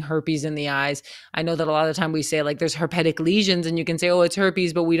just saying herpes in the eyes, I know that a lot of the time we say like there's herpetic lesions and you can say, oh, it's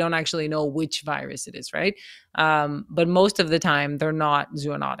herpes, but we don't actually know which virus it is, right? But most of the time they're not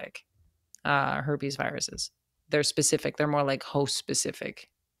zoonotic herpes viruses. They're specific. They're more like host specific.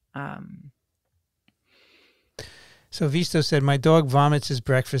 So Visto said, my dog vomits his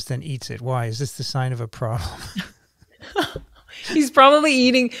breakfast and eats it. Why? Is this the sign of a problem? He's probably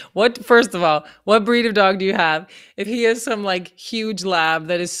eating first of all, what breed of dog do you have? If he has some like huge lab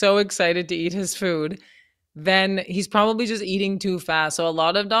that is so excited to eat his food, then he's probably just eating too fast. So a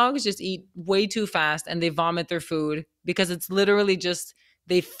lot of dogs just eat way too fast and they vomit their food because it's literally just,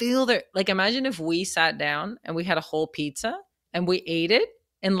 they feel like, imagine if we sat down and we had a whole pizza and we ate it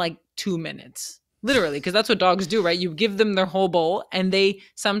in like 2 minutes. Literally, because that's what dogs do, right? You give them their whole bowl and they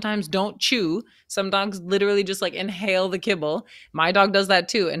sometimes don't chew. Some dogs literally just like inhale the kibble. My dog does that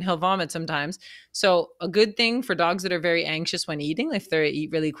too, and he'll vomit sometimes. So a good thing for dogs that are very anxious when eating, if they eat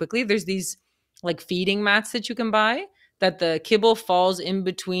really quickly, there's these like feeding mats that you can buy that the kibble falls in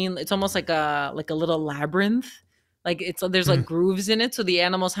between. It's almost like a little labyrinth. Like there's like grooves in it. So the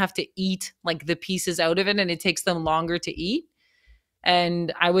animals have to eat like the pieces out of it and it takes them longer to eat.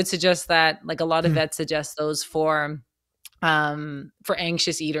 And I would suggest that, like a lot of vets suggest those for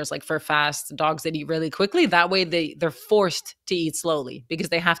anxious eaters, like for fast dogs that eat really quickly. That way they're forced to eat slowly because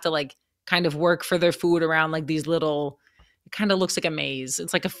they have to like kind of work for their food around like these little, it kind of looks like a maze.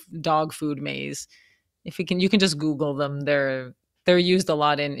 It's like a dog food maze. If you can just Google them. They're used a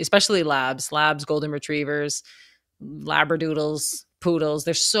lot in, especially labs, golden retrievers, labradoodles, poodles.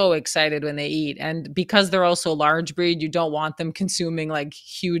 They're so excited when they eat. And because they're also large breed, you don't want them consuming like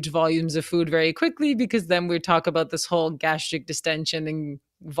huge volumes of food very quickly, because then we talk about this whole gastric distension and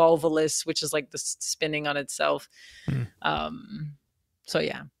volvulus, which is like the spinning on itself. So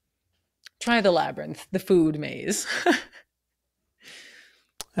yeah, try the labyrinth, the food maze.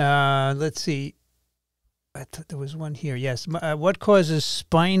 Let's see. I thought there was one here. Yes. What causes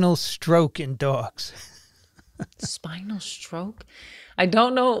spinal stroke in dogs? Spinal stroke? I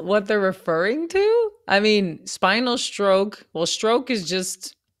don't know what they're referring to. I mean, spinal stroke, well, stroke is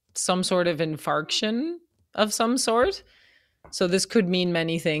just some sort of infarction of some sort. So this could mean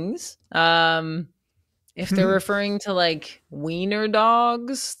many things. If they're referring to like wiener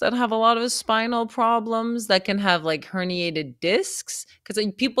dogs that have a lot of spinal problems, that can have like herniated discs, because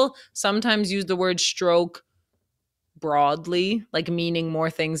like, people sometimes use the word stroke broadly, like meaning more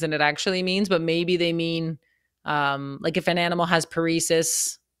things than it actually means, but maybe they mean like if an animal has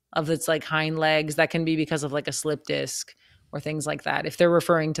paresis of its like hind legs, that can be because of like a slip disc or things like that. If they're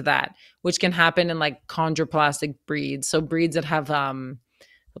referring to that, which can happen in like chondroplastic breeds. So breeds that have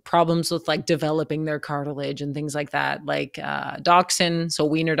problems with like developing their cartilage and things like that, like dachshund. So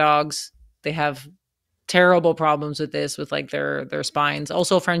wiener dogs, they have terrible problems with this, with like their spines.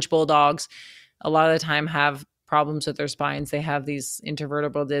 Also French bulldogs, a lot of the time have problems with their spines. They have these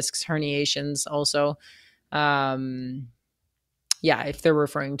intervertebral discs, herniations also. Yeah, if they're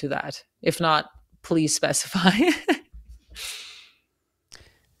referring to that. If not, please specify.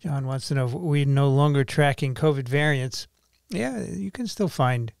 John wants to know if we're no longer tracking COVID variants. Yeah, you can still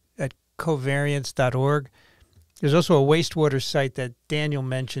find at covariants.org. There's also a wastewater site that Daniel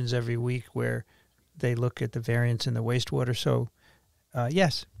mentions every week where they look at the variants in the wastewater. So,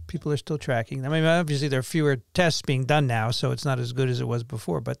 yes, people are still tracking them. I mean, obviously, there are fewer tests being done now, so it's not as good as it was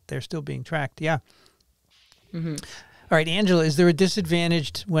before, but they're still being tracked. Yeah. Mm-hmm. All right, Angela, is there a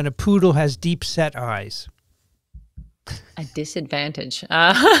disadvantage when a poodle has deep-set eyes? A disadvantage?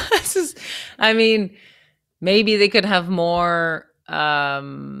 I mean, maybe they could have more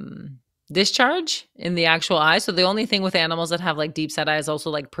discharge in the actual eye. So the only thing with animals that have like deep set eyes, also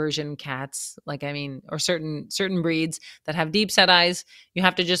like Persian cats, like, I mean, or certain breeds that have deep set eyes, you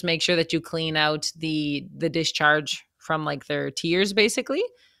have to just make sure that you clean out the discharge from like their tears, basically.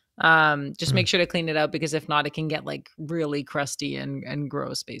 Just make sure to clean it out, because if not, it can get like really crusty and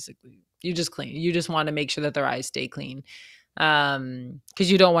gross, basically. You just want to make sure that their eyes stay clean.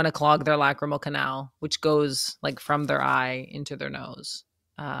 Because you don't want to clog their lacrimal canal, which goes like from their eye into their nose.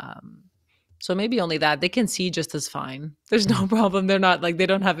 So maybe only that. They can see just as fine. There's no problem. They're not like, they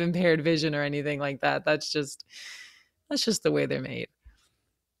don't have impaired vision or anything like that. That's just the way they're made.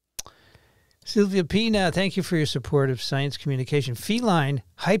 Sylvia Pina, thank you for your support of science communication. Feline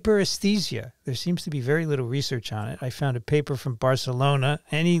hyperesthesia. There seems to be very little research on it. I found a paper from Barcelona.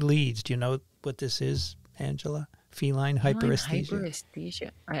 Any leads? Do you know what this is, Angela? Feline hyperesthesia. Hyperesthesia.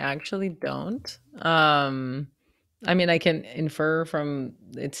 I actually don't. I mean, I can infer from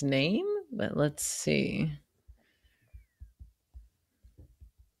its name, but let's see.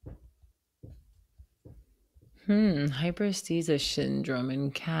 Hyperesthesia syndrome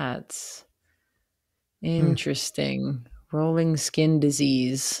in cats. Interesting. Rolling skin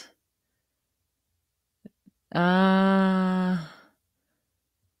disease. Okay,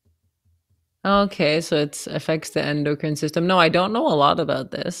 so it affects the endocrine system. No, I don't know a lot about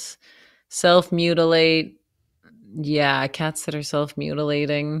this. Self-mutilate. Yeah, cats that are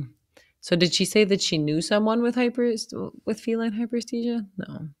self-mutilating. So did she say that she knew someone with feline hyperesthesia?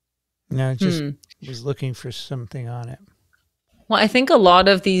 No, just was looking for something on it. Well, I think a lot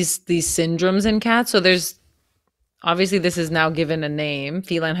of these syndromes in cats, so there's obviously this is now given a name,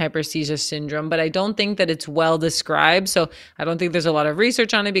 feline hyperesthesia syndrome, but I don't think that it's well described. So I don't think there's a lot of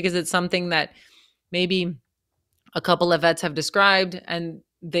research on it, because it's something that maybe a couple of vets have described and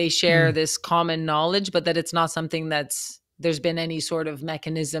they share this common knowledge, but that it's not something there's been any sort of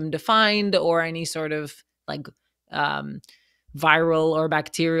mechanism defined or any sort of like viral or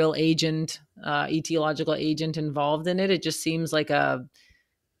bacterial agent, etiological agent involved in it. It just seems like a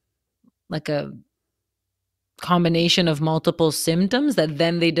combination of multiple symptoms that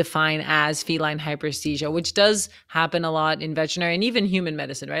then they define as feline hyperesthesia, which does happen a lot in veterinary and even human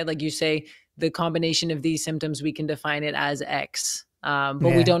medicine, right? Like you say, the combination of these symptoms, we can define it as X. But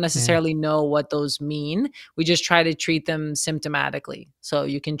we don't necessarily know what those mean. We just try to treat them symptomatically. So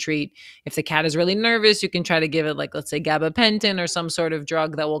you can treat, if the cat is really nervous, you can try to give it like, let's say gabapentin or some sort of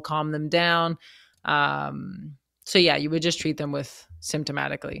drug that will calm them down. So yeah, you would just treat them with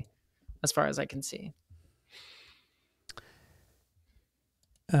symptomatically, as far as I can see.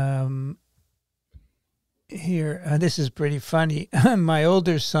 Here, this is pretty funny. My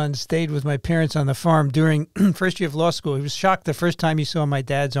older son stayed with my parents on the farm during first year of law school. He was shocked the first time he saw my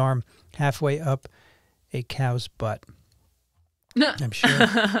dad's arm halfway up a cow's butt. I'm sure.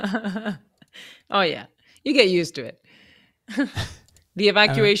 Oh, yeah. You get used to it. The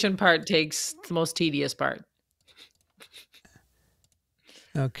evacuation part takes the most tedious part.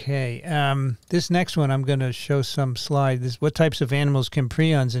 Okay. This next one, I'm going to show some slide. What types of animals can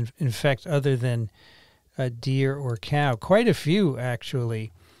prions infect other than a deer or cow? Quite a few,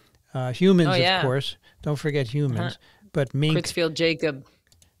 actually. Humans, of course. Don't forget humans. But mink. Creutzfeldt-Jakob.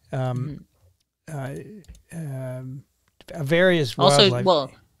 Various also, wildlife.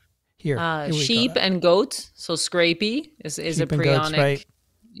 Well, here sheep and goats. So scrapie is a prionic. Right?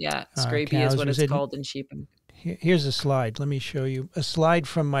 Yeah, scrapie is what it's called in sheep. Here's a slide. Let me show you a slide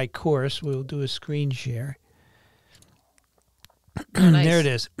from my course. We'll do a screen share. Oh, nice. There it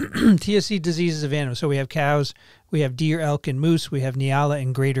is. TSC diseases of animals. So we have cows, we have deer, elk, and moose. We have Nyala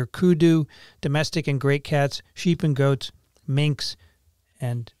and greater kudu, domestic and great cats, sheep and goats, minks,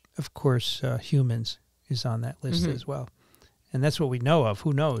 and, of course, humans is on that list as well. And that's what we know of.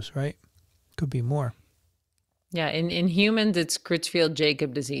 Who knows, right? Could be more. Yeah, in humans, it's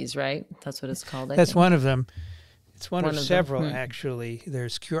Creutzfeldt-Jakob disease, right? That's what it's called. That's one of them. It's one of several, actually.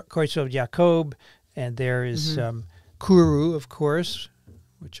 There's Creutzfeldt-Jakob, and there is Kuru, of course,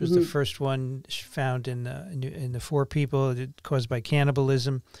 which was the first one found in the four people caused by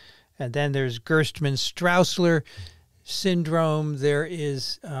cannibalism. And then there's Gerstmann-Straussler, syndrome. There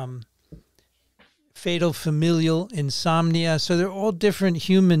is fatal familial insomnia. So they're all different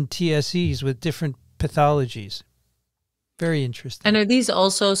human TSEs with different pathologies. Very interesting. And are these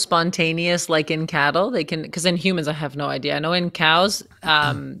also spontaneous, like in cattle? They can, because in humans, I have no idea. I know in cows,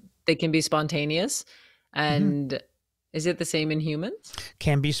 they can be spontaneous. And is it the same in humans?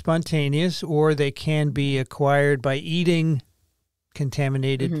 Can be spontaneous, or they can be acquired by eating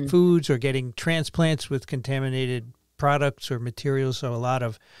contaminated foods or getting transplants with contaminated products or materials. So a lot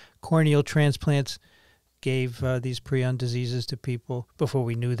of corneal transplants gave these prion diseases to people before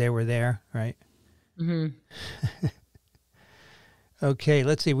we knew they were there, right? Okay,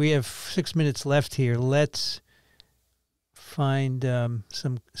 let's see. We have 6 minutes left here. Let's find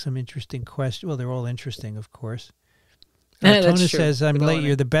some interesting questions. Well, they're all interesting, of course. Tona says, I'm late.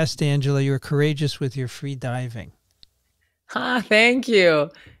 You're the best, Angela. You're courageous with your free diving. Thank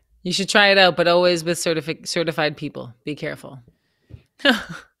you. You should try it out, but always with certified people. Be careful.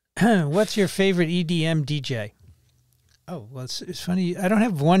 What's your favorite EDM DJ? Oh, well, it's funny. I don't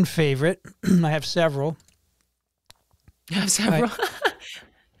have one favorite. I have several. You have several?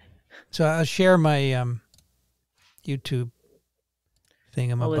 So I'll share my YouTube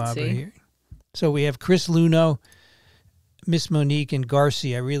thingamabobber here. So we have Chris Luno, Miss Monique, and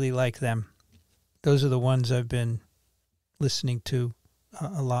Garcia. I really like them. Those are the ones I've been listening to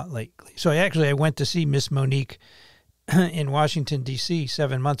a lot lately. So I went to see Miss Monique in Washington, D.C.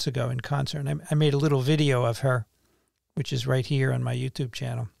 7 months ago in concert. And I made a little video of her, which is right here on my YouTube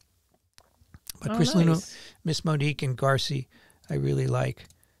channel. But Chris Luno, Miss Monique, and Garcia, I really like.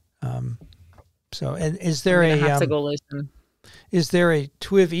 So, and is there have to go listen. Is there a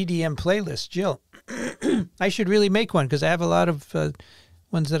TWiV EDM playlist, Jill? I should really make one because I have a lot of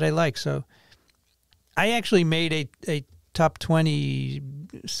ones that I like. So, I actually made a top 20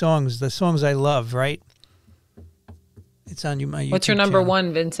 songs, the songs I love. Right? It's on my YouTube. What's your number channel.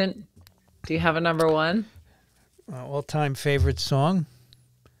 one, Vincent? Do you have a number one? All-time favorite song.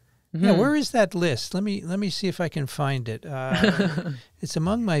 Yeah, where is that list? Let me see if I can find it. It's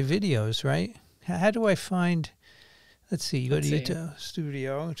among my videos, right? How do I find? Let's see. You go to YouTube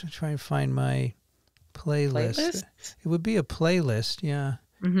Studio to try and find my playlist. It would be a playlist, yeah.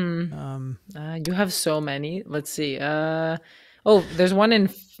 You have so many. Let's see. There's one in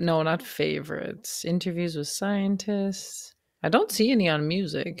not favorites. Interviews with scientists. I don't see any on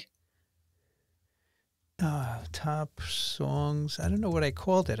music. Top songs. I don't know what I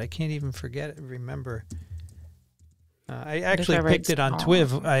called it. I can't even remember. I actually picked it on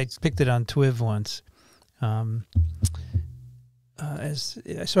TWiV. I picked it on TWiV once. So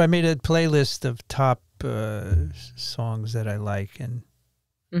I made a playlist of top songs that I like, and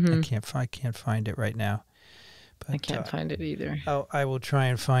I can't find it right now. But, I can't find it either. I will try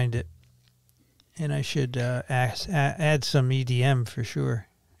and find it, and I should add some EDM for sure.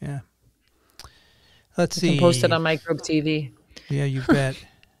 Yeah. Let's see. You can post it on Microbe TV. Yeah, you bet.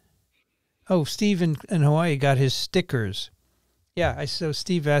 Oh, Steve in Hawaii got his stickers. Yeah, so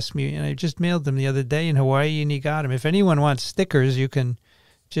Steve asked me, and I just mailed them the other day in Hawaii, and he got them. If anyone wants stickers, you can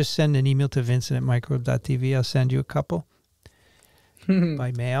just send an email to Vincent@microbe.tv. I'll send you a couple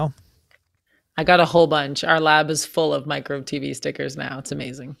by mail. I got a whole bunch. Our lab is full of Microbe TV stickers now. It's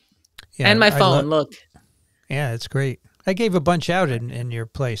amazing. Yeah, and my phone, look. Yeah, it's great. I gave a bunch out in your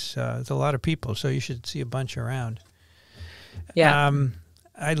place. There's a lot of people, so you should see a bunch around. Yeah.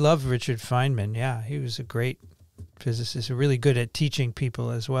 I love Richard Feynman. Yeah, he was a great physicist, really good at teaching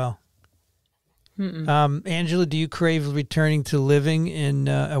people as well. Angela, do you crave returning to living in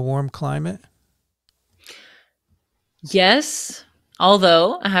a warm climate? Yes,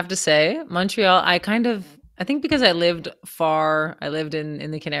 although I have to say, Montreal, I think because I lived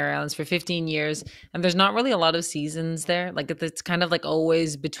in the Canary Islands for 15 years, and there's not really a lot of seasons there. Like it's kind of like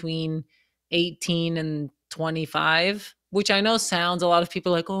always between 18 and 25, which I know sounds a lot of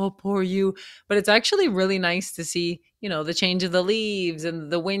people like, oh, poor you. But it's actually really nice to see, the change of the leaves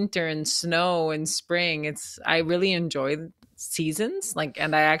and the winter and snow and spring. I really enjoy seasons,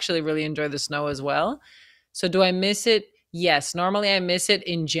 and I actually really enjoy the snow as well. So do I miss it? Yes. Normally I miss it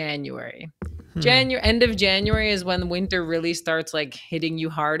in January. End of January is when winter really starts hitting you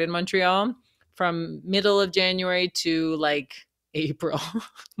hard in Montreal. From middle of January to April,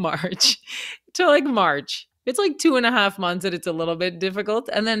 March to March. It's 2.5 months that it's a little bit difficult.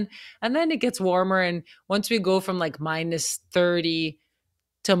 And then it gets warmer. And once we go from -30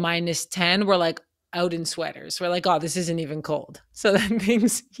 to -10, we're out in sweaters. We're oh, this isn't even cold. So then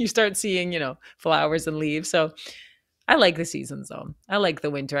you start seeing, flowers and leaves. So I like the seasons though. I like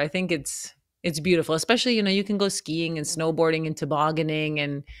the winter. I think it's beautiful, especially, you can go skiing and snowboarding and tobogganing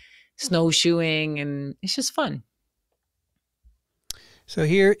and snowshoeing, and it's just fun. So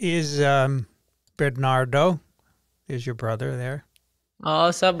here is Bernardo. There's your brother there. Oh,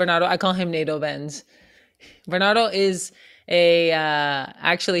 what's up, Bernardo? I call him NATO Benz. Bernardo is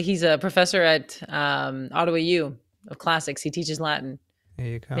actually, he's a professor at Ottawa U of classics. He teaches Latin. There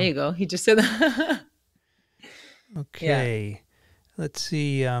you go. There you go. He just said that. Okay. Yeah. Let's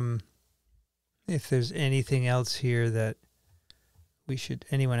see if there's anything else here that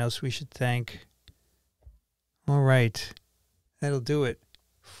anyone else we should thank. All right. That'll do it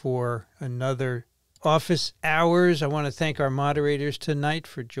for another office hours. I want to thank our moderators tonight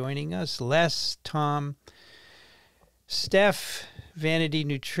for joining us. Les, Tom, Steph, Vanity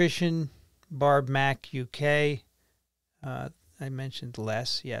Nutrition, Barb Mac UK. I mentioned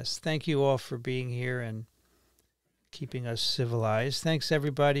Les. Yes. Thank you all for being here and keeping us civilized. Thanks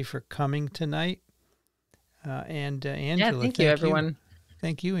everybody for coming tonight. And Angela, thank you, everyone.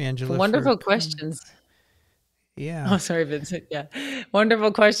 Thank you, Angela. Wonderful questions. Yeah. Oh, sorry, Vincent. Yeah.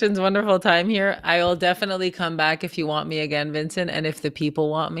 Wonderful questions. Wonderful time here. I will definitely come back if you want me again, Vincent. And if the people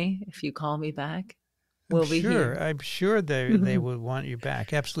want me, if you call me back, we'll be here. I'm sure they would want you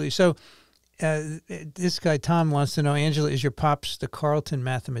back. Absolutely. So this guy, Tom, wants to know, Angela, is your pops the Carleton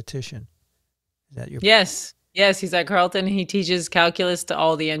mathematician? Is that your Yes. Yes, he's at Carleton. He teaches calculus to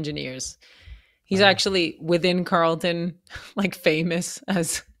all the engineers. He's actually within Carleton, like famous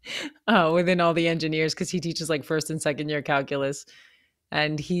as within all the engineers because he teaches like first and second year calculus.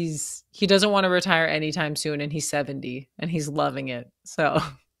 And he doesn't want to retire anytime soon, and he's 70 and he's loving it. So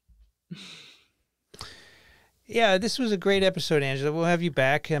yeah, this was a great episode, Angela. We'll have you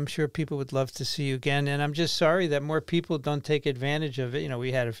back. I'm sure people would love to see you again. And I'm just sorry that more people don't take advantage of it. You know,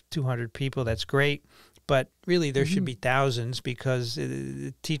 we had 200 people. That's great. But really, there should be thousands because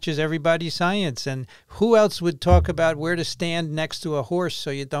it teaches everybody science. And who else would talk about where to stand next to a horse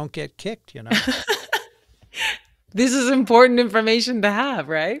so you don't get kicked, you know? This is important information to have,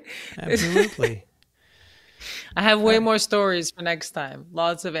 right? Absolutely. I have way more stories for next time.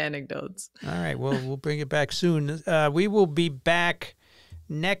 Lots of anecdotes. All right. Well, we'll bring it back soon. We will be back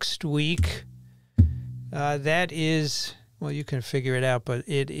next week. That is, well, you can figure it out, but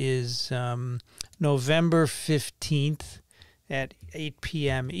it is November 15th at 8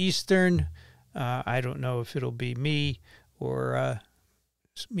 p.m. Eastern. I don't know if it'll be me or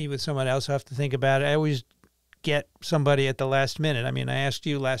me with someone else. I'll have to think about it. I always get somebody at the last minute. I mean, I asked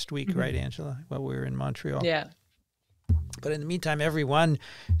you last week, right, Angela, while we were in Montreal. Yeah. But in the meantime, everyone,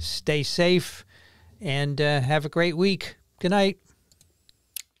 stay safe and have a great week. Good night.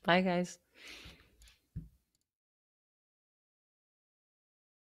 Bye, guys.